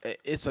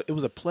 it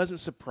was a pleasant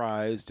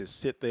surprise to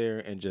sit there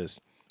and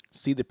just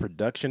see the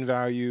production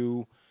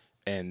value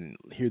and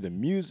hear the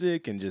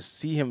music and just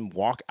see him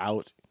walk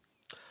out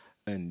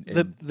and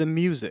The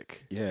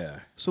music. yeah.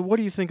 So what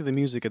do you think of the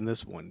music in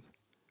this one?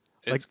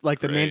 It's like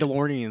the great.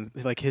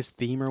 Mandalorian, like his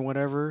theme or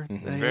whatever.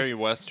 Mm-hmm. It's very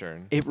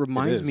Western. It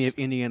reminds me is. of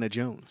Indiana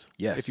Jones.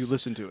 Yes. If you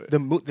listen to it.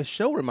 The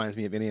show reminds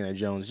me of Indiana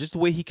Jones. Just the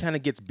way he kind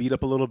of gets beat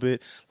up a little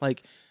bit.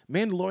 Like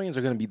Mandalorians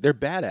are they're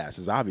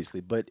badasses,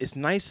 obviously, but it's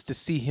nice to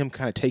see him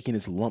kind of taking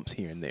his lumps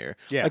here and there.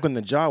 Yeah. Like when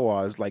the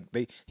Jawas, like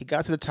he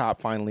got to the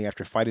top finally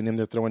after fighting them.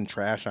 They're throwing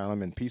trash on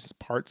him and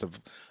parts of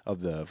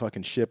the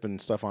fucking ship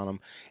and stuff on him.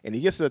 And he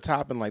gets to the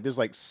top and like there's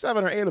like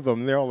 7 or 8 of them.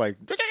 And they're all like.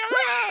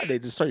 They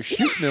just start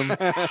shooting him,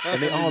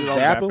 and they all Just all zap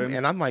zap him. him.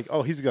 And I'm like,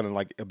 oh, he's gonna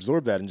like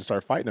absorb that and just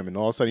start fighting him. And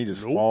all of a sudden, he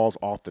just falls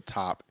off the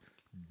top,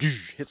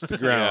 hits the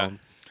ground,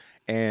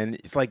 and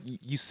it's like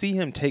you see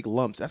him take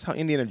lumps. That's how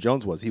Indiana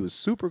Jones was. He was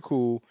super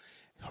cool,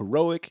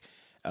 heroic.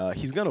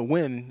 He's gonna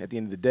win at the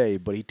end of the day,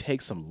 but he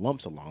takes some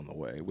lumps along the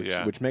way,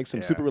 which makes him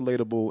Yeah. super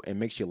relatable and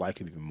makes you like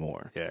him even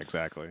more. Yeah,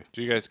 exactly.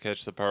 Do you guys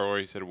catch the part where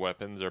he said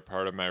weapons are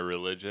part of my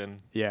religion?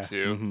 Yeah.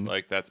 Too? Mm-hmm.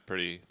 Like that's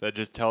pretty, that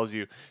just tells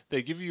you,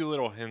 they give you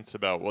little hints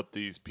about what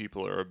these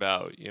people are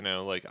about, you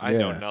know? Like I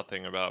know Yeah.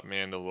 nothing about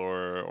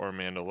Mandalore or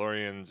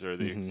Mandalorians or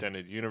the Mm-hmm.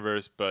 extended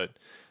universe, but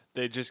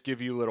they just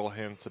give you little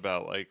hints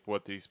about like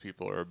what these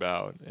people are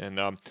about. And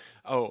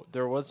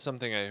there was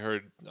something I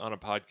heard on a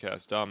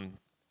podcast.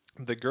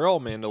 The girl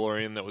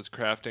Mandalorian that was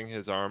crafting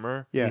his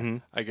armor. Yeah.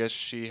 I guess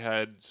she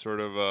had sort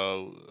of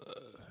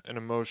an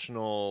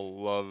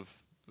emotional love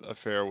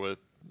affair with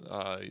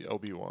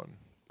Obi-Wan.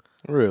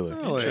 Really?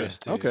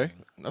 Interesting. Okay,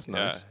 that's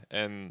nice. Yeah,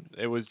 and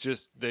it was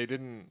just they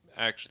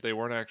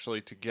weren't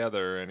actually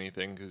together or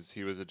anything because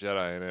he was a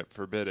Jedi and it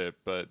forbid it,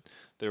 but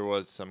there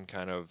was some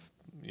kind of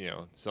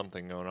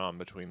something going on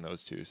between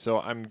those two. So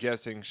I'm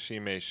guessing she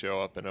may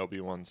show up in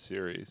Obi-Wan's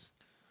series.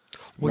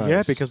 Well, Nice.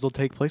 yeah, because they'll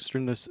take place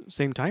during the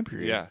same time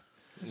period. Yeah.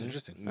 It's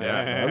interesting.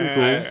 Yeah, that'd be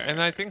cool. and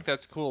I think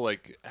that's cool.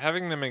 Like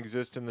having them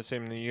exist in the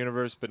same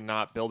universe, but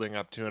not building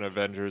up to an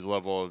Avengers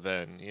level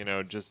event.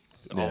 Just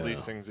all Yeah.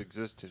 these things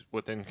exist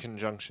within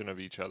conjunction of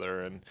each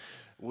other, and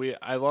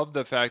I love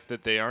the fact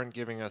that they aren't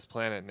giving us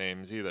planet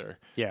names either.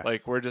 Yeah.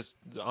 like we're just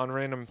on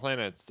random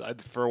planets.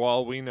 For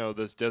all we know,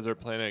 this desert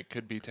planet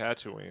could be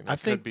Tatooine. I It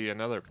think- could be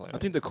another planet. I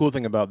think the cool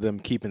thing about them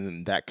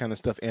keeping that kind of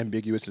stuff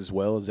ambiguous as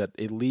well is that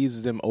it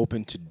leaves them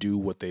open to do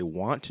what they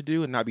want to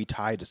do and not be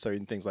tied to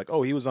certain things like,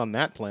 oh, he was on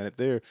that planet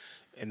there,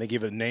 and they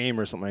give it a name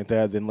or something like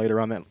that. Then later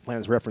on, that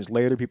planet's referenced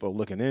later. People are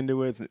looking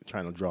into it,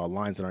 trying to draw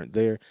lines that aren't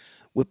there.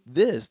 With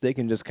this, they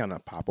can just kind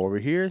of pop over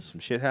here. Some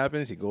shit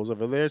happens. He goes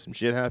over there. Some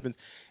shit happens,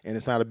 and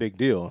it's not a big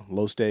deal.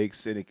 Low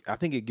stakes, and I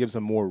think it gives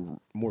them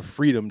more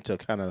freedom to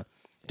kind of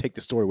take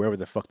the story wherever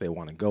the fuck they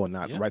want to go and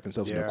not write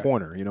themselves in a Yeah.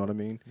 corner. You know what I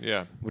mean?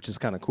 yeah. Which is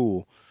kind of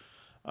cool.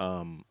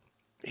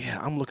 Yeah,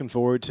 I'm looking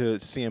forward to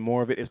seeing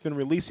more of it. It's been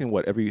releasing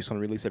it's going to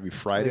release every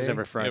Friday. Release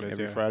every Friday,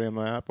 Every yeah. Friday on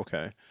the app.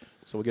 Okay,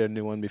 so we'll get a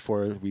new one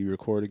before we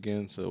record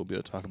again. So we'll be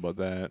able to talk about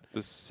that.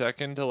 The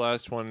second to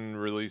last one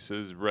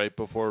releases right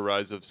before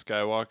Rise of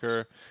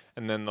Skywalker,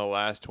 and then the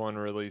last one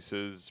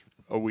releases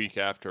a week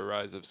after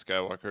Rise of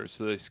Skywalker.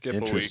 So they skip a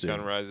week Interesting.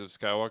 on Rise of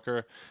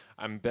Skywalker.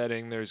 I'm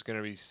betting there's going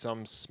to be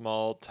some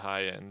small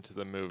tie-in to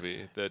the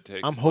movie that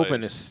takes I'm hoping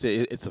place.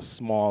 it's a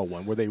small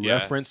one where they Yeah,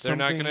 reference they're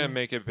something. not going to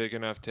make it big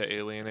enough to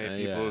alienate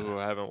people yeah. who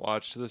haven't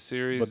watched the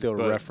series. but they'll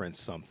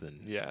reference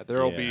something. Yeah,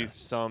 there'll Yeah. be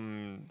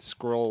some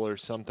scroll or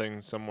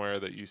something somewhere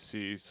that you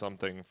see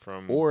something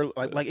from. Or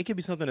like this. it could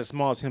be something as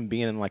small as him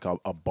being in like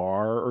a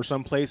bar or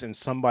someplace, and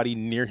somebody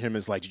near him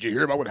is like, "Did you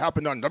hear about what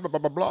happened on blah blah blah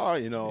blah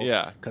blah?"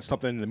 Yeah. because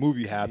something in the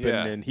movie happened,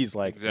 Yeah, and he's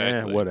like,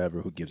 exactly.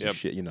 whatever, who gives a Yep.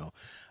 shit?"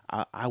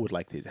 I would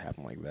like it to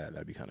happen like that.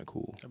 That'd be kind of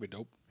cool. That'd be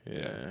dope.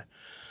 Yeah.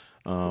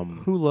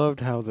 Who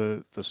loved how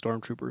the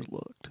stormtroopers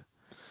looked?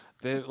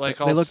 they like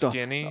They all looked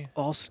skinny.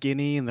 all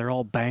skinny, and they're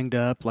all banged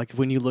up. Like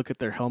when you look at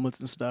their helmets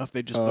and stuff,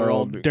 they're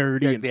all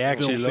dirty Yeah, and they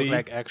actually filthy. look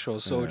like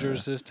actual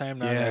soldiers this time,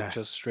 not Yeah. like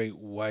just straight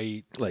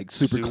white, Like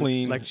super suits,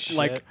 clean. like shit.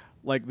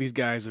 like these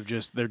guys have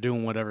they're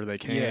doing whatever they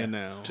can Yeah.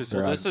 now. Just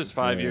Well, They're this out- is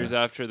 5 yeah. years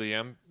after the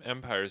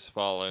Empire's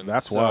fallen.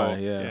 That's so why.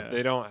 Yeah. Yeah.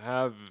 They don't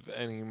have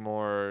any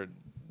more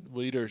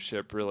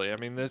leadership, really. I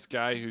mean, this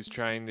guy who's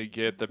trying to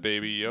get the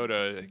baby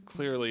Yoda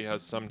clearly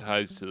has some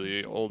ties to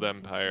the old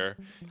Empire.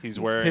 He's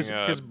wearing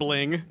his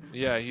bling.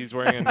 yeah, he's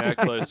wearing a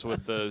necklace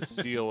with the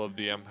seal of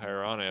the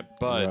Empire on it,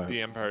 but Right.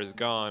 the Empire is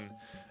gone.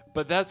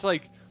 But that's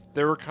like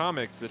there were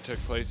comics that took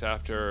place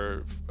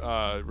after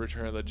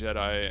Return of the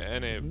Jedi,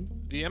 and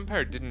the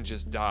Empire didn't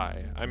just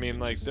die. I mean,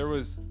 like there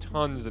was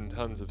tons and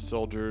tons of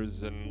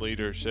soldiers and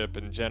leadership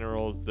and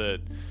generals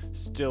that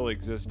still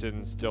existed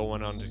and still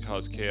went on to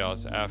cause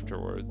chaos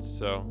afterwards.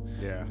 So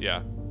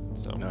yeah.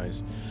 So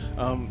Nice.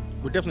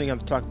 We're definitely going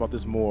to talk about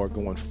this more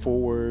going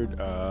forward.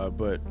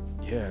 But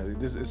yeah,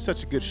 this is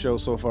such a good show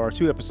so far.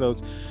 2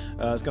 episodes.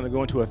 It's going to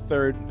go into a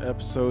 3rd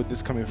episode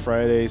this coming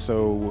Friday.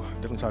 So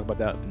definitely talk about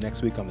that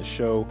next week on the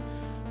show.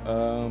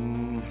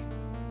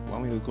 Why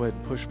don't we go ahead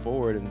and push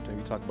forward and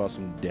maybe talk about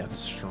some Death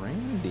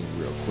Stranding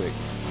real quick.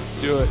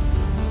 let's do it.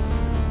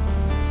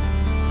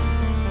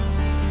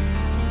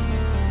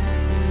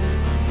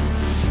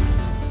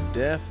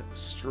 Death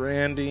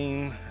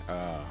Stranding.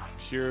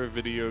 Pure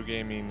video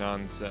gaming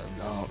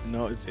nonsense.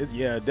 No, it's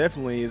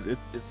definitely is.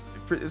 It's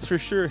for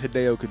sure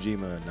Hideo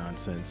Kojima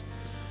nonsense.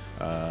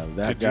 That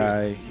Could you-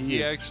 guy,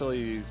 he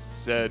actually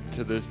said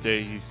to this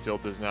day he still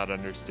does not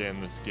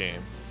understand this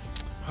game.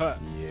 Huh.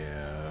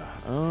 yeah.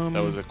 That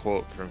was a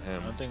quote from I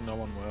him. don't think no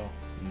one will.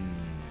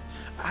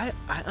 I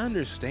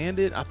understand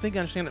it. I think I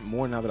understand it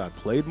more now that I've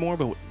played more.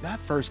 But that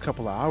first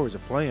couple of hours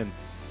of playing,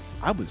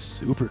 I was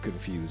super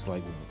confused.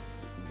 Like,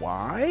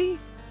 why?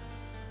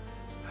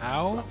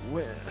 How?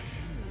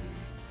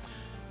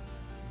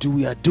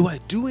 Do I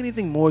do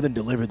anything more than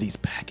deliver these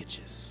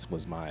packages?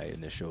 Was my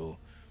initial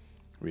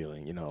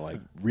reeling.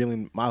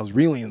 I was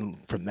reeling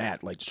from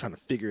that, like just trying to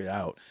figure it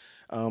out.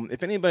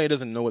 If anybody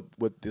doesn't know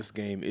what this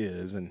game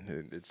is, and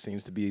it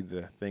seems to be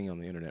the thing on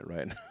the internet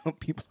right now,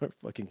 people are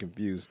fucking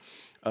confused.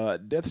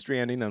 Death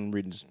Stranding, I'm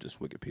reading just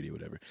Wikipedia,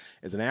 whatever,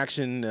 is an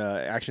action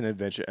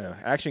adventure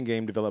action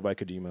game developed by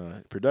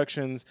Kojima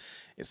Productions.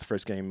 It's the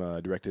first game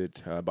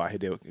directed by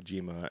Hideo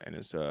Kojima and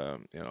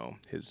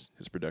his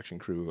production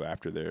crew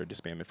after their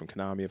disbandment from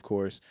Konami, of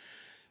course.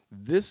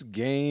 This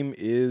game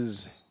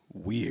is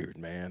weird,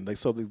 man. Like,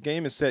 so the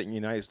game is set in the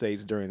United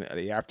States during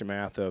the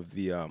aftermath of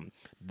the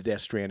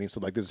Death Stranding. So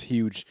like this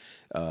huge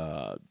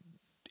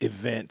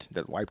event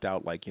that wiped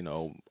out like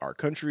our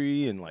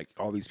country and like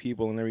all these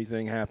people and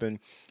everything happened.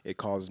 It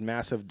caused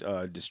massive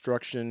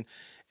destruction,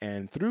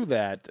 and through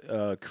that,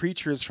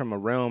 creatures from a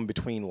realm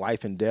between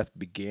life and death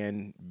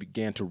began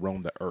to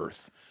roam the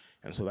earth.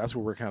 And so that's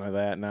where we're kind of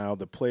at now.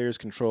 The players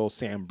control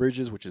Sam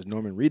Bridges, which is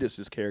Norman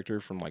Reedus' character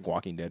from like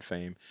Walking Dead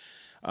fame.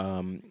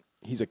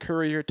 He's a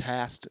courier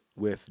tasked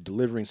with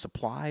delivering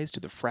supplies to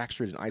the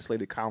fractured and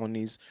isolated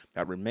colonies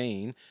that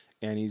remain,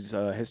 and his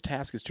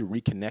task is to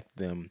reconnect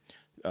them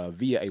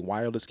via a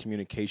wireless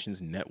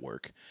communications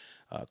network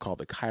called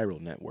the Chiral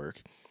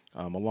Network.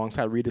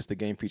 Alongside Reedus, the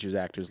game features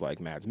actors like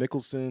Mads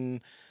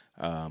Mikkelsen,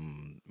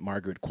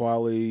 Margaret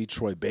Qualley,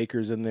 Troy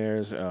Baker's in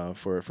there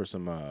for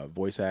some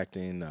voice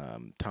acting.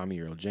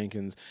 Tommy Earl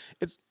Jenkins.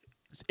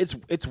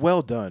 It's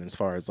well done as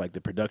far as like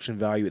the production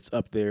value. It's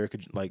up there.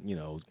 Like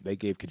they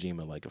gave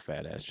Kojima like a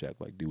fat ass check.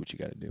 Like, do what you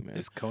got to do, man.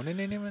 Is Conan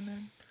in him in there?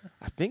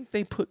 I think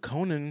they put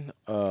Conan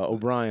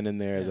O'Brien in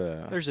there as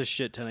a There's a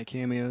shit ton of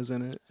cameos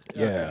in it.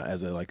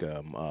 as a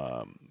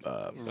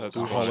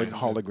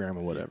hologram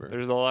or whatever.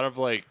 There's a lot of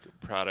like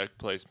product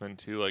placement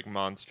too, like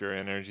Monster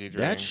Energy drinks.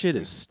 That shit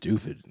is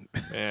stupid.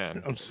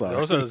 Man. I'm sorry.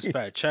 Those are those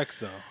fat checks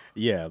though.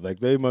 Yeah, like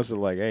they must have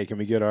like, hey, can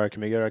we get our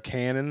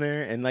can in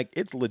there? And like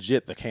it's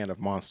legit the can of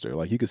Monster.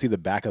 Like you can see the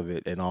back of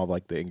it and all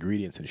like the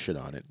ingredients and shit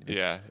on it.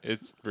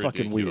 It's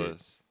fucking weird.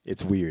 ridiculous.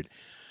 It's weird.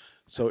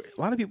 So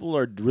a lot of people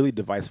are really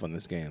divisive on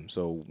this game.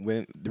 So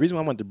the reason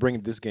why I wanted to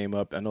bring this game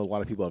up, I know a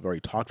lot of people have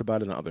already talked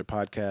about it on other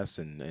podcasts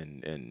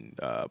and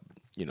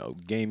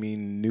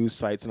gaming news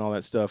sites and all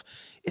that stuff.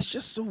 It's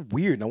just so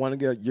weird, and I want to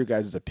get your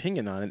guys'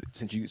 opinion on it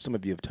since some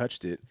of you have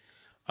touched it.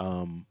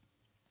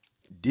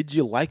 Did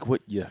you like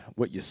what you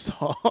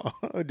saw?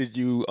 Did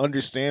you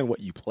understand what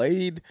you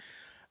played?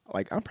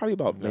 Like, I'm probably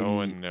about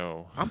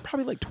no. I'm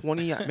probably like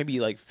 20,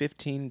 maybe like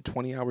 15,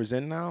 20 hours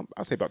in now.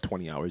 I'll say about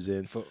 20 hours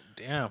in. For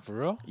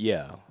real?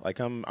 Yeah, like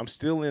I'm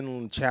still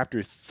in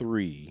chapter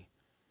 3.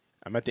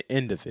 I'm at the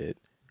end of it.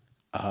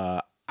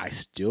 I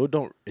still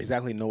don't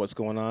exactly know what's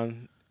going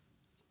on.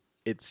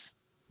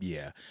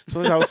 Yeah. So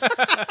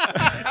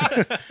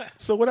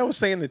what I was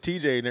saying to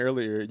TJ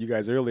and you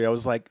guys earlier, I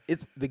was like,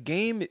 the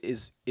game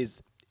is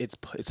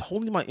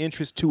holding my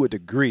interest to a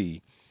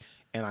degree,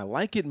 and I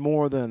like it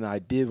more than I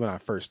did when I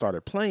first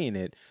started playing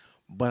it,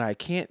 but I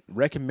can't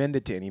recommend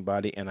it to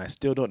anybody, and I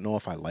still don't know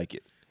if I like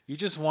it. You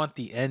just want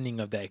the ending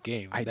of that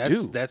game. I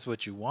do. That's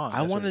what you want. I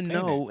That's want to what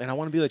you're paying know, and I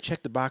want to be able to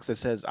check the box that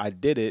says I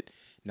did it.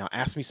 Now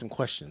ask me some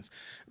questions,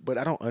 but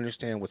I don't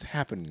understand what's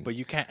happening. But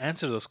you can't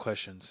answer those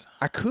questions.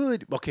 I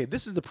could. Okay,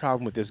 this is the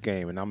problem with this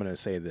game, and I'm going to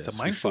say this. It's a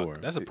mind fuck. Sure.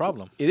 That's a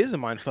problem. It is a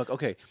mind fuck.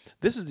 Okay,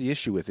 this is the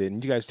issue with it,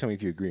 and you guys tell me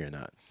if you agree or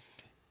not.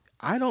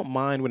 I don't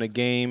mind when a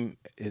game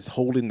is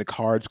holding the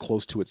cards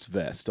close to its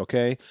vest,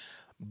 okay?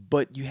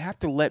 But you have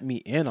to let me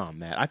in on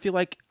that. I feel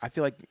like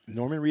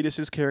Norman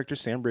Reedus' character,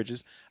 Sam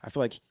Bridges, I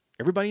feel like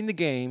everybody in the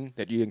game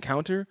that you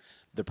encounter,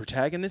 the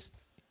protagonist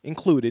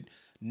included,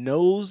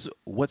 knows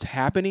what's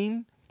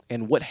happening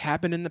and what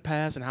happened in the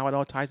past and how it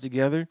all ties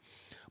together.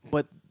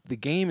 But the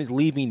game is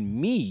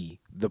leaving me,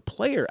 the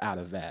player, out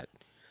of that.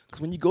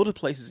 Because when you go to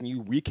places and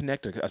you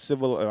reconnect a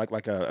civil,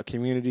 like a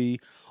community,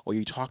 or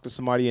you talk to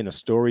somebody in a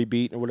story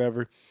beat or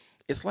whatever,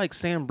 it's like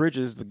Sam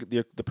Bridges,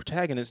 the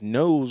protagonist,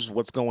 knows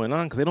what's going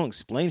on because they don't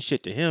explain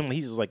shit to him.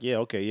 He's just like, yeah,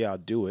 okay, yeah, I'll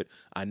do it.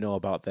 I know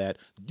about that.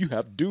 You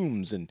have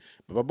dooms and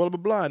blah, blah, blah,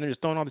 blah, blah. And they're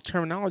just throwing all this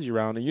terminology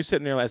around. And you're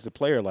sitting there as the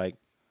player like,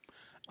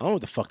 I don't know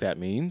what the fuck that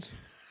means.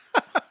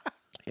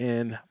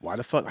 And why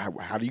the fuck,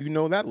 how do you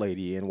know that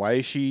lady? And why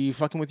is she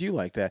fucking with you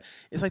like that?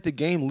 It's like the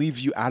game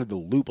leaves you out of the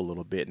loop a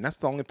little bit. And that's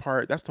the only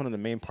part, that's one of the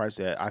main parts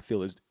that I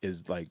feel is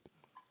like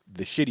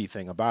the shitty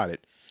thing about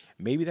it.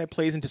 Maybe that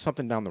plays into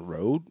something down the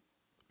road.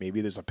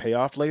 Maybe there's a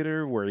payoff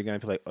later where you're going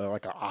to feel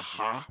like a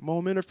aha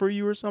moment for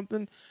you or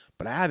something.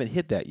 But I haven't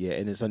hit that yet.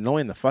 And it's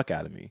annoying the fuck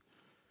out of me.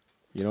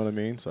 You know what I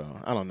mean? So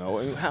I don't know.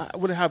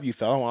 What have you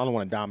felt? I don't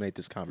want to dominate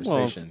this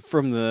conversation. Well,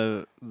 from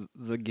the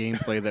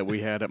gameplay that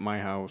we had at my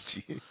house,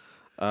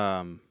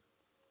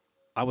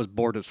 I was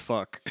bored as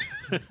fuck.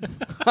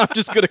 I'm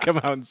just gonna come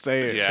out and say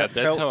it. Yeah,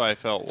 that's how I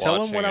felt.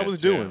 Tell him what I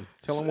was too. doing.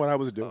 Tell him what I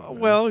was doing.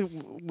 Well,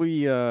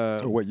 we or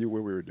what we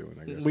were doing.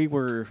 I guess we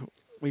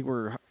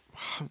were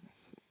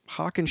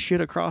hawking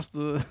shit across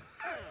the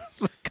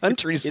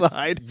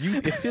countryside.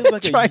 It feels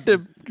like trying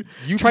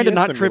to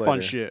not trip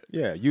on simulator. shit.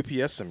 Yeah,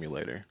 UPS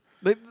simulator.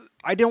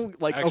 I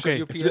don't like.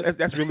 Actually, okay,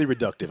 That's really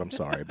reductive. I'm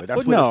sorry, but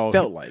that's But what it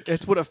felt like.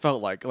 It's what it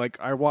felt like. Like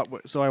I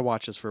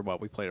watched this for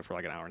we played it for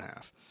like an hour and a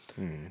half,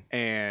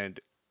 and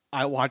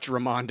I watched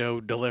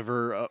Ramondo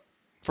deliver.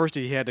 First,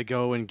 he had to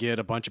go and get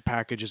a bunch of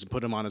packages and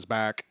put them on his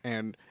back,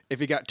 and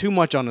if he got too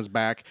much on his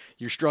back,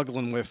 you're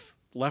struggling with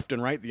left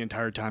and right the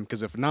entire time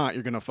because if not,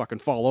 you're gonna fucking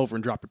fall over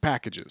and drop your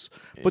packages.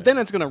 Yeah. But then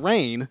it's gonna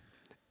rain,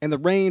 and the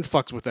rain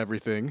fucks with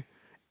everything,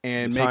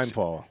 and the makes time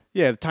fall.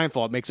 Yeah, the time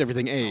fall makes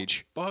everything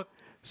age. Fuck.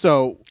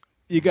 So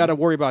you got to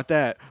worry about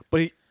that.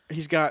 But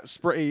he's got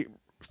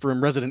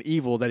from Resident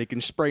Evil that he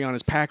can spray on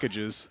his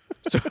packages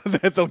so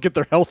that they'll get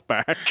their health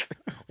back.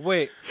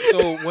 Wait,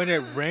 so when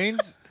it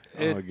rains,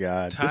 Oh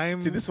God!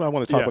 time. This is why I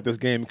want to talk Yeah. about this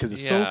game because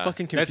it's so Yeah.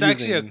 fucking That's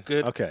confusing. actually a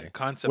good okay.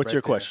 concept What's right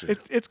your there. question?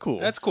 It's cool.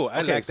 That's cool.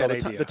 I Okay, like so that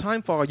the, idea. the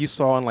time fall you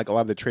saw in like a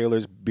lot of the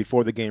trailers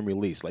before the game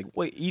released, like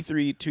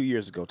E3 2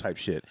 years ago type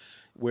shit,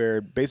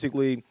 where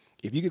basically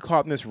if you get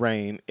caught in this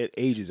rain, it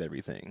ages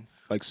everything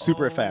like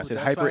super fast. It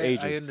That's hyper why I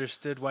ages.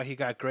 understood why he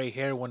got gray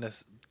hair when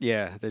this.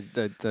 Yeah,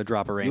 the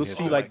drop of rain. You'll hits.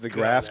 see Oh like my the God,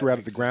 grass that grow out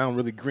of the makes ground sense.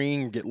 really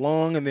green, get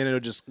long, and then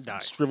it'll just Die.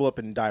 shrivel up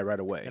and die right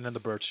away. And then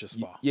the birds just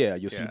fall. Yeah,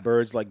 you'll see Yeah.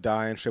 birds like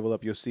die and shrivel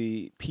up. You'll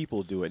see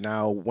people do it.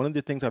 Now, one of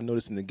the things I've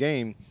noticed in the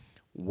game,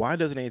 why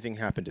doesn't anything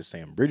happen to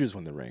Sam Bridges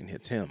when the rain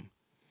hits him?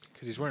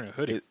 Because he's wearing a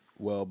hoodie.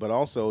 Well, but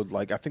also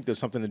like I think there's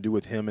something to do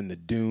with him and the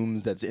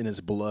dooms that's in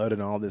his blood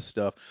and all this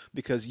stuff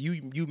because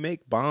you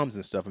make bombs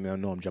and stuff. I mean, I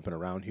know I'm jumping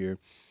around here.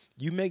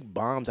 You make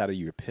bombs out of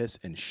your piss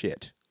and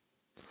shit.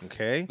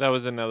 Okay? That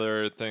was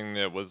another thing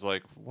that was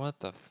like, what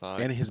the fuck?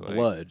 And his Like,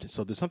 blood.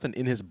 So there's something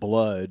in his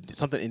blood,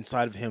 something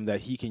inside of him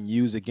that he can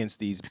use against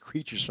these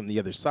creatures from the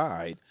other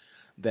side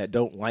that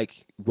don't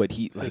like what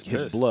he like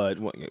his piss. blood.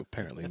 Well,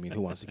 apparently, I mean,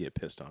 who wants to get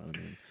pissed on?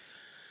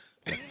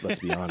 I mean, let's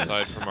be honest.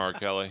 Aside from R.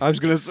 Kelly. I was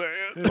gonna say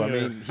it. Well, I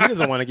mean, he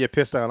doesn't want to get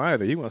pissed on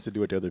either. He wants to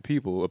do it to other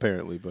people,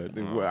 apparently. But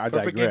I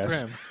Perfect game for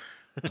digress. him.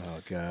 Oh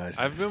God.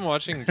 I've been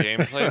watching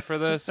gameplay for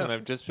this, and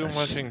I've just been That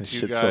watching that two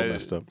shit's so guys,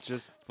 messed up.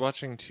 just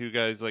watching two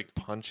guys like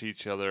punch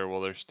each other while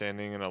they're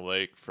standing in a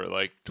lake for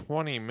like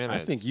 20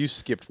 minutes. I think you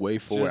skipped way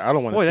forward. Just- I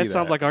don't want to Boy, see that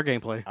sounds like our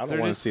gameplay. I don't They're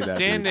want to just see that.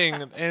 dude. standing,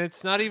 and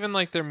it's not even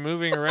like they're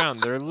moving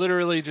around. They're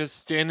literally just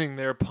standing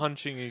there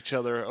punching each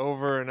other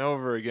over and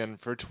over again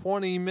for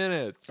 20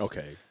 minutes.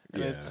 Okay.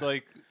 And Yeah. it's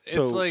like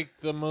So- like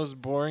the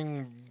most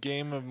boring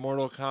game of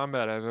Mortal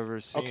Kombat I've ever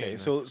seen. Okay,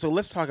 so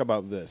let's talk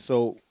about this.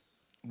 So,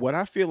 what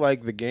I feel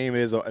like the game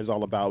is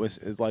all about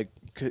is like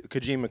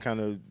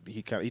Kojima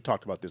he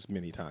talked about this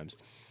many times.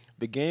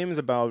 The game is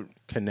about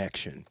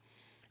connection,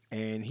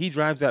 and he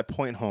drives that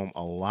point home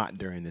a lot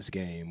during this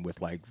game with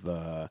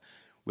a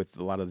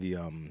lot of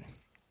the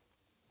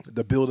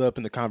build up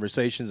and the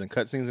conversations and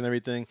cutscenes and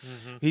everything.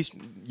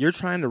 You're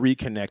trying to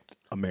reconnect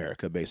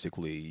America,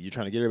 basically. You're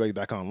trying to get everybody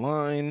back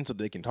online so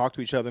they can talk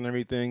to each other and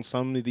everything.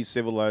 Some of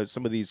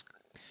these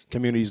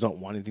communities don't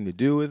want anything to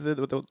do with it,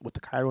 with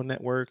the Cairo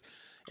network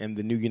and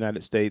the new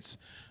United States,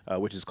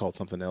 which is called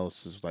something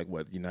else. It's like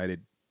what,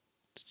 United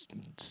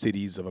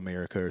Cities of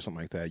America or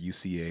something like that,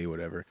 UCA,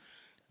 whatever.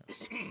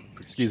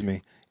 Excuse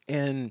me.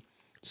 And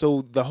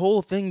so the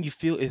whole thing you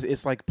feel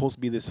it's like supposed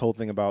to be this whole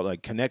thing about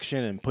like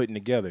connection and putting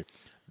together.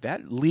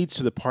 That leads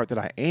to the part that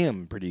I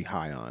am pretty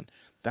high on.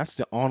 That's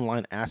the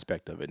online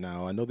aspect of it.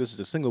 Now, I know this is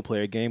a single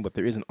player game, but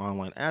there is an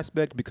online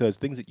aspect because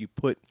things that you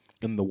put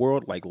in the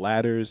world, like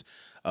ladders,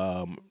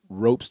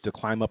 ropes to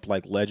climb up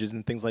like ledges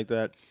and things like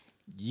that,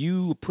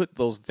 you put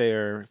those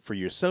there for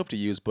yourself to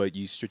use, but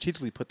you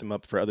strategically put them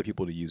up for other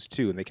people to use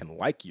too, and they can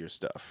like your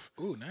stuff.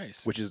 Ooh,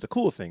 nice. Which is the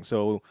cool thing.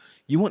 So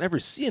you won't ever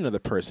see another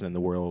person in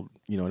the world,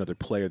 another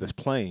player that's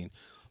playing,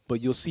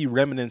 but you'll see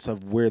remnants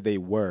of where they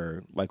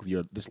were, like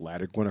this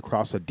ladder going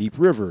across a deep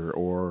river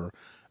or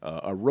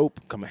a rope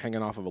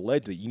hanging off of a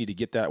ledge that you need to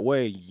get that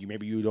way.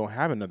 Maybe you don't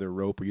have another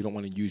rope or you don't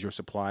want to use your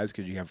supplies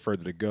because you have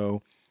further to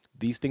go.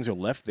 These things are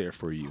left there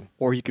for you.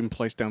 Or you can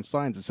place down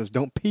signs that says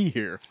 "Don't pee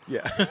here."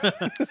 Yeah.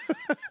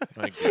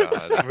 My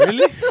God.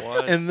 Really?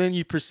 What? And then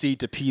you proceed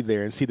to pee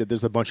there and see that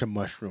there's a bunch of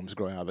mushrooms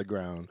growing out of the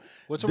ground.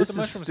 What's up with the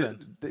mushrooms then?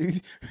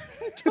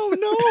 I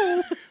don't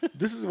know.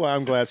 This is why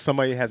I'm glad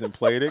somebody hasn't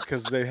played it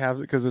because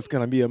it's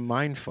going to be a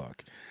mind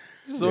fuck.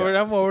 So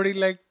Yeah. I'm already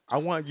like, I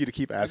want you to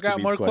keep asking got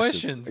these more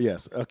questions.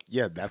 questions. Yes.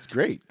 Yeah, that's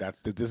great.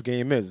 That's what this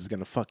game is. It's going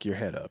to fuck your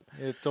head up.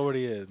 it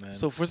already is, man.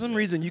 So for some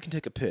reason, you can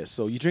take a piss.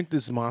 So you drink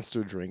this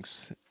monster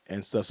drinks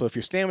and stuff. So if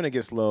your stamina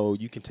gets low,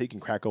 you can take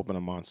and crack open a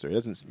monster. It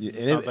doesn't.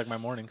 Sounds like my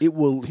mornings. It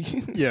will.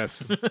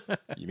 Yes.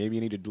 Maybe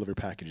you need to deliver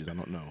packages. I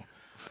don't know.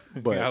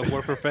 But I'll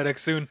work for FedEx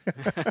soon.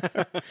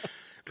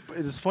 But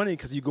it's funny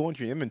because you go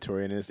into your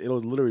inventory and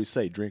it'll literally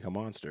say "drink a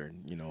monster."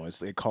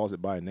 It calls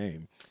it by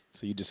name.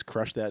 So you just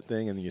crush that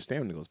thing and then your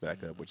stamina goes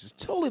back up, which is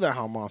totally not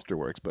how monster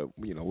works. But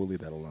we'll leave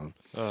that alone.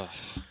 Ugh.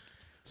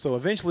 So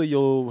eventually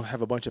you'll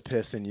have a bunch of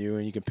piss in you,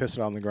 and you can piss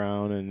it on the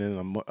ground, and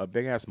then a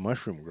big ass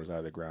mushroom grows out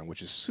of the ground,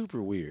 which is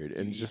super weird.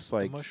 And just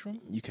like mushroom?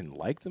 you can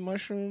like the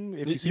mushroom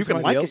if you see You can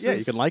somebody like it. else's. Yeah,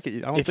 you can like it.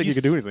 I don't If think you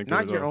can do anything. to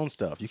Not it, your though. own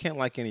stuff. You can't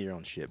like any of your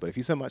own shit. But if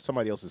you see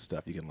somebody else's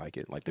stuff, you can like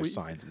it. Like their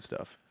signs and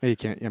stuff. Hey, you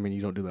can't. I mean,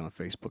 you don't do that on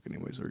Facebook,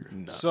 anyways. Or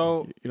No.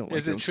 So You don't like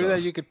is your it own true that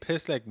stuff. you could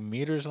piss like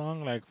meters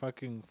long, like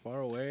fucking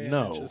far away? and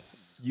No, it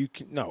just- you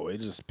can. No, it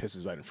just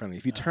pisses right in front of you.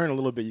 If you turn a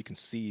little bit, you can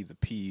see the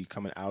pee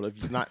coming out of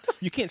you.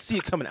 You can't see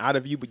it coming out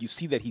of you, but you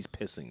see that he's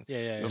pissing.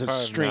 Yeah. It's So a far,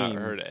 I've stream. not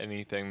heard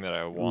anything that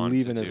I want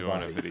leaving to his do in a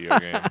body. video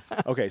game.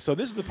 Okay, so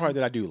this is the part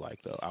that I do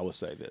like, though. I will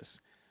say this.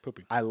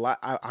 Pooping.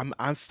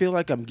 I feel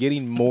like I'm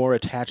getting more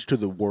attached to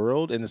the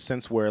world in the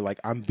sense where like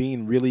I'm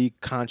being really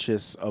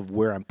conscious of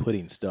where I'm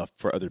putting stuff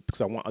for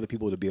because I want other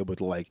people to be able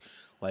to like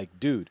Like,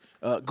 dude,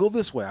 go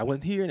this way. I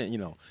went here, and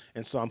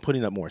and so I'm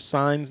putting up more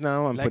signs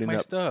now. I'm Like putting my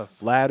up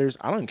stuff. ladders.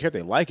 I don't even care if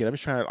they like it. I'm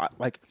just trying to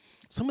like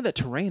some of that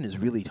terrain is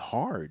really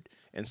hard,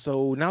 and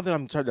so now that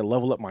I'm starting to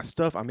level up my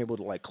stuff, I'm able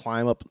to like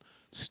climb up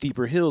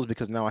steeper hills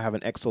because now I have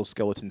an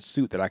exoskeleton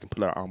suit that I can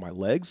put on my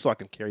legs, so I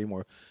can carry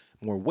more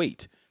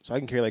weight. So I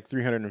can carry like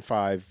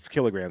 305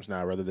 kilograms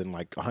now rather than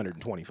like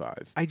 125.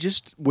 I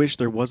just wish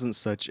there wasn't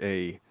such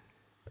a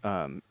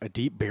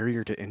deep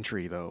barrier to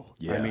entry, though.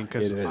 Yeah, I mean,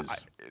 because it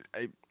is.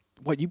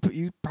 what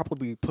you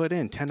probably put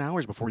in 10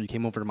 hours before you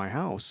came over to my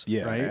house.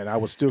 Yeah, right. and I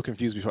was still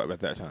confused before at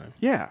that time,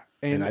 Yeah,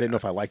 and I didn't know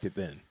if I liked it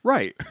then.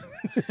 Right.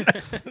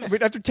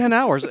 But after 10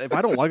 hours, if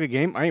I don't like a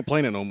game, I ain't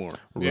playing it no more.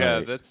 Yeah,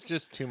 Right. that's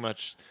just too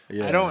much.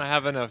 Yeah. I don't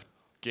have enough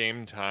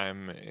game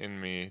time in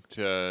me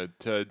to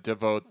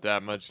devote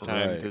that much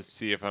time Right. to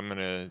see if I'm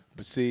gonna.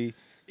 But see,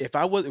 if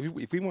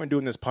we weren't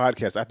doing this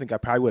podcast, I think I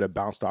probably would have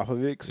bounced off of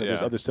it because there's Yeah.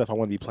 other other stuff I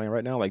want to be playing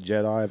right now, like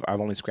Jedi. I've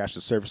only scratched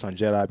the surface on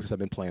Jedi because I've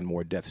been playing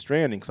more Death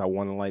Stranding because I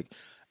want to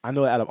I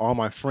know out of all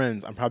my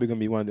friends, I'm probably gonna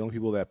be one of the only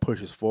people that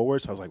pushes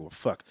forward. So I was like, well,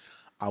 fuck.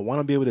 I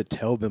want to be able to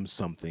tell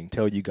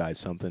you guys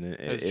something.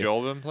 Has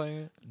Joel been playing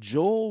it?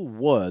 Joel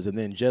was, and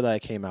then Jedi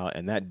came out,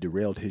 and that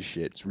derailed his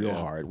shit. It's real Yeah.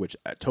 hard, which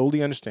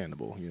totally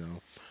understandable,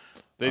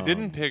 They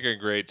didn't pick a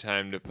great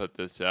time to put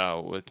this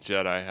out with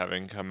Jedi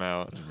having come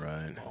out.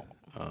 Right.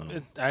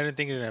 I didn't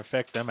think it would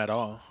affect them at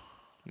all.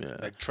 Yeah.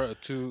 Like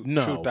true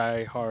No.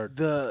 die hard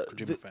the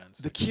Kojima fans.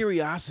 the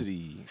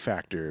curiosity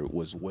factor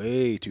was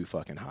way too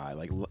fucking high.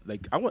 Like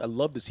I would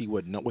love to see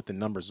what the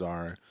numbers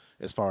are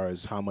as far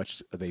as how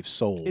much they've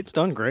sold. It's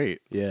done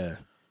great. Yeah.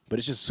 But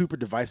it's just super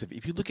divisive.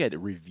 If you look at the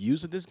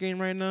reviews of this game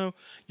right now,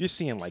 you're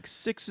seeing like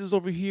 6s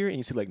over here and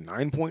you see like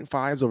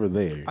 9.5s over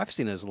there. I've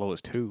seen it as low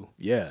as 2.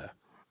 Yeah.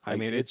 I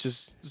mean, it's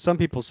it's just some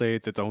people say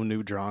it's its own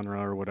new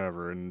genre or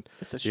whatever, and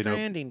it's a you know,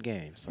 Stranding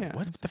game. It's like, Yeah.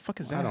 what the fuck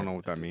is that? I don't know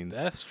what that means.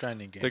 Death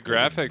Stranding game. The Puts you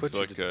graphics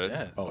look to good.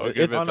 death. Oh, I'll it's-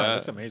 give it Oh, no, that.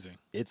 it's amazing.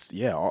 It's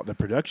the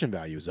production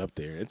value is up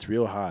there. It's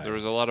real high. There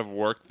was a lot of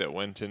work that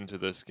went into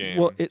this game.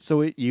 Well, it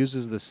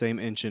uses the same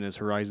engine as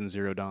Horizon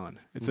Zero Dawn.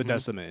 It's a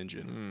Decima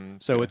engine,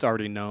 so it's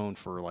already known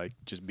for like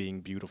just being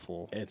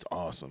beautiful. It's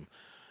awesome.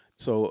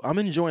 So I'm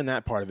enjoying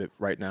that part of it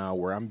right now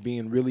where I'm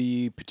being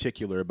really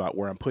particular about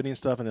where I'm putting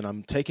stuff, and then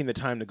I'm taking the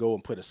time to go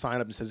and put a sign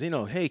up that says,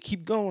 hey,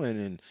 keep going,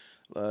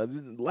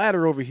 and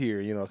ladder over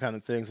here, kind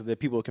of thing, so that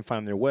people can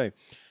find their way.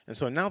 And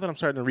so now that I'm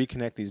starting to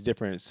reconnect these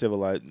different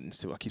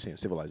I keep saying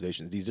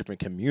civilizations, these different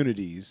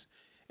communities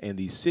and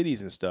these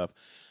cities and stuff,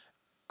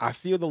 I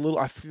feel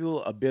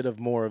a bit of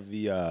more of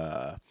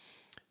the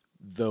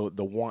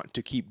want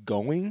to keep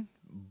going.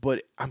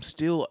 But I'm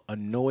still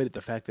annoyed at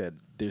the fact that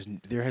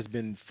there has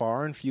been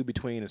far and few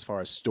between as far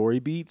as story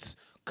beats,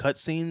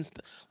 cutscenes.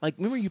 Like,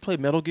 remember you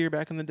played Metal Gear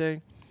back in the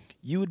day?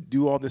 You would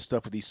do all this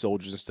stuff with these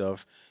soldiers and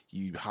stuff.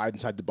 You hide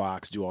inside the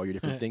box, do all your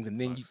different things,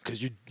 and then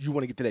because you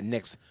want to get to that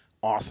next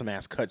awesome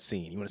ass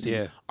cutscene. You want to see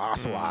Yeah.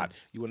 Ocelot.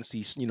 You want to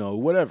see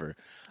whatever.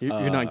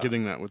 You're not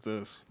getting that with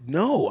this.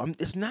 No,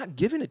 it's not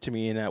giving it to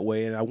me in that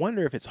way, and I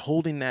wonder if it's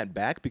holding that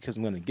back because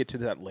I'm going to get to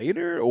that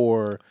later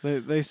or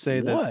They say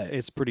What? that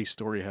it's pretty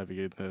story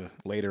heavy in the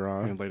later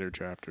on. in later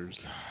chapters.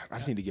 I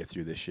just need to get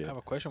through this shit. I have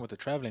a question with the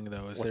traveling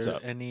though. Is What's there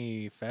up?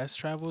 any fast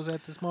travels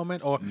at this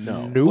moment, or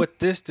No. what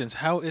distance?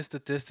 How is the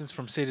distance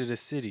from city to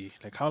city?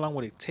 Like, how long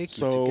would it take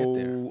you to get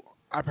there? So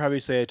I probably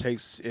say it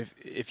takes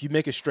if you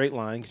make a straight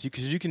line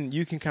because you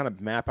can kind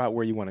of map out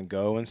where you want to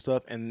go and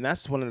stuff, and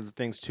that's one of the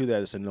things too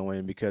that is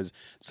annoying because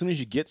as soon as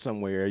you get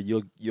somewhere,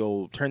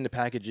 you'll turn the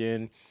package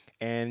in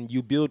and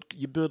you build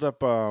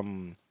up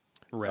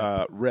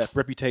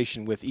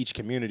reputation with each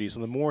community. So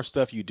the more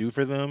stuff you do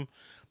for them,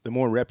 the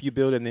more rep you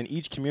build, and then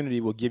each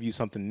community will give you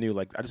something new.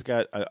 Like I just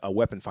got a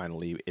weapon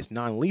finally. It's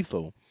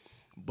non-lethal,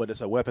 but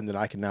it's a weapon that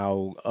I can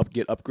now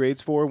get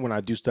upgrades for when I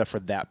do stuff for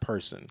that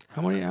person.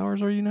 How many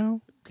hours are you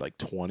now? Like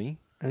 20.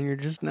 And you're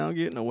just now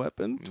getting a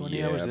weapon?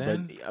 20 hours in? But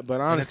And it's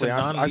honestly, a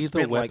I non-lethal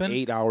spent weapon? like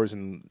 8 hours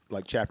in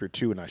like chapter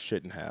 2, and I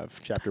shouldn't have.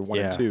 Chapter 1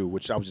 and Yeah. 2,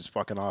 which I was just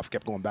fucking off,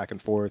 kept going back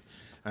and forth.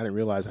 I didn't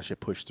realize I should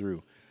push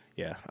through.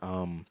 Yeah.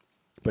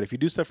 But if you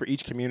do stuff for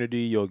each community,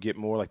 you'll get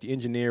more. Like the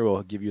engineer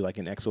will give you like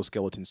an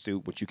exoskeleton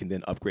suit, which you can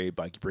then upgrade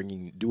by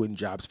doing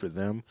jobs for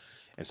them.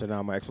 And so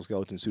now my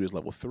exoskeleton suit is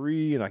level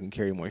 3, and I can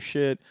carry more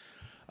shit.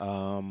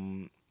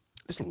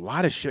 There's a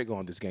lot of shit going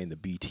on in this game. The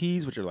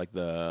BTs, which are like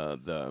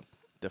the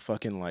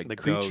fucking like The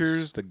creatures,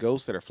 ghosts. the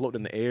ghosts that are floating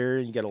in the air.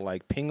 You got to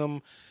like ping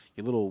them.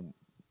 Your little,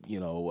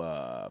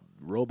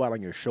 robot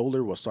on your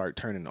shoulder will start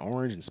turning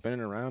orange and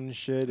spinning around and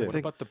shit. What And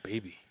about the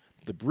baby?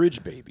 the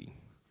bridge baby?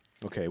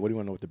 Okay, what do you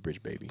want to know with the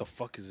bridge baby? The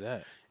fuck is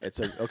that?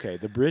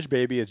 The bridge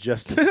baby is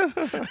just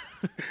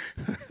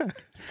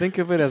Think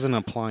of it as an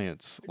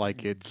appliance.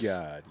 Like it's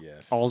God,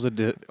 yes.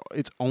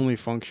 its only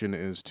function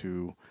is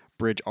to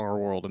bridge our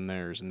world and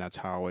theirs, and that's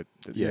how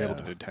you're able to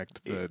Yeah.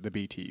 detect the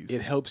BTs.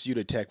 It helps you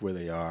detect where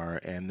they are,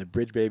 and the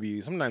bridge baby,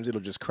 sometimes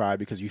it'll just cry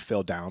because you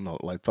fell down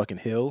a like fucking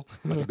hill,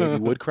 like a baby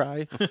would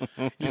cry.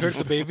 You hurt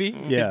the baby?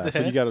 Yeah,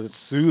 so you got to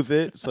soothe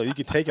it so you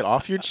can take it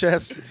off your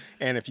chest,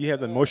 and if you have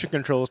the motion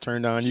controls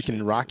turned on, you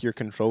can rock your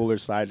controller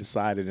side to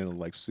side, and it'll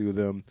like soothe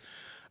them.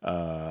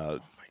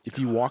 If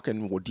you walk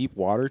in deep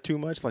water too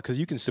much, like because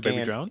you can baby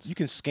scan, drowns? you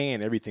can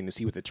scan everything to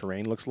see what the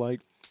terrain looks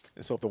like.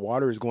 And so if the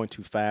water is going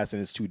too fast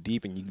and it's too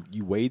deep, and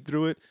you wade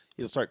through it,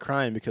 it'll start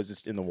crying because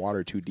it's in the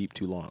water too deep,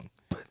 too long.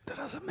 But that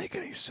doesn't make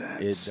any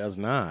sense. It does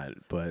not,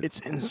 but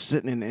It's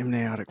sitting in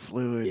amniotic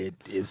fluid. it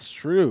is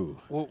true.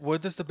 Where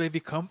does the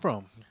baby come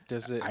from?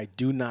 Does it? I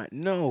do not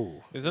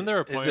know. Isn't there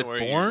a point Is it where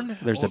born?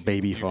 There's a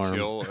baby you farm.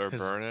 kill or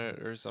burn it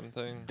or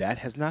something? That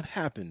has not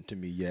happened to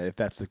me yet. If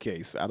that's the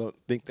case, I don't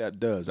think that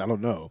does. I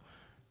don't know.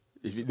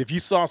 If you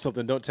saw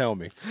something, don't tell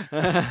me. He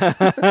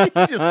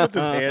just puts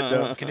his hand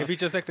up. Can it be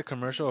just like the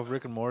commercial of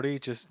Rick and Morty?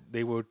 Just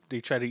they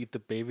try to eat the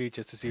baby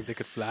just to see if they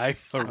could fly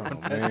or run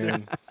Oh, faster.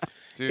 man.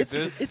 Dude, It's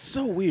this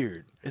so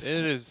weird. it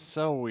is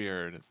so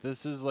weird.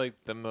 This is like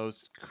the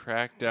most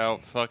cracked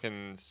out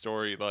fucking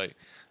story.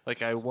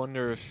 Like I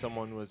wonder if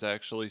someone was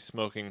actually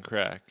smoking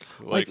crack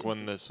Like-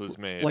 when this was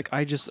made. Like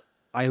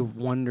I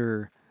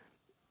wonder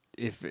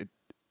if it,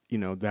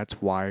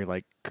 that's why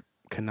like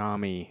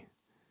Konami,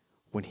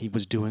 when he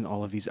was doing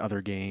all of these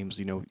other games,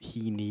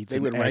 he needs They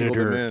an would wrangle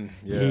them editor. in,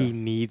 yeah. He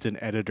needs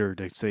an editor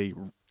to say,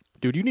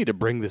 dude, you need to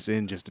bring this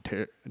in just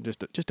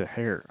a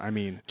hair. I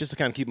mean, just to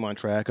kind of keep him on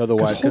track.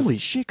 Otherwise, because holy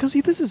shit, because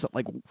this is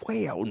like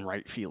way out in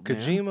right field, man.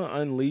 Kojima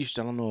Unleashed.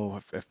 I don't know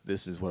if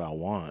this is what I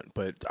want,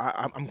 but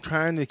I'm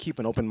trying to keep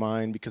an open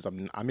mind because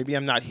maybe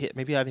I'm not hit.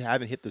 Maybe I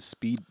haven't hit the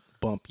speed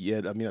bump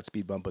yet. I mean, not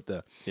speed bump, but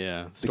the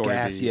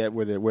gas yet,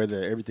 where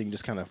the everything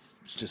just kind of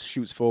just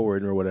shoots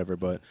forward or whatever.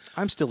 But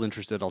I'm still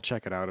interested. I'll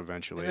check it out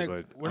eventually, Yeah,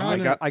 but we're I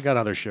not got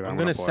other shit. I'm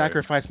gonna gonna play.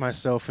 sacrifice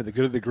myself for the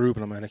good of the group,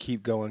 and I'm gonna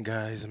keep going,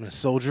 guys. I'm gonna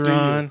soldier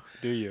on.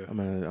 Do you?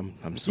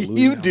 I'm saluting.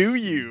 You do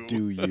you.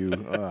 Do you?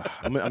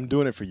 I'm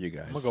doing it for you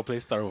guys. I'm gonna go play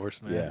Star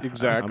Wars, man. Yeah,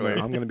 Exactly.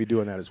 I'm gonna be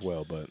doing that as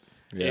well, but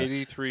yeah.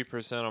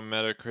 83% on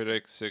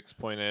Metacritic,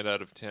 6.8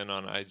 out of 10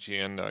 on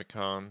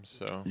IGN.com.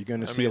 So You're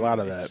gonna see a lot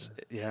of that.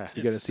 Yeah.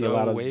 You're gonna It's see a so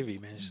lot of wavy,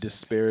 man. It's just-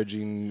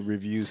 disparaging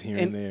reviews here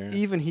and, there.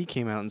 Even he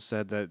came out and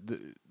said that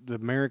the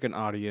American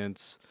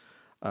audience,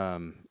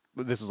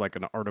 this is like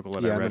an article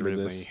that Yeah, I I read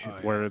remember recently,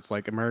 this. where it's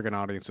like American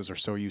audiences are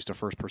so used to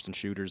first-person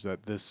shooters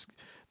that this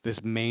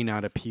may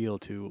not appeal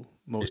to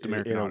most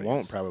American it audience.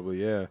 won't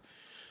probably. Yeah.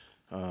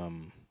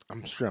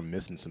 I'm sure I'm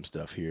missing some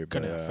stuff here,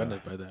 but Kind of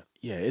offended by that.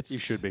 yeah, it's You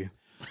should be.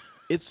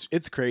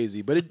 It's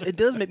crazy, but it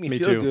does make me, Me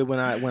feel too. good when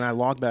I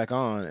log back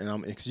on,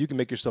 and because you can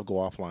make yourself go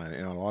offline,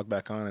 and I log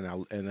back on,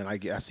 and then I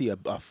see a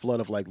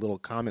flood of like little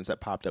comments that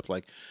popped up,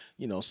 like,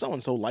 so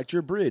and so liked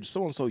your bridge,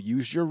 so and so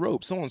used your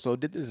rope, so and so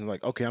did this, and it's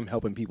like, okay, I'm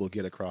helping people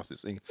get across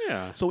this thing.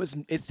 Yeah. So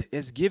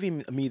it's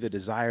giving me the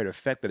desired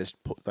effect that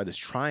it's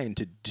trying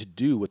to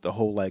do with the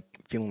whole like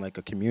feeling like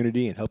a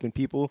community and helping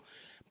people,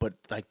 but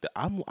like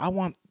I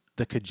want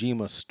the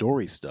Kojima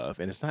story stuff,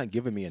 and it's not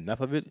giving me enough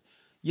of it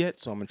yet,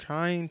 so I'm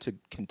trying to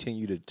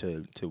continue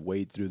to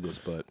wade through this.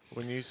 But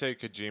when you say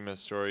Kojima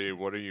story,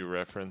 what are you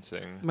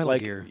referencing? Metal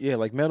like, Gear. yeah,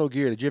 like Metal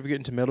Gear. Did you ever get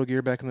into Metal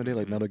Gear back in the day?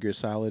 Like Metal Gear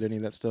Solid, any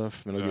of that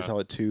stuff? Metal Gear Yeah.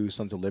 Solid 2,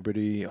 Sons of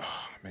Liberty.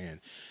 Oh man,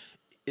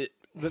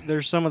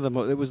 There's some of the.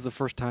 It was the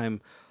first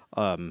time,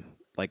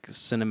 like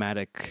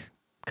cinematic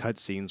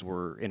cutscenes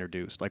were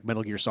introduced. Like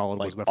Metal Gear Solid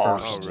was the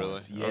first. Oh, really?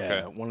 ones. Yeah,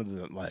 Okay. one of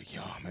the like,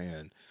 oh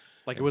man.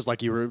 Like it was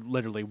like you were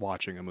literally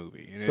watching a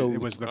movie. And So- it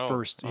was the Oh.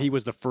 first. He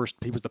was the first.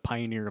 He was the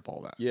pioneer of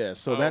all that. Yeah,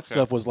 so Oh, that okay.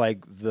 stuff was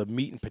like the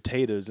meat and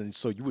potatoes, and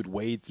so you would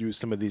wade through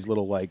some of these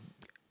little like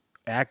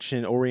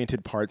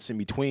action-oriented parts in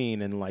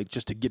between, and like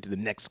just to get to the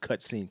next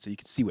cutscene, so you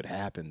can see what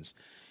happens.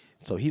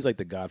 So he's like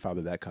the godfather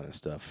of that kind of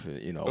stuff,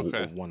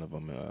 Okay. one of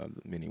them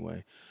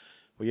anyway.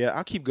 But yeah,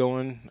 I'll keep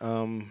going.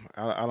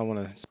 I don't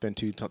want to spend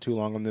too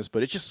long on this,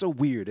 but it's just so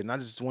weird, and I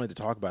just wanted to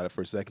talk about it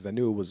for a second because I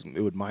knew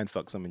it would mind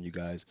fuck some of you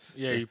guys.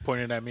 Yeah, you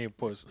pointed at me,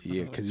 puss.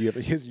 Yeah, because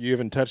you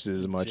haven't touched it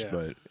as much, Yeah.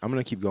 but I'm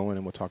gonna keep going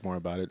and we'll talk more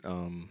about it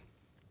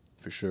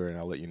for sure, and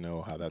I'll let you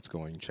know how that's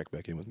going. Check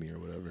back in with me or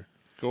whatever.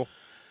 Cool.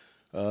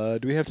 Do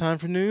we have time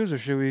for news, or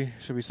should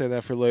we say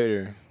that for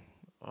later?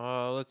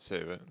 Let's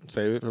save it.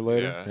 Save it for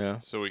later. Yeah,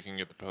 So we can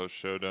get the post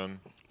show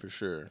done. for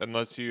sure.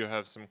 Unless you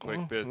have some quick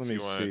Well, bits let me you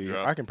want see. to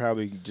drop. I can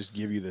probably just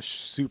give you the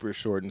super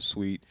short and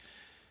sweet.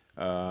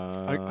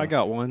 I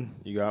got one.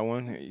 You got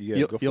one? Yeah,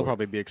 you'll go for you'll it.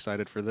 probably be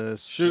excited for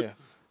this. Shoot. Yeah.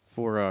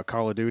 For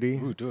Call of Duty.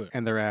 Ooh, do it.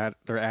 And they're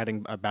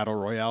adding a battle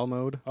royale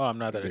mode. Oh, I'm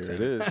not that There it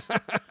excited. is.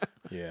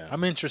 Yeah,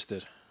 I'm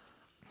interested.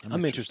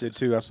 I'm interested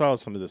too. I saw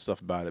some of the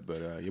stuff about it,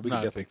 but yeah, we I'm can not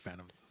a definitely. big fan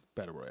of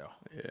Battle Royale.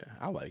 Yeah,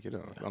 I like it.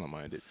 I don't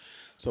mind it.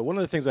 So one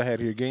of the things I had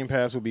here, Game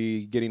Pass will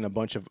be getting a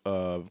bunch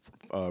of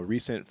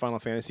recent Final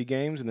Fantasy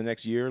games in the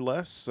next year or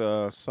less.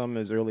 Some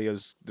as early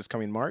as this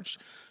coming March,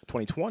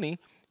 2020.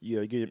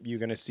 You're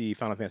going to see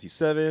Final Fantasy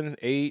 7,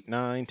 8,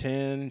 9,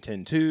 10,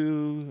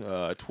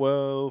 10-2,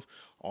 12,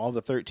 all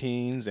the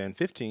 13s, and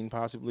 15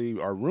 possibly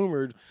are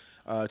rumored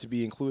to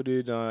be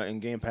included in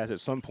Game Pass at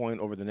some point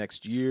over the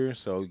next year.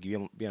 So be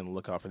on the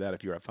lookout for that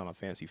if you're a Final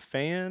Fantasy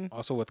fan.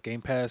 Also with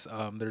Game Pass,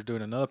 they're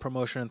doing another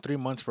promotion, 3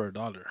 months for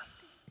 $1.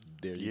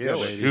 There you Yeah,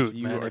 go. shoot, If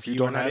you are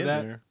don't not have in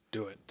that, there,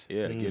 do it.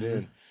 yeah, get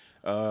in.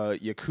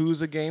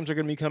 Yakuza games are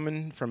going to be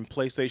coming from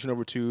PlayStation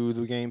over to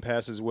the Game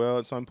Pass as well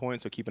at some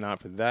point, so keep an eye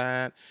out for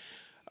that.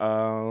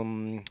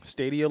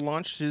 Stadia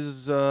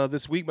launches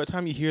this week. By the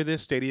time you hear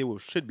this, Stadia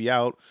should be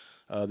out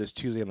this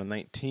Tuesday on the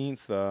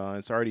 19th.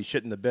 It's already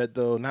shit in the bed,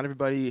 though. Not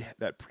everybody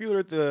that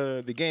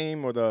pre-ordered the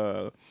game or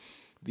the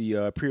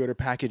pre-order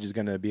package is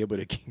going to be able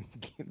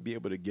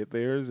to get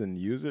theirs and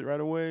use it right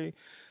away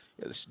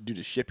due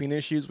to shipping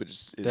issues, which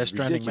is Death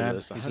Stranding, man.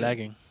 ridiculous. He's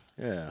lagging.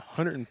 Yeah,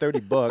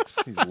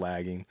 $130. He's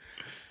lagging.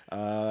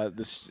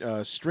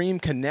 The Stream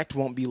Connect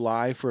won't be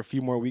live for a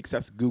few more weeks.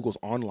 That's Google's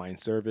online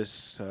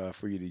service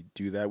for you to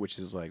do that, which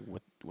is like,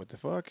 what the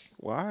fuck?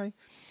 Why?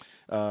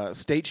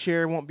 State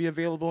Share won't be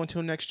available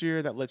until next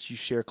year. That lets you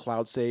share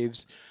cloud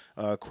saves.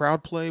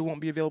 Crowdplay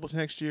won't be available till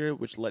next year,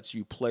 which lets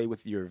you play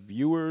with your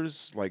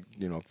viewers, like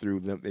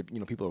through them.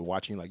 People are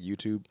watching like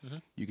YouTube.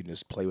 You can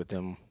just play with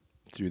them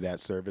through that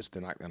service.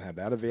 They're not going to have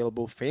that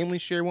available. Family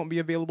Share won't be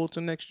available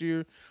till next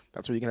year.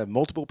 That's where you can have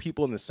multiple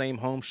people in the same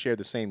home share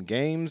the same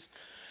games.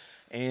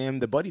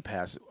 And the Buddy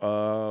Pass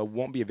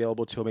won't be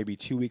available till maybe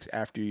 2 weeks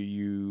after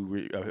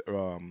you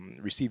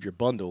receive your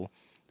bundle.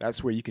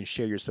 That's where you can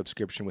share your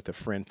subscription with a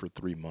friend for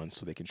 3 months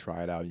so they can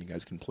try it out and you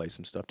guys can play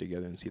some stuff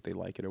together and see if they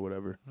like it or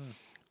whatever.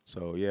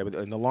 So, yeah,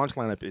 and the launch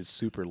lineup is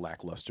super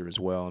lackluster as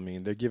well. I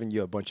mean, they're giving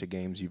you a bunch of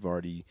games you've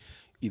already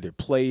either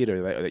played or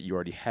that you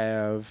already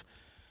have.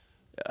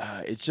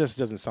 It just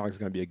doesn't sound like it's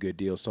going to be a good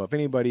deal. So if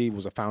anybody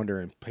was a founder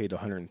and paid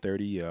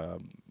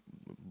 $130,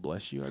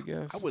 bless you, I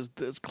guess. I was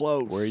this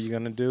close. Where are you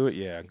going to do it?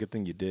 Yeah, good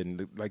thing you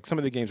didn't. Like some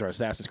of the games are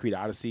Assassin's Creed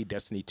Odyssey,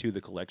 Destiny 2,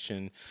 The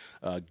Collection,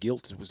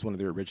 Guilt was one of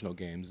their original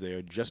games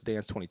there, Just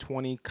Dance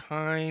 2020,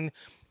 Kine,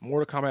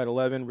 Mortal Kombat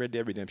 11, Red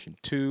Dead Redemption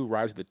 2,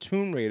 Rise of the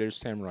Tomb Raider,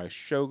 Samurai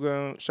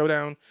Showdown,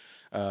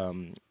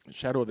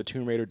 Shadow of the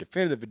Tomb Raider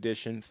Definitive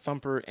Edition,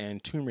 Thumper,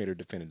 and Tomb Raider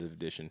Definitive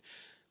Edition.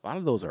 A lot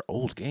of those are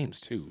old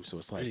games too, so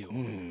it's like,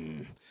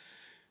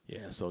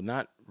 yeah, so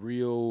not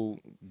real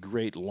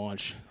great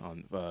launch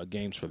on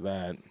games for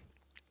that.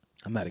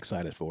 I'm not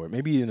excited for it.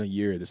 Maybe in a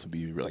year this will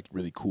be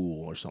really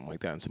cool or something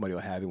like that, and somebody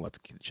will have it, we'll have to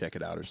check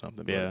it out or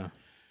something. Yeah.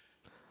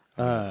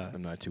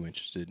 I'm not too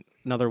interested.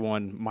 Another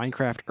one,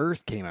 Minecraft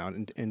Earth came out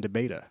into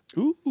beta.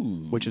 Ooh,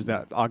 Which is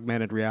that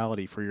augmented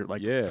reality for your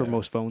for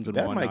most phones and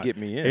that whatnot. might get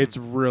me in. It's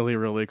really,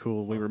 really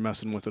cool. We were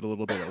messing with it a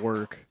little bit at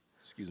work.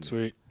 Excuse me.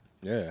 Sweet.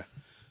 Yeah.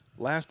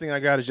 Last thing I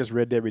got is just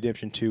Red Dead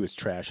Redemption 2 is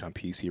trash on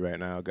PC right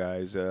now,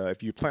 guys.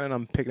 If you're planning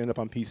on picking it up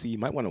on PC, you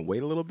might want to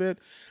wait a little bit.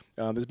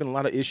 There's been a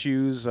lot of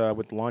issues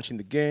with launching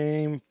the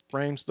game,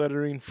 frame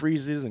stuttering,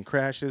 freezes, and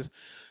crashes.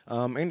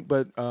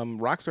 But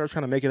Rockstar is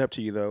trying to make it up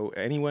to you, though.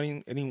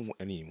 Anyone.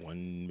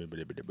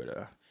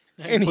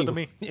 to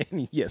me.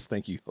 Yes,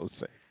 thank you,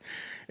 Jose.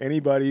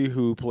 Anybody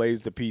who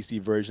plays the PC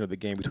version of the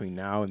game between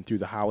now and through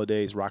the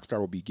holidays, Rockstar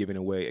will be giving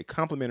away a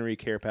complimentary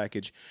care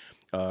package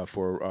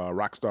for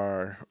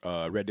Rockstar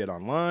Red Dead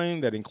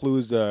Online that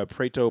includes a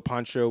Preto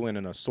poncho and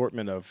an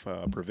assortment of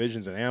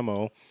provisions and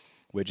ammo,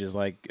 which is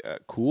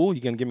cool.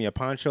 You can give me a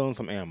poncho and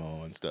some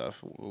ammo and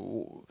stuff.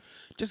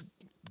 Just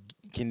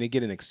can they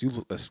get an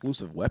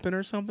exclusive weapon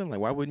or something? Like,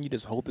 why wouldn't you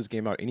just hold this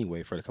game out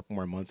anyway for a couple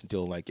more months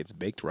until it's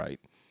baked right?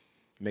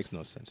 It makes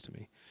no sense to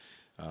me.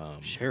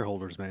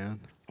 Shareholders, man.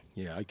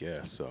 Yeah, I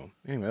guess. So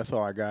anyway, that's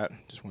all I got.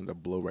 Just wanted to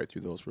blow right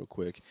through those real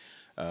quick.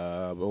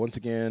 But once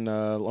again,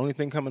 the only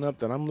thing coming up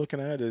that I'm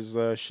looking at is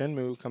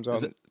Shenmue comes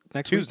out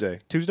Next Tuesday.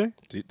 week? Tuesday?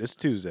 This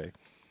Tuesday.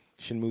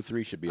 Shenmue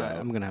 3 should be out.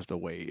 I'm going to have to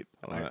wait.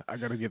 I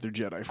got to get through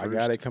Jedi first. I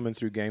got it coming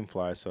through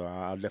GameFly, so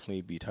I'll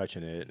definitely be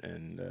touching it.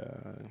 And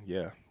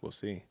yeah, we'll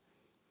see.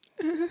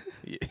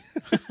 Yeah.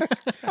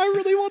 I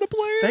really want to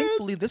play it.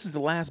 Thankfully, this is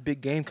the last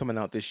big game coming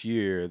out this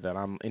year that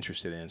I'm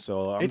interested in.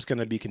 So I'm just going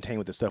to be contained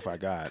with the stuff I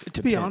got.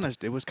 To be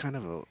honest, it was kind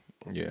of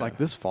Yeah.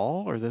 this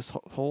fall or this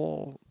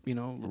whole,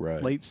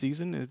 Right. late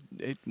season.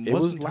 It was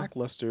wasn't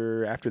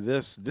lackluster after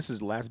this. This is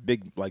the last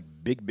big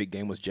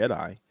game was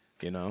Jedi,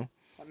 I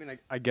mean,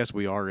 I guess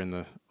we are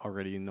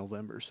already in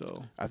November,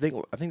 so I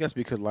think that's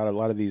because a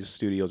lot of these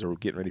studios are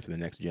getting ready for the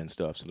next gen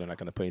stuff, so they're not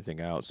going to put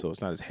anything out. So it's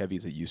not as heavy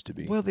as it used to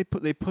be. well, they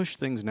push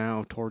things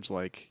now towards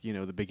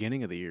the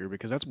beginning of the year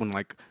because that's when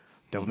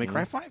Devil May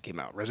Cry 5 came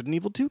out, Resident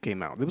Evil 2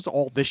 came out. It was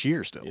all this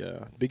year still.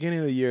 Yeah, beginning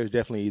of the year is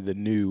definitely the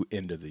new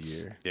end of the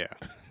year. Yeah,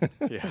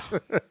 yeah.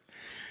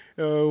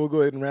 We'll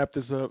go ahead and wrap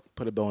this up.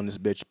 Put a bow on this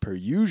bitch per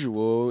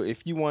usual.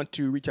 If you want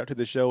to reach out to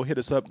the show, hit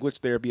us up,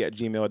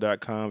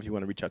 glitchtherapy@gmail.com if you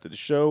want to reach out to the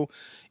show.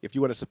 If you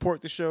want to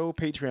support the show,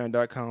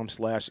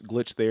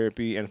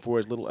 patreon.com/glitchtherapy. And for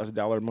as little as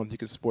 $1 a month, you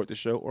can support the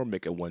show or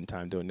make a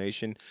one-time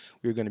donation.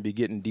 We're going to be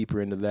getting deeper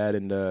into that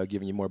and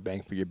giving you more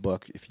bang for your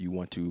buck if you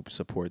want to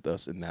support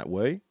us in that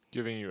way.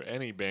 Giving you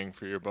any bang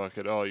for your buck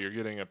at all. You're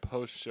getting a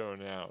post show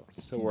now.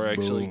 So we're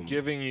actually Boom.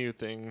 giving you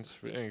things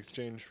in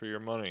exchange for your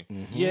money.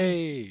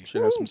 Yay.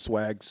 Should have some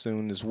swag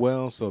soon as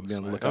well, so be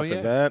on the lookout for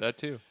that. That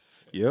too.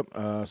 Yep.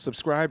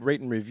 Subscribe,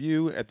 rate, and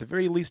review. At the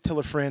very least, tell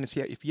a friend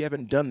if you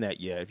haven't done that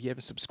yet. If you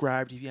haven't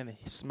subscribed, if you haven't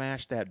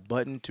smashed that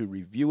button to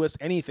review us,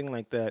 anything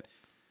like that.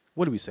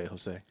 What do we say,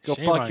 Jose? Go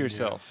Shame fuck on you.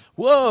 yourself.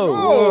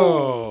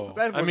 Whoa!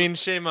 That I mean,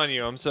 shame on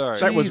you. I'm sorry.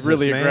 That was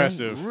really man.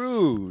 aggressive.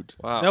 Rude.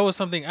 Wow. That was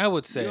something I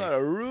would say. You are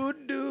a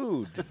rude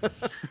dude. I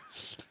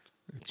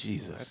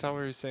Jesus. thought we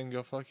were saying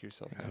go fuck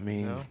yourself. I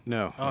mean, No?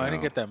 No. Oh, I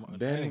didn't get that.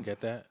 Ben- I didn't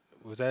get that.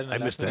 Was that? In the I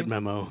last missed that meeting?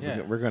 memo.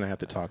 Yeah. we're going to have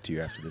to talk to you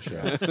after the show.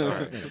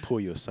 Sorry. I'm gonna pull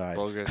you aside.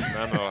 Bogus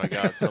memo I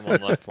got.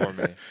 Someone left for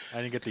me.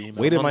 I didn't get the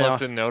email. Wait in Someone my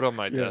left o- a note on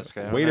my Yeah. desk.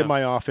 I don't Wait know. in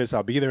my office.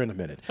 I'll be there in a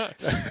minute.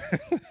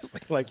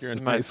 It's like you're This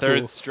in is my high third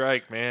school.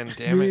 strike, man.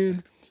 Damn it.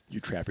 Man,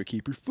 you trapper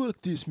keeper.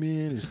 Fuck this,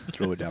 man. Just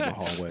throw it down the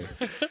hallway.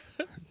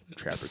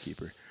 Trapper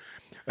keeper.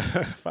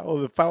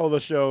 follow the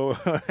show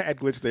at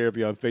Glitch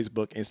Therapy on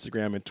Facebook,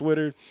 Instagram, and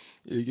Twitter.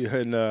 You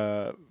can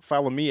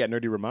follow me at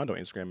Nerdy Ramondo,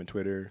 Instagram and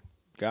Twitter.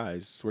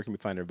 Guys, where can we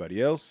find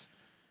everybody else?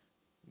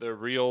 The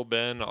real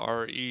Ben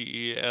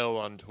REEL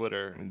on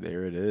Twitter. And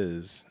there it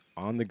is.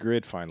 On the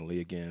grid finally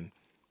again.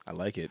 I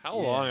like it. How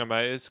long am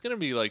I? It's gonna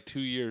be like 2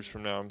 years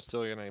from now. I'm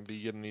still gonna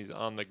be getting these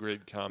on the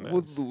grid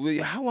comments.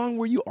 How long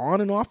were you on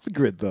and off the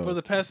grid, though? For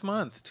the past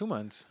month, 2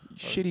 months.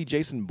 Shitty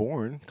Jason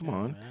Bourne. Come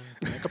on. Man,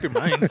 make up your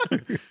mind.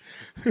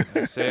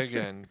 I say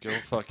again, go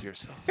fuck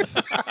yourself.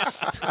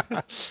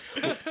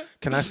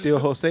 Can I steal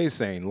Jose's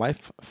saying?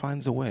 Life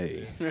finds a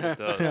way It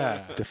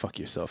does. to fuck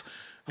yourself.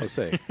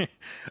 Jose.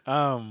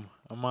 I'm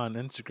on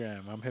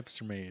Instagram. I'm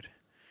hipster made.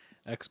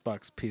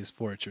 Xbox,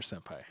 PS4, it's your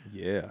senpai.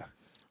 Yeah.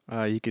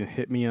 You can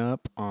hit me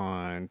up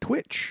on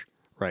Twitch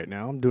right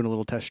now. I'm doing a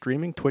little test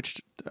streaming.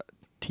 Twitch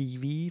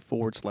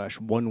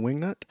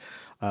TV/OneWingnut.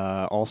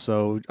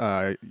 Also,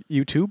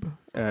 YouTube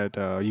at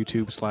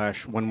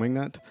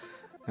YouTube/OneWingnut.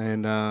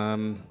 And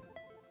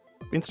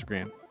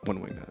Instagram,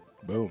 OneWingnut.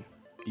 Boom.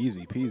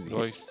 Easy peasy.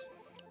 Nice.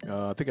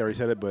 I think I already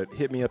said it, but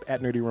hit me up at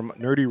Nerdy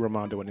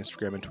Ramondo on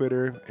Instagram and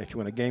Twitter. If you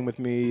want to game with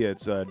me,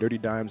 it's Dirty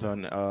Dimes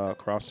on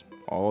across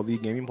all the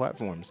gaming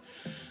platforms.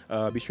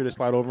 Be sure to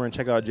slide over and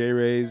check out J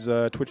Ray's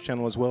Twitch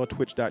channel as well,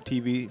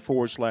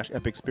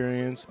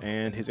 twitch.tv/epexperience,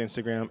 and his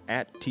Instagram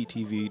at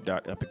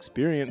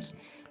ttv.epexperience.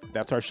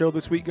 That's our show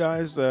this week,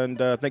 guys, and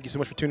thank you so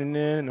much for tuning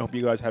in, and I hope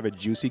you guys have a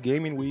juicy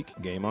gaming week.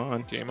 Game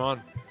on. Game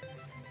on.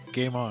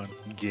 Game on.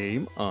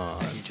 Game on.